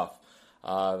excellent stuff.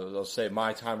 I'll say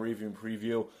my time Review and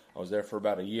Preview, I was there for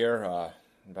about a year,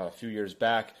 about a few years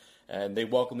back, and they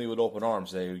welcomed me with open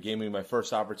arms. They gave me my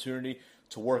first opportunity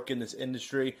to work in this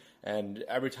industry, and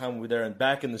every time we were there and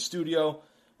back in the studio,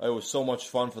 it was so much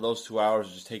fun for those 2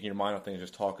 hours, just taking your mind off things,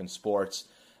 just talking sports.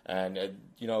 And, it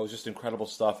was just incredible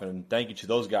stuff. And thank you to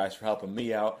those guys for helping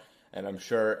me out. And I'm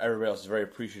sure everybody else is very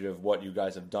appreciative of what you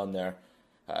guys have done there.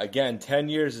 Again, 10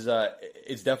 years is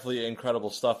definitely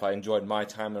incredible stuff. I enjoyed my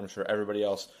time. And I'm sure everybody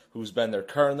else who's been there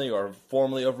currently or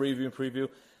formerly of Review and Preview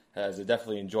has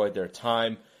definitely enjoyed their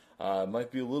time.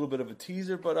 Might be a little bit of a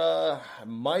teaser, but I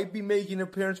might be making an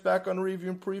appearance back on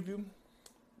Review and Preview.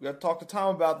 We got to talk to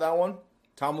Tom about that one.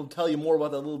 Tom will tell you more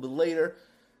about that a little bit later.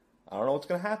 I don't know what's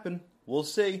going to happen. We'll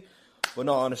see. But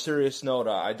no, on a serious note,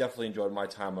 I definitely enjoyed my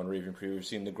time on Review and Preview,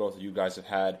 seeing the growth that you guys have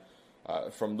had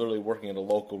from literally working at a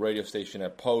local radio station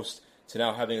at Post to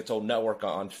now having its own network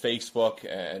on Facebook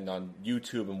and on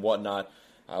YouTube and whatnot.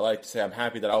 I like to say I'm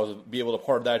happy that I was be able to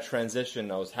part of that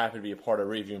transition. I was happy to be a part of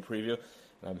Review and Preview,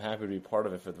 and I'm happy to be part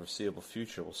of it for the foreseeable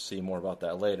future. We'll see more about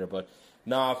that later. But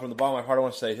no, from the bottom of my heart, I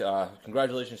want to say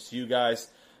congratulations to you guys.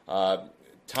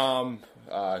 Tom,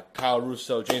 Kyle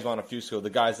Russo, James Montefiusco, the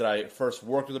guys that I first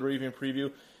worked with at Review and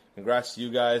Preview. Congrats to you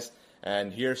guys.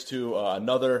 And here's to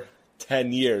another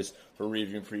 10 years for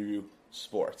Review and Preview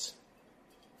Sports.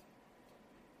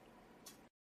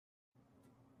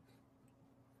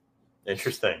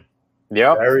 Interesting.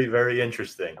 Yeah. Very, very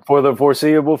interesting. For the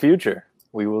foreseeable future,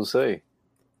 we will see.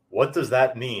 What does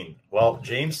that mean? Well,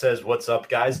 James says, what's up,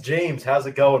 guys? James, how's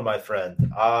it going, my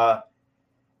friend?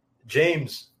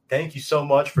 James, thank you so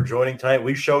much for joining tonight.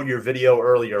 We showed your video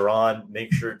earlier on.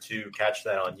 Make sure to catch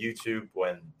that on YouTube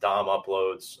when Dom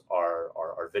uploads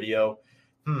our video.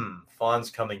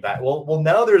 Fonz coming back. Well,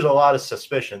 now there's a lot of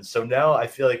suspicion. So now I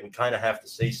feel like we kind of have to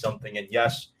say something. And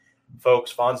yes,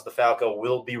 folks, Fonz DeFalco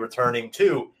will be returning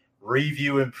to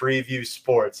Review and Preview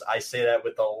Sports. I say that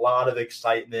with a lot of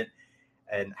excitement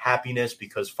and happiness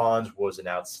because Fonz was an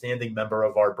outstanding member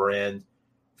of our brand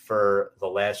for the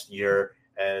last year.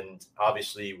 And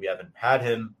obviously, we haven't had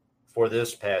him for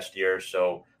this past year,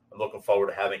 so I'm looking forward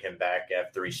to having him back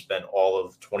after he spent all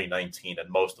of 2019 and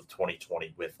most of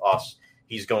 2020 with us.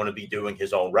 He's going to be doing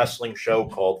his own wrestling show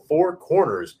called Four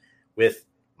Corners with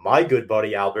my good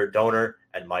buddy Albert Donor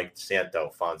and Mike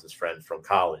Santo, Fonz's friend from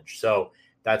college. So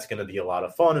that's going to be a lot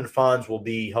of fun, and Fonz will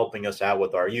be helping us out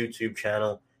with our YouTube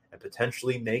channel and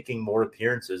potentially making more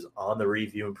appearances on the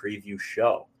Review and Preview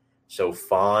show. So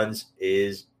Fonz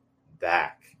is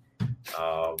back.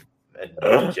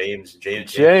 And James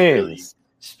really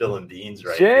spilling beans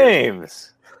right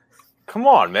James, come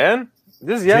on, man.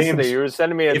 This is yesterday. You were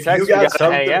sending me a text. We got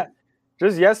to hang out.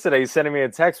 Just yesterday, sending me a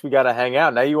text. We got to hang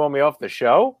out. Now you want me off the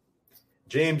show?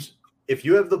 James, if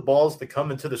you have the balls to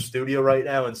come into the studio right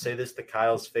now and say this to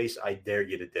Kyle's face, I dare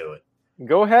you to do it.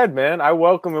 Go ahead, man. I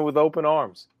welcome it with open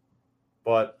arms.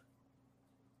 But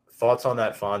thoughts on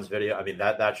that Fonz video? I mean,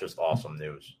 that's just awesome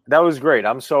news. That was great.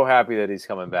 I'm so happy that he's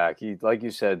coming back. He, like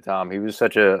you said, Tom, he was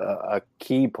such a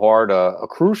key part, a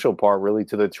crucial part, really,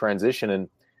 to the transition and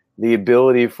the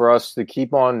ability for us to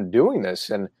keep on doing this.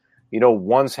 And,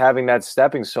 once having that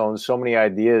stepping stone, so many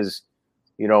ideas,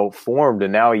 formed.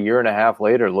 And now a year and a half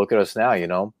later, look at us now,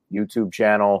 YouTube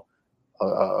channel,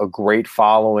 a great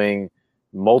following,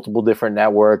 multiple different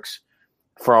networks.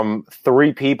 From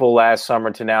 3 people last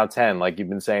summer to now 10, like you've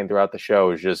been saying throughout the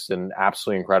show, is just an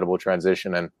absolutely incredible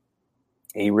transition. And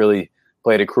he really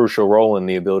played a crucial role in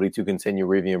the ability to continue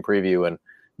Review and Preview and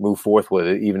move forth with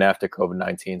it even after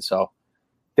COVID-19. So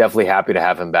definitely happy to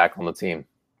have him back on the team.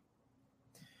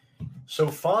 So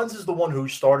Fonz is the one who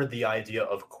started the idea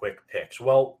of Quick Picks.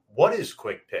 Well, what is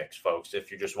Quick Picks, folks? If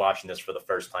you're just watching this for the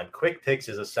first time, Quick Picks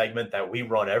is a segment that we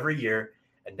run every year.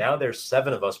 And now there's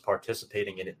 7 of us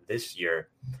participating in it this year.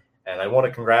 And I want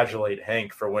to congratulate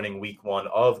Hank for winning week 1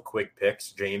 of Quick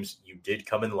Picks. James, you did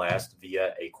come in last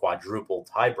via a quadruple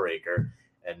tiebreaker.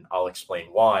 And I'll explain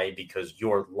why, because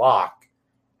your lock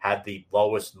had the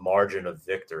lowest margin of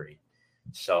victory.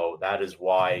 So that is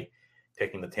why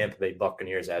picking the Tampa Bay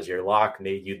Buccaneers as your lock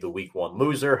made you the week 1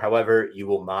 loser. However, you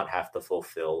will not have to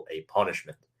fulfill a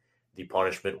punishment. The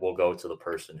punishment will go to the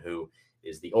person who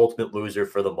is the ultimate loser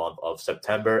for the month of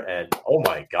September. And oh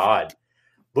my God,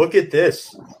 look at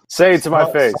this. Say it to my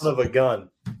face. Son of a gun.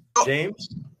 James?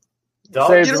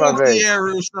 Say it Get to my off the face. air,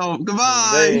 Russo.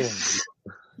 Goodbye.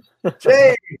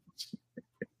 James,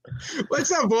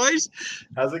 What's up, boys?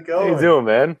 how's it How going? you doing,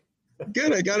 man?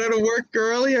 Good. I got out of work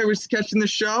early. I was catching the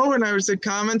show, and I was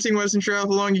commenting. Wasn't sure how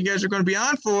long you guys are going to be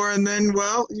on for, and then,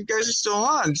 well, you guys are still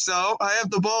on. So I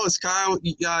have the balls, Kyle.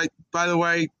 By the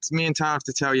way, me and Tom have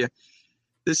to tell you,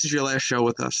 this is your last show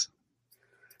with us.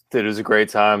 Dude, it was a great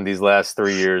time. These last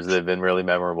 3 years, they've been really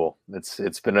memorable.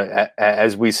 It's been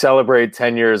as we celebrate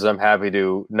 10 years, I'm happy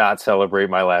to not celebrate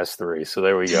my last 3. So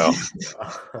there we go.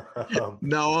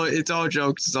 No, it's all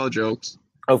jokes. It's all jokes.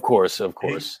 Of course.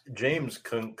 Hey, James,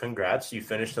 congrats. You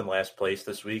finished in last place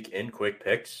this week in quick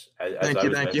picks, as Thank I you,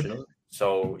 was thank you. mentioning.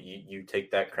 So you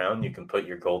take that crown. You can put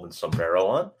your golden sombrero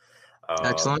on.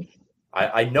 Excellent.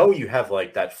 I know you have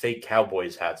like that fake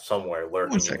Cowboys hat somewhere lurking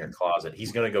One in second. your closet.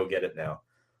 He's going to go get it now.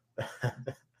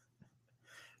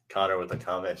 Connor with a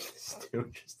comment.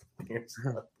 Dude just appears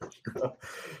on the show.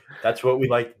 That's what we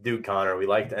like to do, Connor. We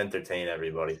like to entertain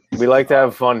everybody. We like to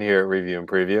have fun here at Review and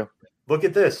Preview. Look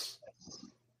at this.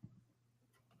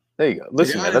 There you go.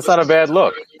 Listen, Yeah, man, that's not a bad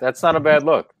look. That's not a bad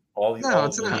look. All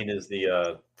it's you not. need is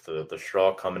the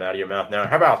straw coming out of your mouth now.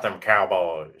 How about them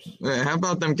Cowboys? How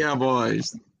about them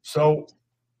Cowboys? So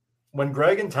when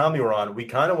Greg and Tommy were on, we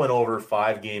kind of went over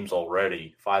 5 games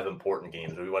already, 5 important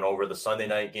games. We went over the Sunday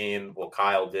night game. Well,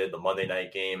 Kyle did the Monday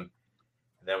night game.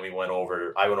 And then I went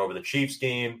over the Chiefs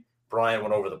game. Brian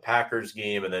went over the Packers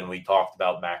game. And then we talked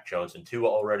about Mac Jones and Tua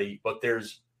already. But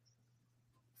there's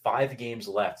 5 games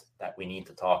left that we need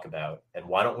to talk about. And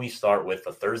why don't we start with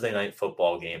the Thursday night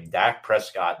football game? Dak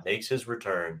Prescott makes his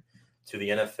return to the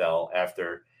NFL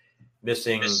after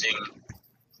missing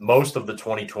most of the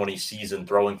 2020 season,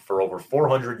 throwing for over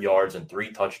 400 yards and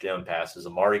 3 touchdown passes.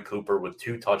 Amari Cooper with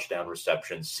 2 touchdown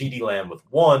receptions. CeeDee Lamb with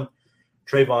 1.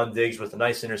 Trayvon Diggs with a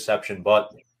nice interception.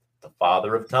 But the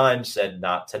father of time said,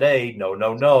 not today.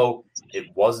 No. It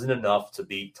wasn't enough to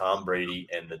beat Tom Brady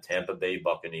and the Tampa Bay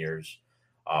Buccaneers.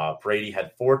 Brady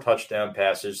had 4 touchdown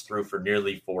passes, threw for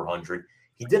nearly 400.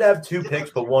 He did have 2 picks,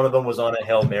 but one of them was on a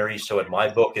Hail Mary. So in my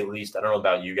book, at least, I don't know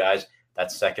about you guys, that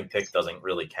second pick doesn't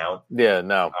really count. Yeah,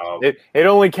 no. It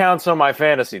only counts on my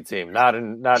fantasy team, not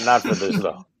for this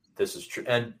though. This is true.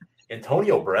 And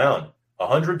Antonio Brown,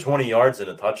 120 yards and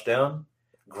a touchdown.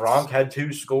 Gronk had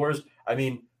 2 scores. I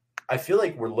mean, I feel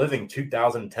like we're living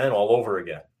 2010 all over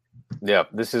again. Yeah,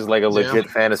 this is like a legit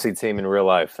fantasy team in real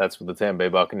life. That's what the Tampa Bay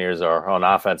Buccaneers are, on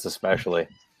offense especially.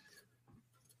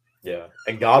 Yeah,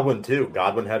 and Godwin too.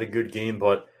 Godwin had a good game,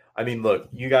 but I mean, look,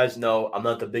 you guys know I'm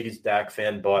not the biggest Dak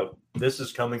fan, but this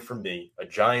is coming from me, a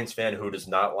Giants fan who does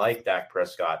not like Dak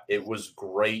Prescott. It was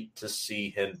great to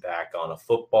see him back on a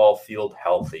football field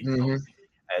healthy,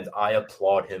 and I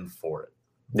applaud him for it.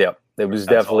 Yeah, it was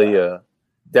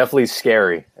definitely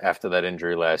scary after that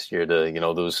injury last year. There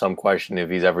was some question if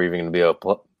he's ever even going to be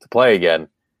able to play again.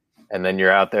 And then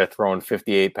you're out there throwing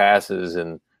 58 passes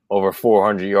and over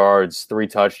 400 yards, 3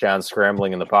 touchdowns,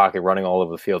 scrambling in the pocket, running all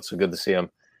over the field. So good to see him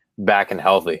back and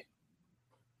healthy.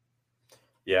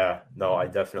 Yeah, no, I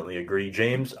definitely agree.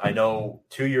 James, I know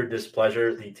to your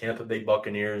displeasure, the Tampa Bay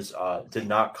Buccaneers did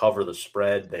not cover the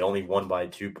spread. They only won by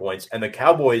 2 points. And the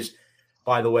Cowboys,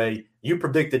 by the way, you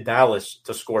predicted Dallas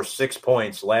to score 6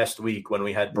 points last week when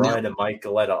we had Brian and Mike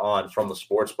Galetta on from the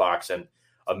Sports Box. And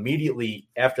immediately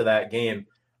after that game,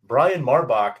 Brian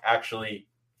Marbach actually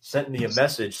sent me a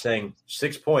message saying,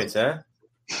 6 points, huh?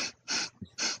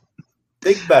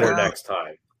 Think better next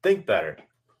time. Think better.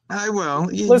 I will.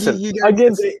 Listen,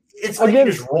 it's like you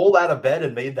just rolled out of bed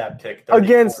and made that pick.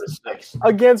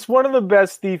 Against one of the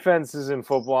best defenses in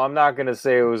football. I'm not going to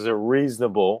say it was a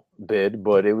reasonable bid,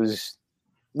 but it was.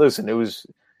 Listen, it was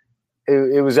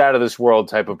out of this world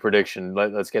type of prediction.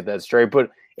 Let's get that straight. But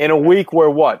in a week where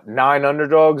 9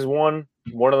 underdogs won,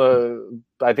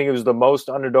 I think it was the most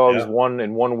underdogs won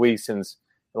in 1 week since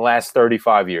the last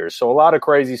 35 years. So a lot of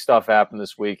crazy stuff happened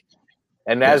this week.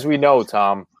 And as we know,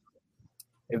 Tom,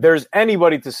 if there's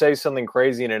anybody to say something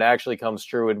crazy and it actually comes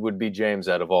true, it would be James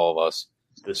out of all of us.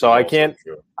 So I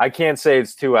can't say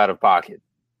it's too out of pocket.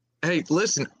 Hey,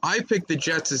 listen, I picked the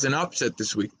Jets as an upset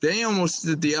this week. They almost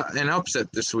did an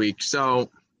upset this week.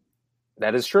 So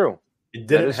that is true. It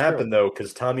didn't happen, though,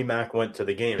 because Tommy Mack went to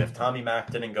the game. If Tommy Mack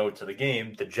didn't go to the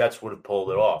game, the Jets would have pulled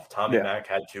it off. Tommy Mack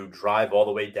had to drive all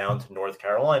the way down to North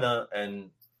Carolina and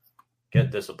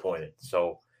get disappointed.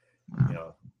 So,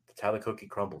 that's how the cookie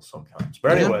crumbles sometimes.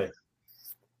 But anyway,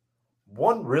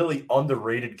 one really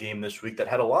underrated game this week that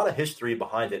had a lot of history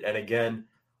behind it. And again,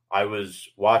 I was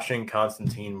watching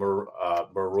Konstantin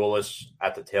Maroulis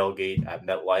at the tailgate at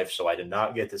MetLife, so I did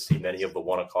not get to see many of the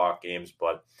 1 o'clock games,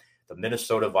 but the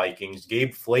Minnesota Vikings,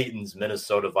 Gabe Flayton's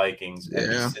Minnesota Vikings,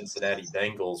 and the Cincinnati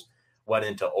Bengals went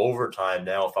into overtime.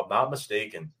 Now, if I'm not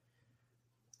mistaken,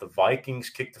 the Vikings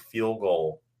kicked the field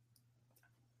goal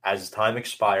as time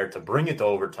expired to bring it to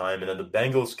overtime, and then the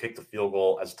Bengals kicked the field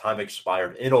goal as time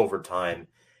expired in overtime.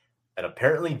 And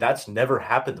apparently that's never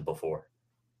happened before.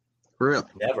 Really?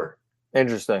 Never.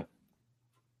 Interesting.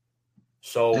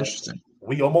 So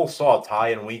we almost saw a tie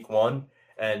in week 1,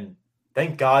 and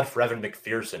thank God for Evan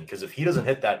McPherson, because if he doesn't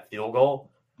hit that field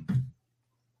goal,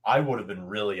 I would have been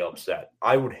really upset.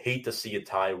 I would hate to see a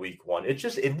tie week 1.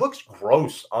 It looks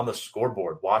gross on the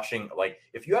scoreboard watching. Like,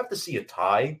 if you have to see a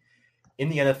tie in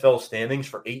the NFL standings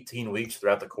for 18 weeks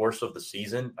throughout the course of the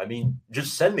season, I mean,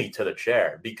 just send me to the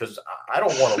chair, because I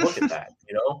don't want to look at that,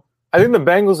 you know? I think the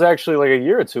Bengals actually, like a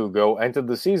year or two ago, entered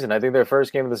the season. I think their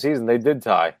first game of the season, they did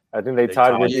tie. I think they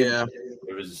tied with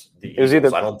It was the Eagles.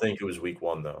 either, I don't think it was week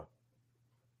 1, though.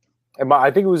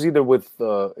 I think it was either with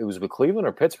Cleveland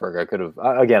or Pittsburgh. I could have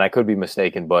I could be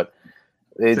mistaken, but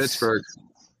Pittsburgh.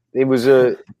 It was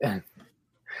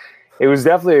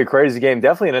definitely a crazy game,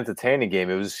 definitely an entertaining game.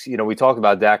 It was, we talked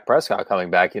about Dak Prescott coming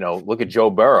back. Look at Joe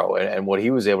Burrow and what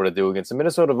he was able to do against the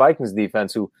Minnesota Vikings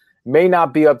defense, who may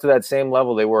not be up to that same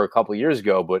level they were a couple years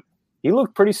ago, but he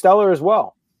looked pretty stellar as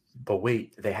well. But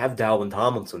wait, they have Dalvin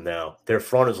Tomlinson now. Their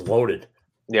front is loaded.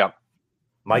 Yeah.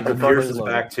 Michael Pierce is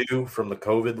back too from the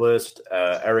COVID list.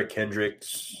 Eric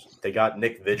Kendricks. They got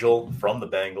Nick Vigil from the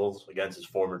Bengals against his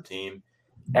former team.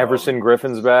 Everson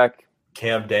Griffin's back.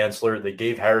 Cam Dantzler. They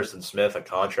gave Harrison Smith a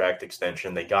contract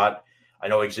extension. I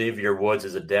know Xavier Woods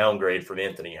is a downgrade from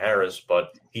Anthony Harris,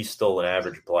 but he's still an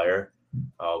average player.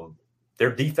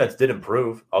 Their defense did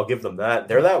improve. I'll give them that.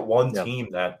 They're that one team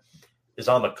that is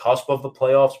on the cusp of the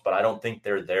playoffs, but I don't think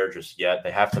they're there just yet.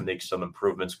 They have to make some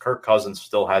improvements. Kirk Cousins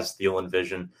still has Thielen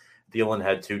vision. Thielen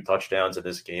had 2 touchdowns in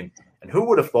this game. And who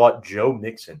would have thought Joe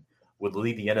Mixon would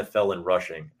lead the NFL in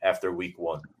rushing after week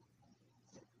 1?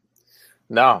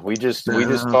 No, we just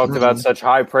talked about such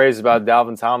high praise about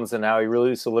Dalvin Tomlinson, how he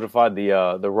really solidified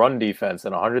the run defense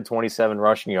and 127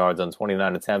 rushing yards on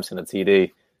 29 attempts and a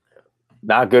TD.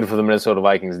 Not good for the Minnesota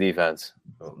Vikings defense.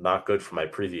 Well, not good for my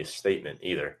previous statement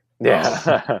either.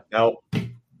 Yeah. Now,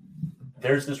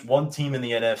 there's this one team in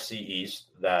the NFC East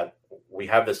that we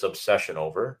have this obsession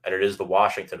over, and it is the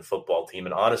Washington football team.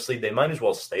 And honestly, they might as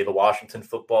well stay the Washington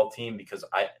football team, because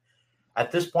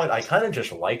at this point, I kind of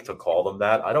just like to call them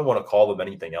that. I don't want to call them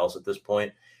anything else at this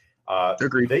point.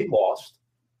 Agreed. They lost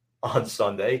on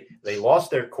Sunday. They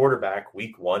lost their quarterback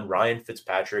week 1, Ryan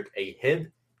Fitzpatrick, a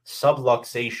hip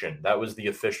subluxation. That was the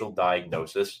official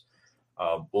diagnosis.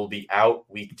 Will be out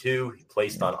week 2. He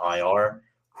placed on IR.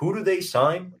 Who do they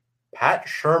sign? Pat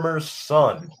Shurmur's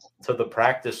son to the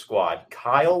practice squad,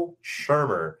 Kyle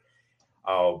Shurmur.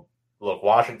 Look,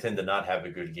 Washington did not have a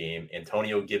good game.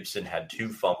 Antonio Gibson had 2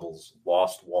 fumbles,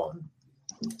 lost 1.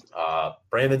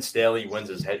 Brandon Staley wins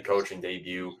his head coaching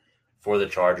debut for the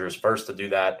Chargers, first to do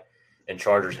that in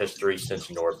Chargers history since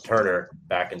Norv Turner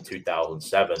back in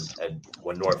 2007. And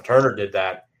when Norv Turner did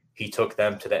that, he took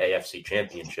them to the AFC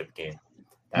Championship game.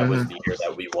 That was the year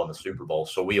that we won the Super Bowl.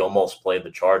 So we almost played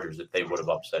the Chargers if they would have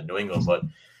upset New England. But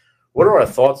what are our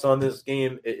thoughts on this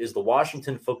game? Is the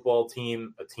Washington football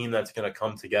team a team that's going to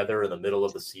come together in the middle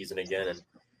of the season again and,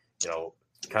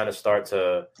 kind of start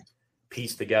to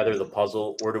piece together the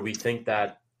puzzle? Or do we think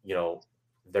that,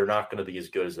 they're not going to be as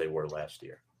good as they were last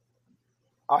year?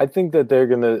 I think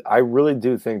that I really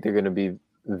do think they're going to be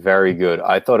very good.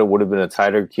 I thought it would have been a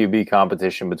tighter QB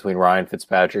competition between Ryan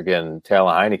Fitzpatrick and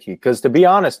Taylor Heineke. Because to be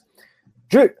honest,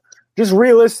 just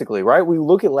realistically, right? We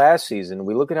look at last season.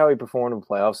 We look at how he performed in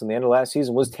playoffs. And the end of last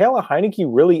season, was Taylor Heineke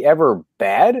really ever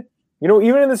bad?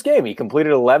 Even in this game, he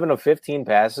completed 11 of 15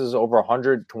 passes, over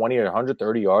 120 or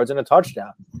 130 yards and a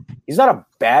touchdown. He's not a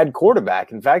bad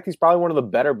quarterback. In fact, he's probably one of the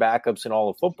better backups in all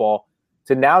of football.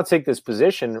 To now take this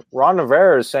position, Ron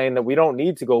Rivera is saying that we don't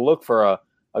need to go look for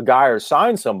a guy or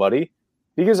sign somebody,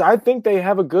 because I think they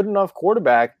have a good enough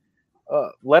quarterback,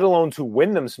 let alone to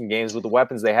win them some games with the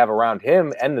weapons they have around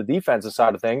him and the defensive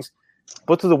side of things.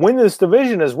 But to win this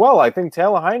division as well, I think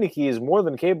Taylor Heineke is more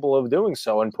than capable of doing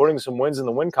so and putting some wins in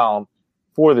the win column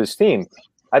for this team.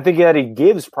 I think that he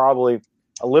gives probably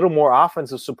a little more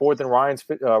offensive support than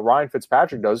Ryan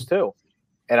Fitzpatrick does too.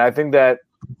 And I think that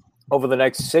over the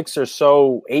next 6 or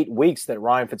so 8 weeks that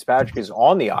Ryan Fitzpatrick is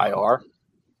on the IR,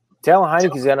 Taylor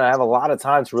Heineke is going to have a lot of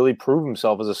time to really prove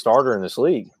himself as a starter in this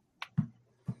league.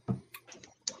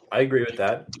 I agree with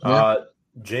that. Yeah.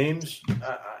 James,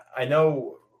 I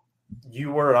know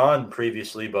you were on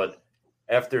previously, but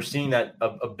after seeing that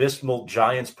abysmal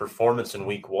Giants performance in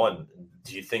Week 1,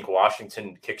 do you think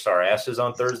Washington kicks our asses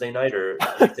on Thursday night, or do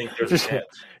you think there's a chance?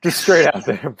 Just straight out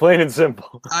there, plain and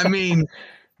simple. I mean,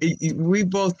 we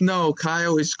both know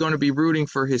Kyle is going to be rooting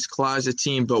for his closet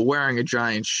team, but wearing a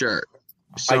Giants shirt.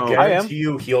 So I guarantee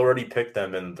you he already picked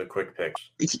them in the quick picks.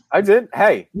 I did.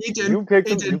 Hey, He did. you picked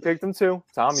He them. did. You picked them too,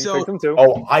 Tom. You So- picked them too.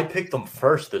 Oh, I picked them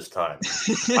first this time.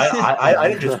 I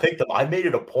didn't just pick them. I made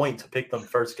it a point to pick them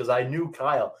first because I knew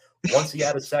Kyle, once he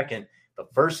had a second, the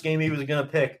first game he was going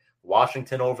to pick,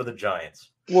 Washington over the Giants.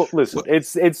 Well, listen,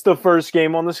 it's the first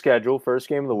game on the schedule, first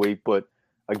game of the week. But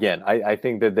again, I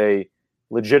think that they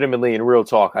legitimately, in real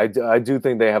talk, I do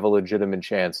think they have a legitimate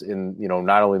chance in,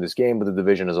 not only this game, but the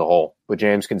division as a whole. But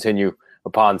James, continue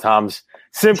upon Tom's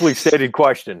simply stated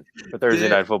question for Thursday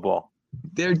Night Football.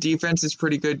 Their defense is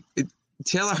pretty good.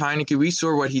 Taylor Heineke, we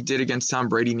saw what he did against Tom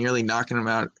Brady, nearly knocking him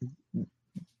out.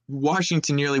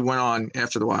 Washington nearly went on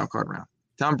after the wild card round.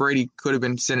 Tom Brady could have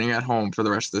been sitting at home for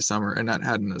the rest of the summer and not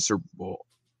having a Super Bowl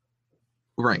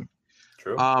ring.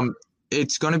 True.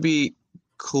 It's going to be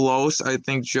close. I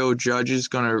think Joe Judge is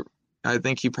going to – I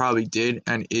think he probably did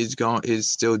and is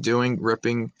still doing,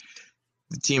 ripping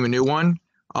the team a new one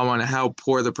on how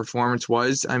poor the performance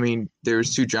was. I mean,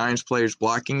 there's two Giants players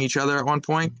blocking each other at one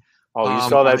point. Oh, you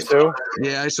saw that too?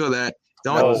 Yeah, I saw that.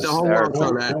 That was The whole world terrible.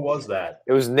 saw that. Who was that?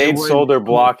 It was Nate Solder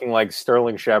blocking like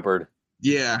Sterling Shepard.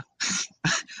 Yeah.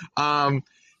 And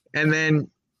then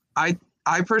I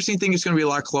personally think it's going to be a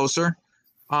lot closer.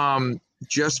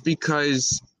 Just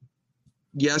because,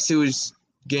 yes, it was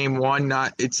game one.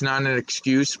 It's not an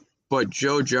excuse, but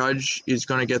Joe Judge is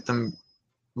going to get them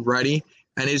ready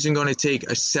and isn't going to take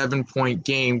a 7-point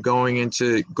game going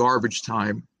into garbage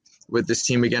time with this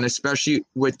team again, especially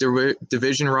with the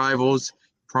division rivals,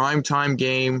 primetime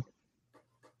game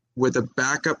with a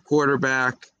backup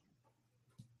quarterback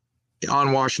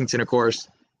on Washington, of course.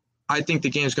 I think the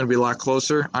game's going to be a lot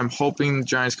closer. I'm hoping the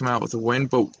Giants come out with a win,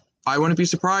 but I wouldn't be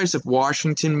surprised if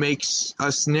Washington makes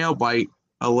us nail bite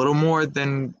a little more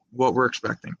than what we're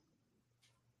expecting.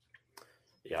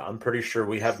 Yeah, I'm pretty sure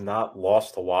we have not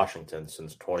lost to Washington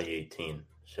since 2018.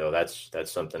 So that's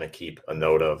something to keep a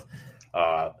note of.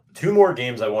 Two more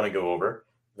games I want to go over.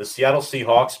 The Seattle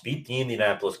Seahawks beat the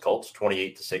Indianapolis Colts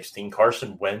 28-16.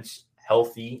 Carson Wentz,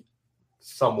 healthy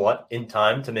somewhat in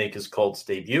time to make his Colts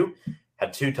debut,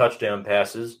 had 2 touchdown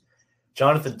passes.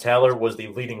 Jonathan Taylor was the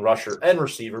leading rusher and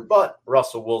receiver, but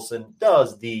Russell Wilson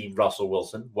does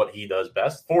what he does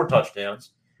best, 4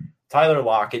 touchdowns. Tyler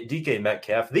Lockett, DK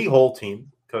Metcalf, the whole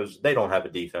team, because they don't have a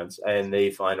defense, and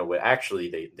they find a way. Actually,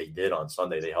 they did on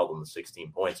Sunday. They held them to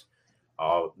 16 points.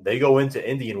 They go into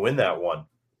Indy and win that one.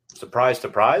 Surprise,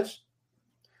 surprise?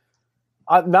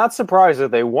 Not surprised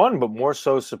that they won, but more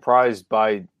so surprised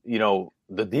by,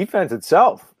 the defense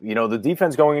itself. The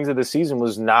defense going into the season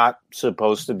was not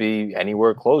supposed to be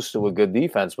anywhere close to a good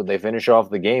defense, but they finish off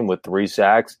the game with 3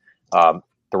 sacks,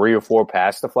 3 or 4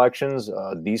 pass deflections,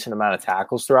 a decent amount of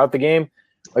tackles throughout the game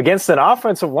against an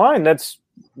offensive line that's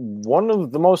one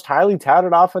of the most highly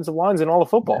touted offensive lines in all of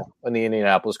football in the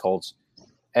Indianapolis Colts.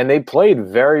 And they played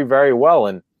very, very well.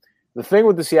 And the thing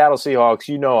with the Seattle Seahawks,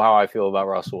 you know how I feel about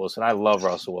Russell Wilson. I love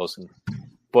Russell Wilson.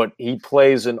 But he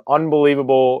plays an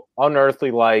unbelievable,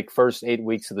 unearthly-like first 8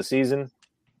 weeks of the season.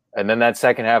 And then that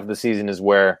second half of the season is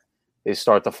where they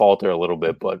start to falter a little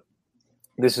bit. But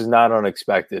this is not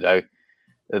unexpected.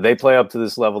 They play up to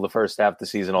this level the first half of the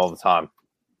season all the time.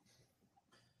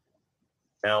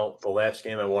 Now, the last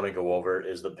game I want to go over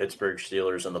is the Pittsburgh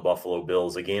Steelers and the Buffalo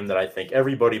Bills, a game that I think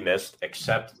everybody missed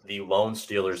except the lone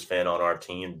Steelers fan on our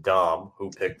team, Dom, who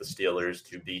picked the Steelers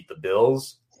to beat the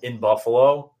Bills in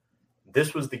Buffalo.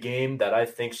 This was the game that I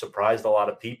think surprised a lot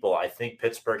of people. I think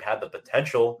Pittsburgh had the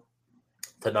potential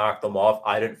to knock them off.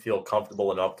 I didn't feel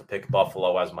comfortable enough to pick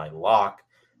Buffalo as my lock,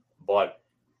 but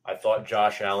I thought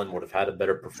Josh Allen would have had a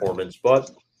better performance.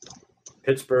 But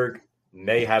Pittsburgh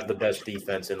may have the best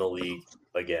defense in the league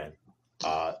again.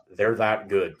 They're that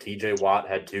good. TJ Watt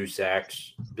had 2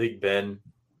 sacks. Big Ben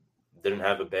didn't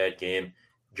have a bad game.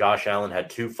 Josh Allen had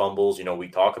 2 fumbles. We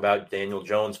talk about Daniel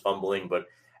Jones fumbling, but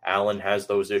Allen has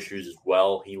those issues as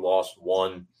well. He lost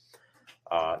 1.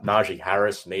 Najee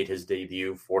Harris made his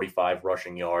debut, 45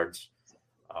 rushing yards.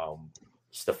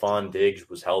 Stephon Diggs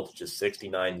was held to just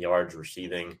 69 yards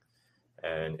receiving.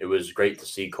 And it was great to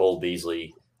see Cole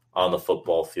Beasley on the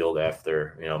football field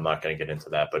after, I'm not going to get into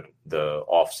that, but the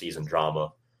off-season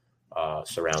drama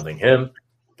surrounding him.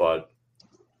 But,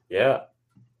 yeah,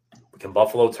 can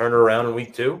Buffalo turn it around in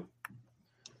week 2?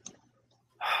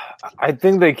 I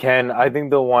think they can. I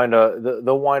think they'll wind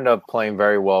up playing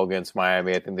very well against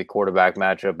Miami. I think the quarterback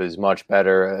matchup is much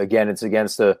better. Again, it's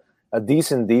against a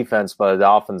decent defense by the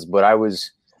Dolphins, but I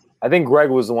think Greg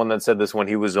was the one that said this when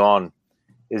he was on,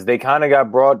 is they kind of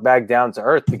got brought back down to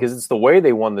earth because it's the way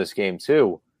they won this game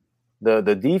too. The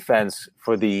defense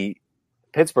for the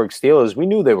Pittsburgh Steelers, we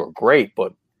knew they were great,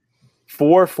 but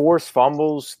 4 forced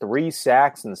fumbles, 3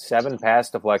 sacks, and 7 pass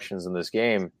deflections in this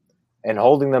game, and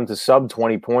holding them to sub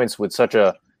 20 points with such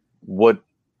a what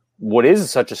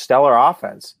is such a stellar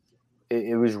offense.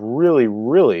 It was really,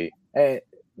 really,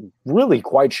 really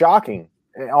quite shocking.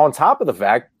 On top of the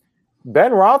fact,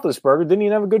 Ben Roethlisberger didn't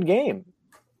even have a good game.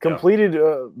 Completed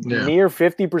near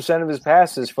 50% of his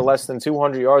passes for less than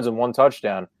 200 yards and 1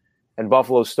 touchdown, and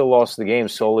Buffalo still lost the game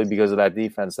solely because of that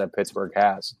defense that Pittsburgh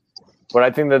has. But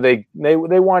I think that they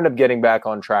wind up getting back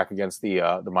on track against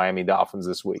the Miami Dolphins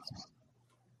this week.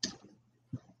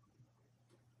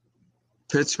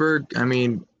 Pittsburgh, I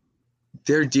mean,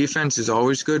 their defense is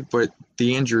always good, but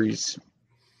the injuries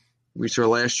we saw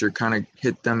last year kind of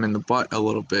hit them in the butt a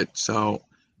little bit. So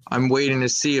I'm waiting to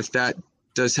see if that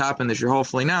does happen this year.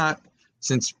 Hopefully not,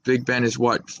 since Big Ben is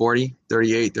 40,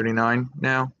 38, 39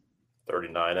 now?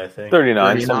 39, I think.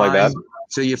 39, something like that.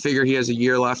 So you figure he has a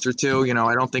year left or two. You know,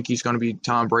 I don't think he's going to be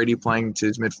Tom Brady playing to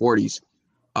his mid-40s.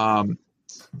 No.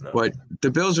 But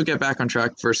the Bills will get back on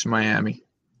track versus Miami.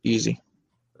 Easy.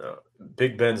 No.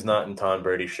 Big Ben's not in Tom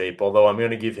Brady shape, although I'm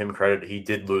going to give him credit. He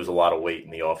did lose a lot of weight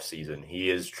in the offseason. He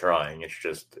is trying. It's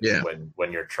just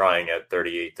when you're trying at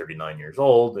 38, 39 years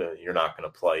old, you're not going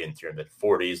to play into your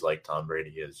mid-40s like Tom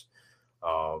Brady is.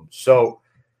 So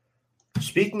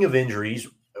speaking of injuries,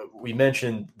 we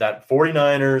mentioned that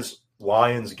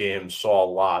 49ers-Lions game saw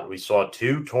a lot. We saw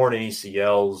 2 torn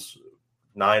ACLs.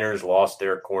 Niners lost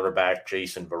their cornerback,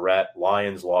 Jason Verrett.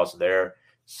 Lions lost their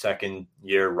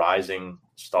second-year rising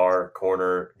star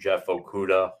corner, Jeff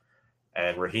Okudah.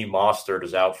 And Raheem Mostert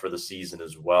is out for the season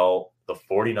as well. The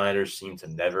 49ers seem to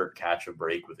never catch a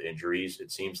break with injuries.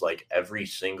 It seems like every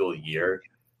single year,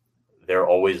 they're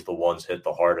always the ones hit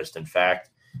the hardest. In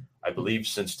fact, I believe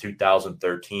since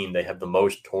 2013, they have the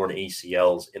most torn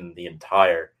ACLs in the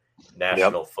entire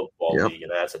National Football League,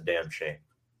 and that's a damn shame.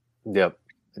 Yep.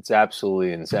 It's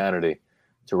absolutely insanity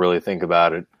to really think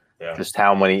about it. Yeah. Just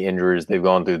how many injuries they've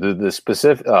gone through. The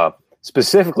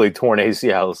specifically torn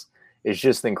ACLs is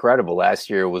just incredible. Last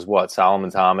year was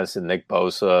Solomon Thomas and Nick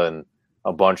Bosa and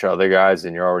a bunch of other guys,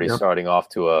 and you're already starting off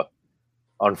to a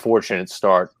unfortunate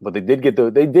start. But they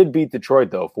did beat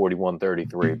Detroit though,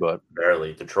 41-33, but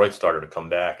barely. Detroit started to come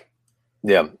back.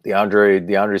 Yeah,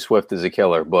 DeAndre Swift is a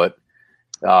killer, but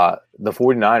the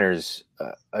 49ers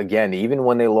again, even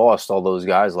when they lost all those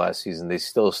guys last season, they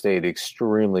still stayed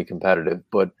extremely competitive.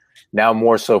 But now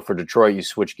more so for Detroit, you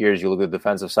switch gears, you look at the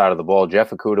defensive side of the ball.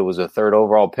 Jeff Okudah was a 3rd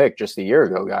overall pick just a year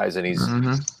ago, guys, and he's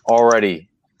already,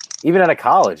 even out of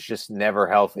college, just never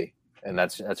healthy, and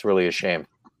that's really a shame.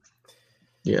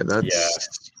 Yeah,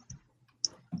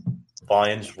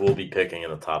 Lions will be picking in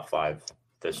the top 5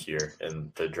 this year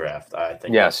in the draft. I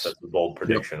think yes. That's a bold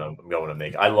prediction I'm going to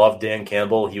make. I love Dan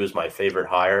Campbell. He was my favorite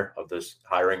hire of this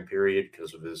hiring period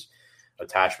because of his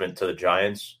attachment to the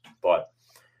Giants, but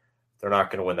they're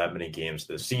not going to win that many games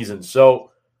this season.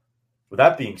 So with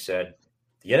that being said,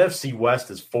 the NFC West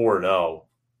is 4-0.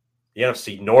 The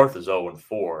NFC North is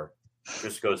 0-4.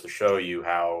 Just goes to show you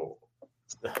how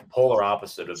polar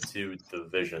opposite of 2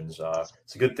 divisions.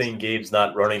 It's a good thing Gabe's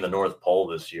not running the North Pole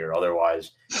this year.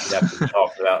 Otherwise, you'd have to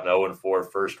talk about an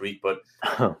 0-4 first week. But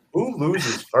who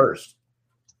loses first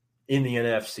in the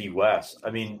NFC West?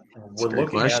 I mean, we're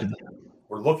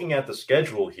looking at the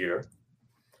schedule here.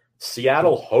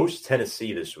 Seattle hosts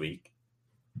Tennessee this week.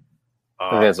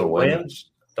 The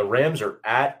Rams are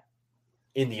at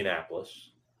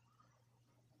Indianapolis.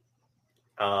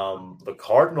 The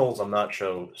Cardinals, I'm not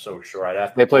so sure. I'd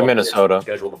have to. They play Minnesota.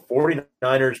 Schedule. The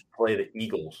 49ers play the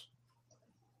Eagles.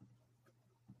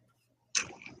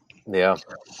 Yeah,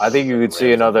 I think you could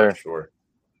see another. Sure.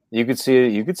 You could see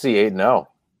 8-0.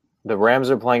 The Rams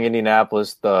are playing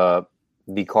Indianapolis. The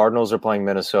Cardinals are playing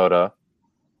Minnesota.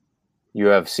 You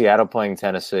have Seattle playing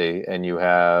Tennessee, and you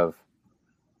have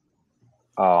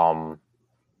Eagles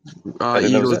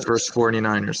versus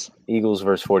 49ers. Eagles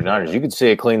versus 49ers. You could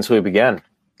see a clean sweep again,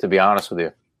 to be honest with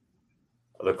you.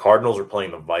 The Cardinals are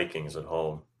playing the Vikings at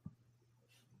home.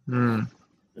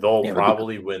 They'll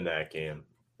probably win that game.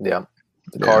 Yeah.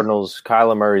 The Cardinals,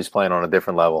 Kyler Murray's playing on a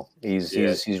different level. He's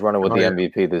running with the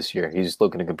MVP this year. He's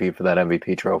looking to compete for that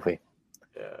MVP trophy.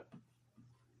 Yeah.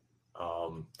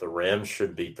 The Rams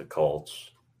should beat the Colts.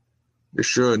 They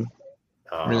should.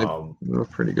 They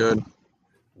look pretty good.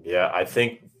 Yeah, I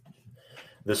think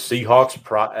The Seahawks,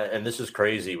 and this is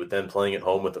crazy, with them playing at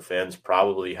home with the fans,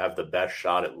 probably have the best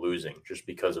shot at losing just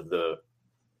because of the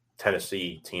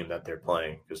Tennessee team that they're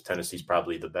playing, because Tennessee's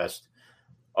probably the best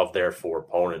of their 4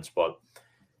 opponents. But,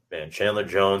 man, Chandler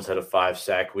Jones had a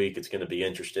 5-sack week. It's going to be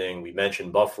interesting. We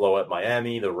mentioned Buffalo at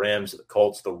Miami, the Rams at the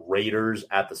Colts, the Raiders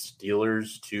at the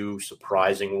Steelers, 2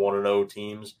 surprising 1-0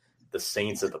 teams, the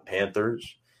Saints at the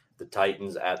Panthers, the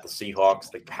Titans at the Seahawks,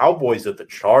 the Cowboys at the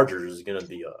Chargers is going to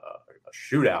be a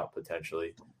shootout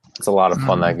potentially. It's a lot of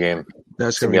fun, that game.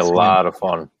 That's going to be a lot of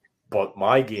fun. But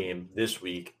my game this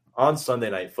week on Sunday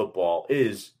Night Football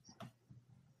is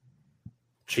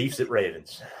Chiefs at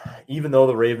Ravens. Even though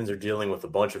the Ravens are dealing with a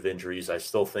bunch of injuries, I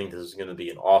still think this is going to be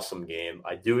an awesome game.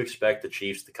 I do expect the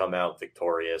Chiefs to come out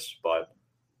victorious, but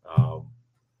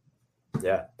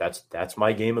yeah, that's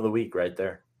my game of the week right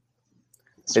there.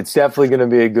 It's definitely going to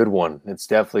be a good one.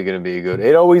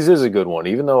 It always is a good one,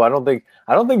 even though I don't think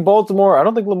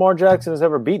Lamar Jackson has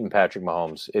ever beaten Patrick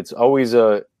Mahomes. It's always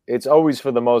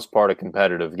for the most part a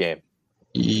competitive game.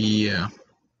 Yeah.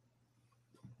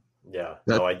 Yeah,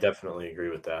 no, I definitely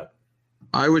agree with that.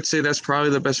 I would say that's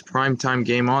probably the best primetime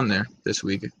game on there this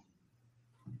week.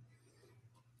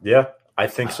 Yeah, I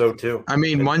think so too. I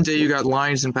mean, Monday you got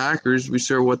Lions and Packers. We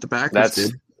saw what the Packers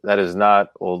did. That is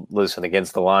not, well, listen,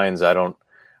 against the Lions, I don't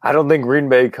think Green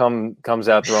Bay comes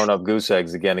out throwing up goose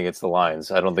eggs again against the Lions.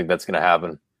 I don't think that's going to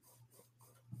happen.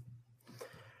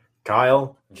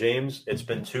 Kyle, James, it's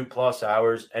been 2+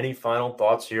 hours. Any final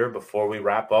thoughts here before we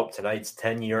wrap up tonight's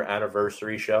 10-year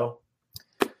anniversary show?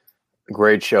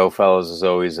 Great show, fellas, as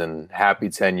always, and happy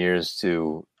 10 years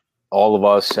to all of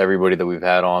us, everybody that we've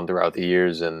had on throughout the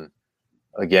years. And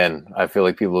again, I feel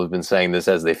like people have been saying this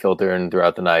as they filter in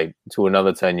throughout the night, to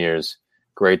another 10 years.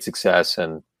 Great success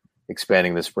and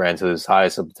expanding this brand to its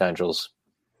highest of potentials.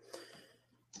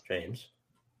 James?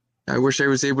 I wish I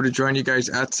was able to join you guys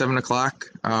at 7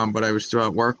 o'clock, but I was still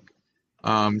at work.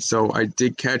 So I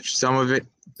did catch some of it,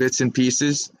 bits and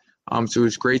pieces. So it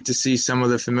was great to see some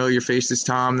of the familiar faces,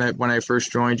 Tom, that when I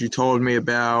first joined you told me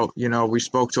about. We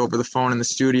spoke to over the phone in the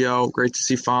studio. Great to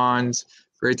see Fonz.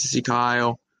 Great to see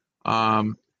Kyle.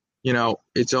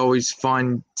 It's always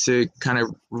fun to kind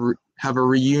of have a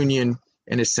reunion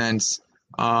in a sense.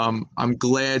 I'm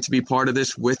glad to be part of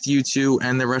this with you two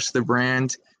and the rest of the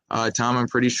brand. Tom, I'm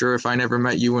pretty sure if I never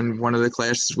met you in one of the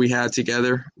classes we had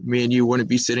together, me and you wouldn't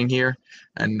be sitting here,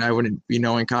 and I wouldn't be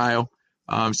knowing Kyle.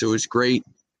 So it was great.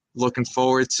 Looking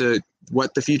forward to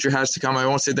what the future has to come. I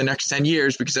won't say the next 10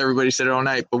 years because everybody said it all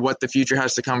night, but what the future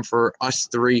has to come for us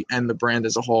three and the brand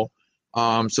as a whole.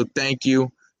 So thank you,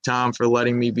 Tom, for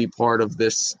letting me be part of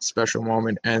this special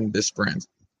moment and this brand.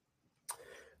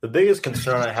 The biggest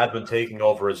concern I had when taking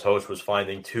over as host was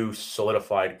finding 2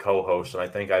 solidified co-hosts, and I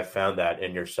think I found that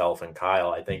in yourself and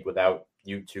Kyle. I think without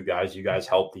you two guys, you guys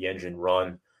helped the engine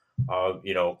run.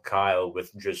 Kyle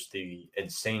with just the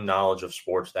insane knowledge of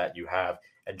sports that you have,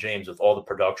 and James with all the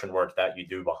production work that you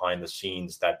do behind the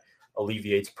scenes that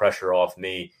alleviates pressure off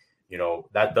me.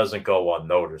 That doesn't go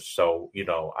unnoticed. So,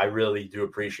 I really do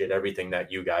appreciate everything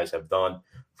that you guys have done,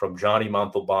 from Johnny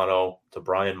Montalbano to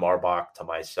Brian Marbach to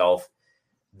myself.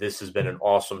 This has been an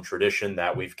awesome tradition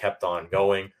that we've kept on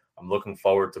going. I'm looking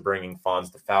forward to bringing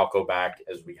Fonz DeFalco back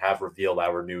as we have revealed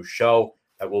our new show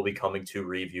that will be coming to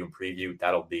Review and Preview.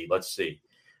 That'll be, let's see,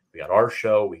 we got our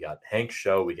show, we got Hank's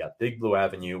show, we got Big Blue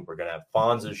Avenue, we're going to have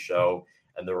Fonz's show,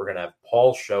 and then we're going to have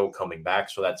Paul's show coming back.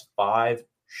 So that's 5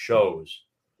 shows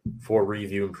for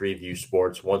Review and Preview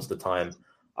Sports once the time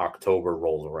October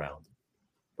rolls around.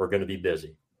 We're going to be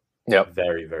busy. Yep.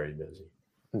 Very, very busy.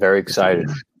 Very excited.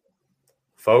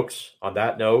 Folks, on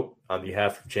that note, on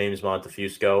behalf of James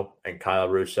Montefusco and Kyle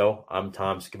Russo, I'm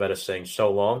Tom Scavetta saying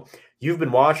so long. You've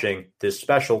been watching this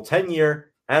special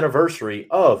 10-year anniversary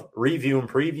of Review and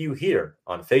Preview here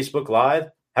on Facebook Live.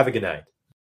 Have a good night.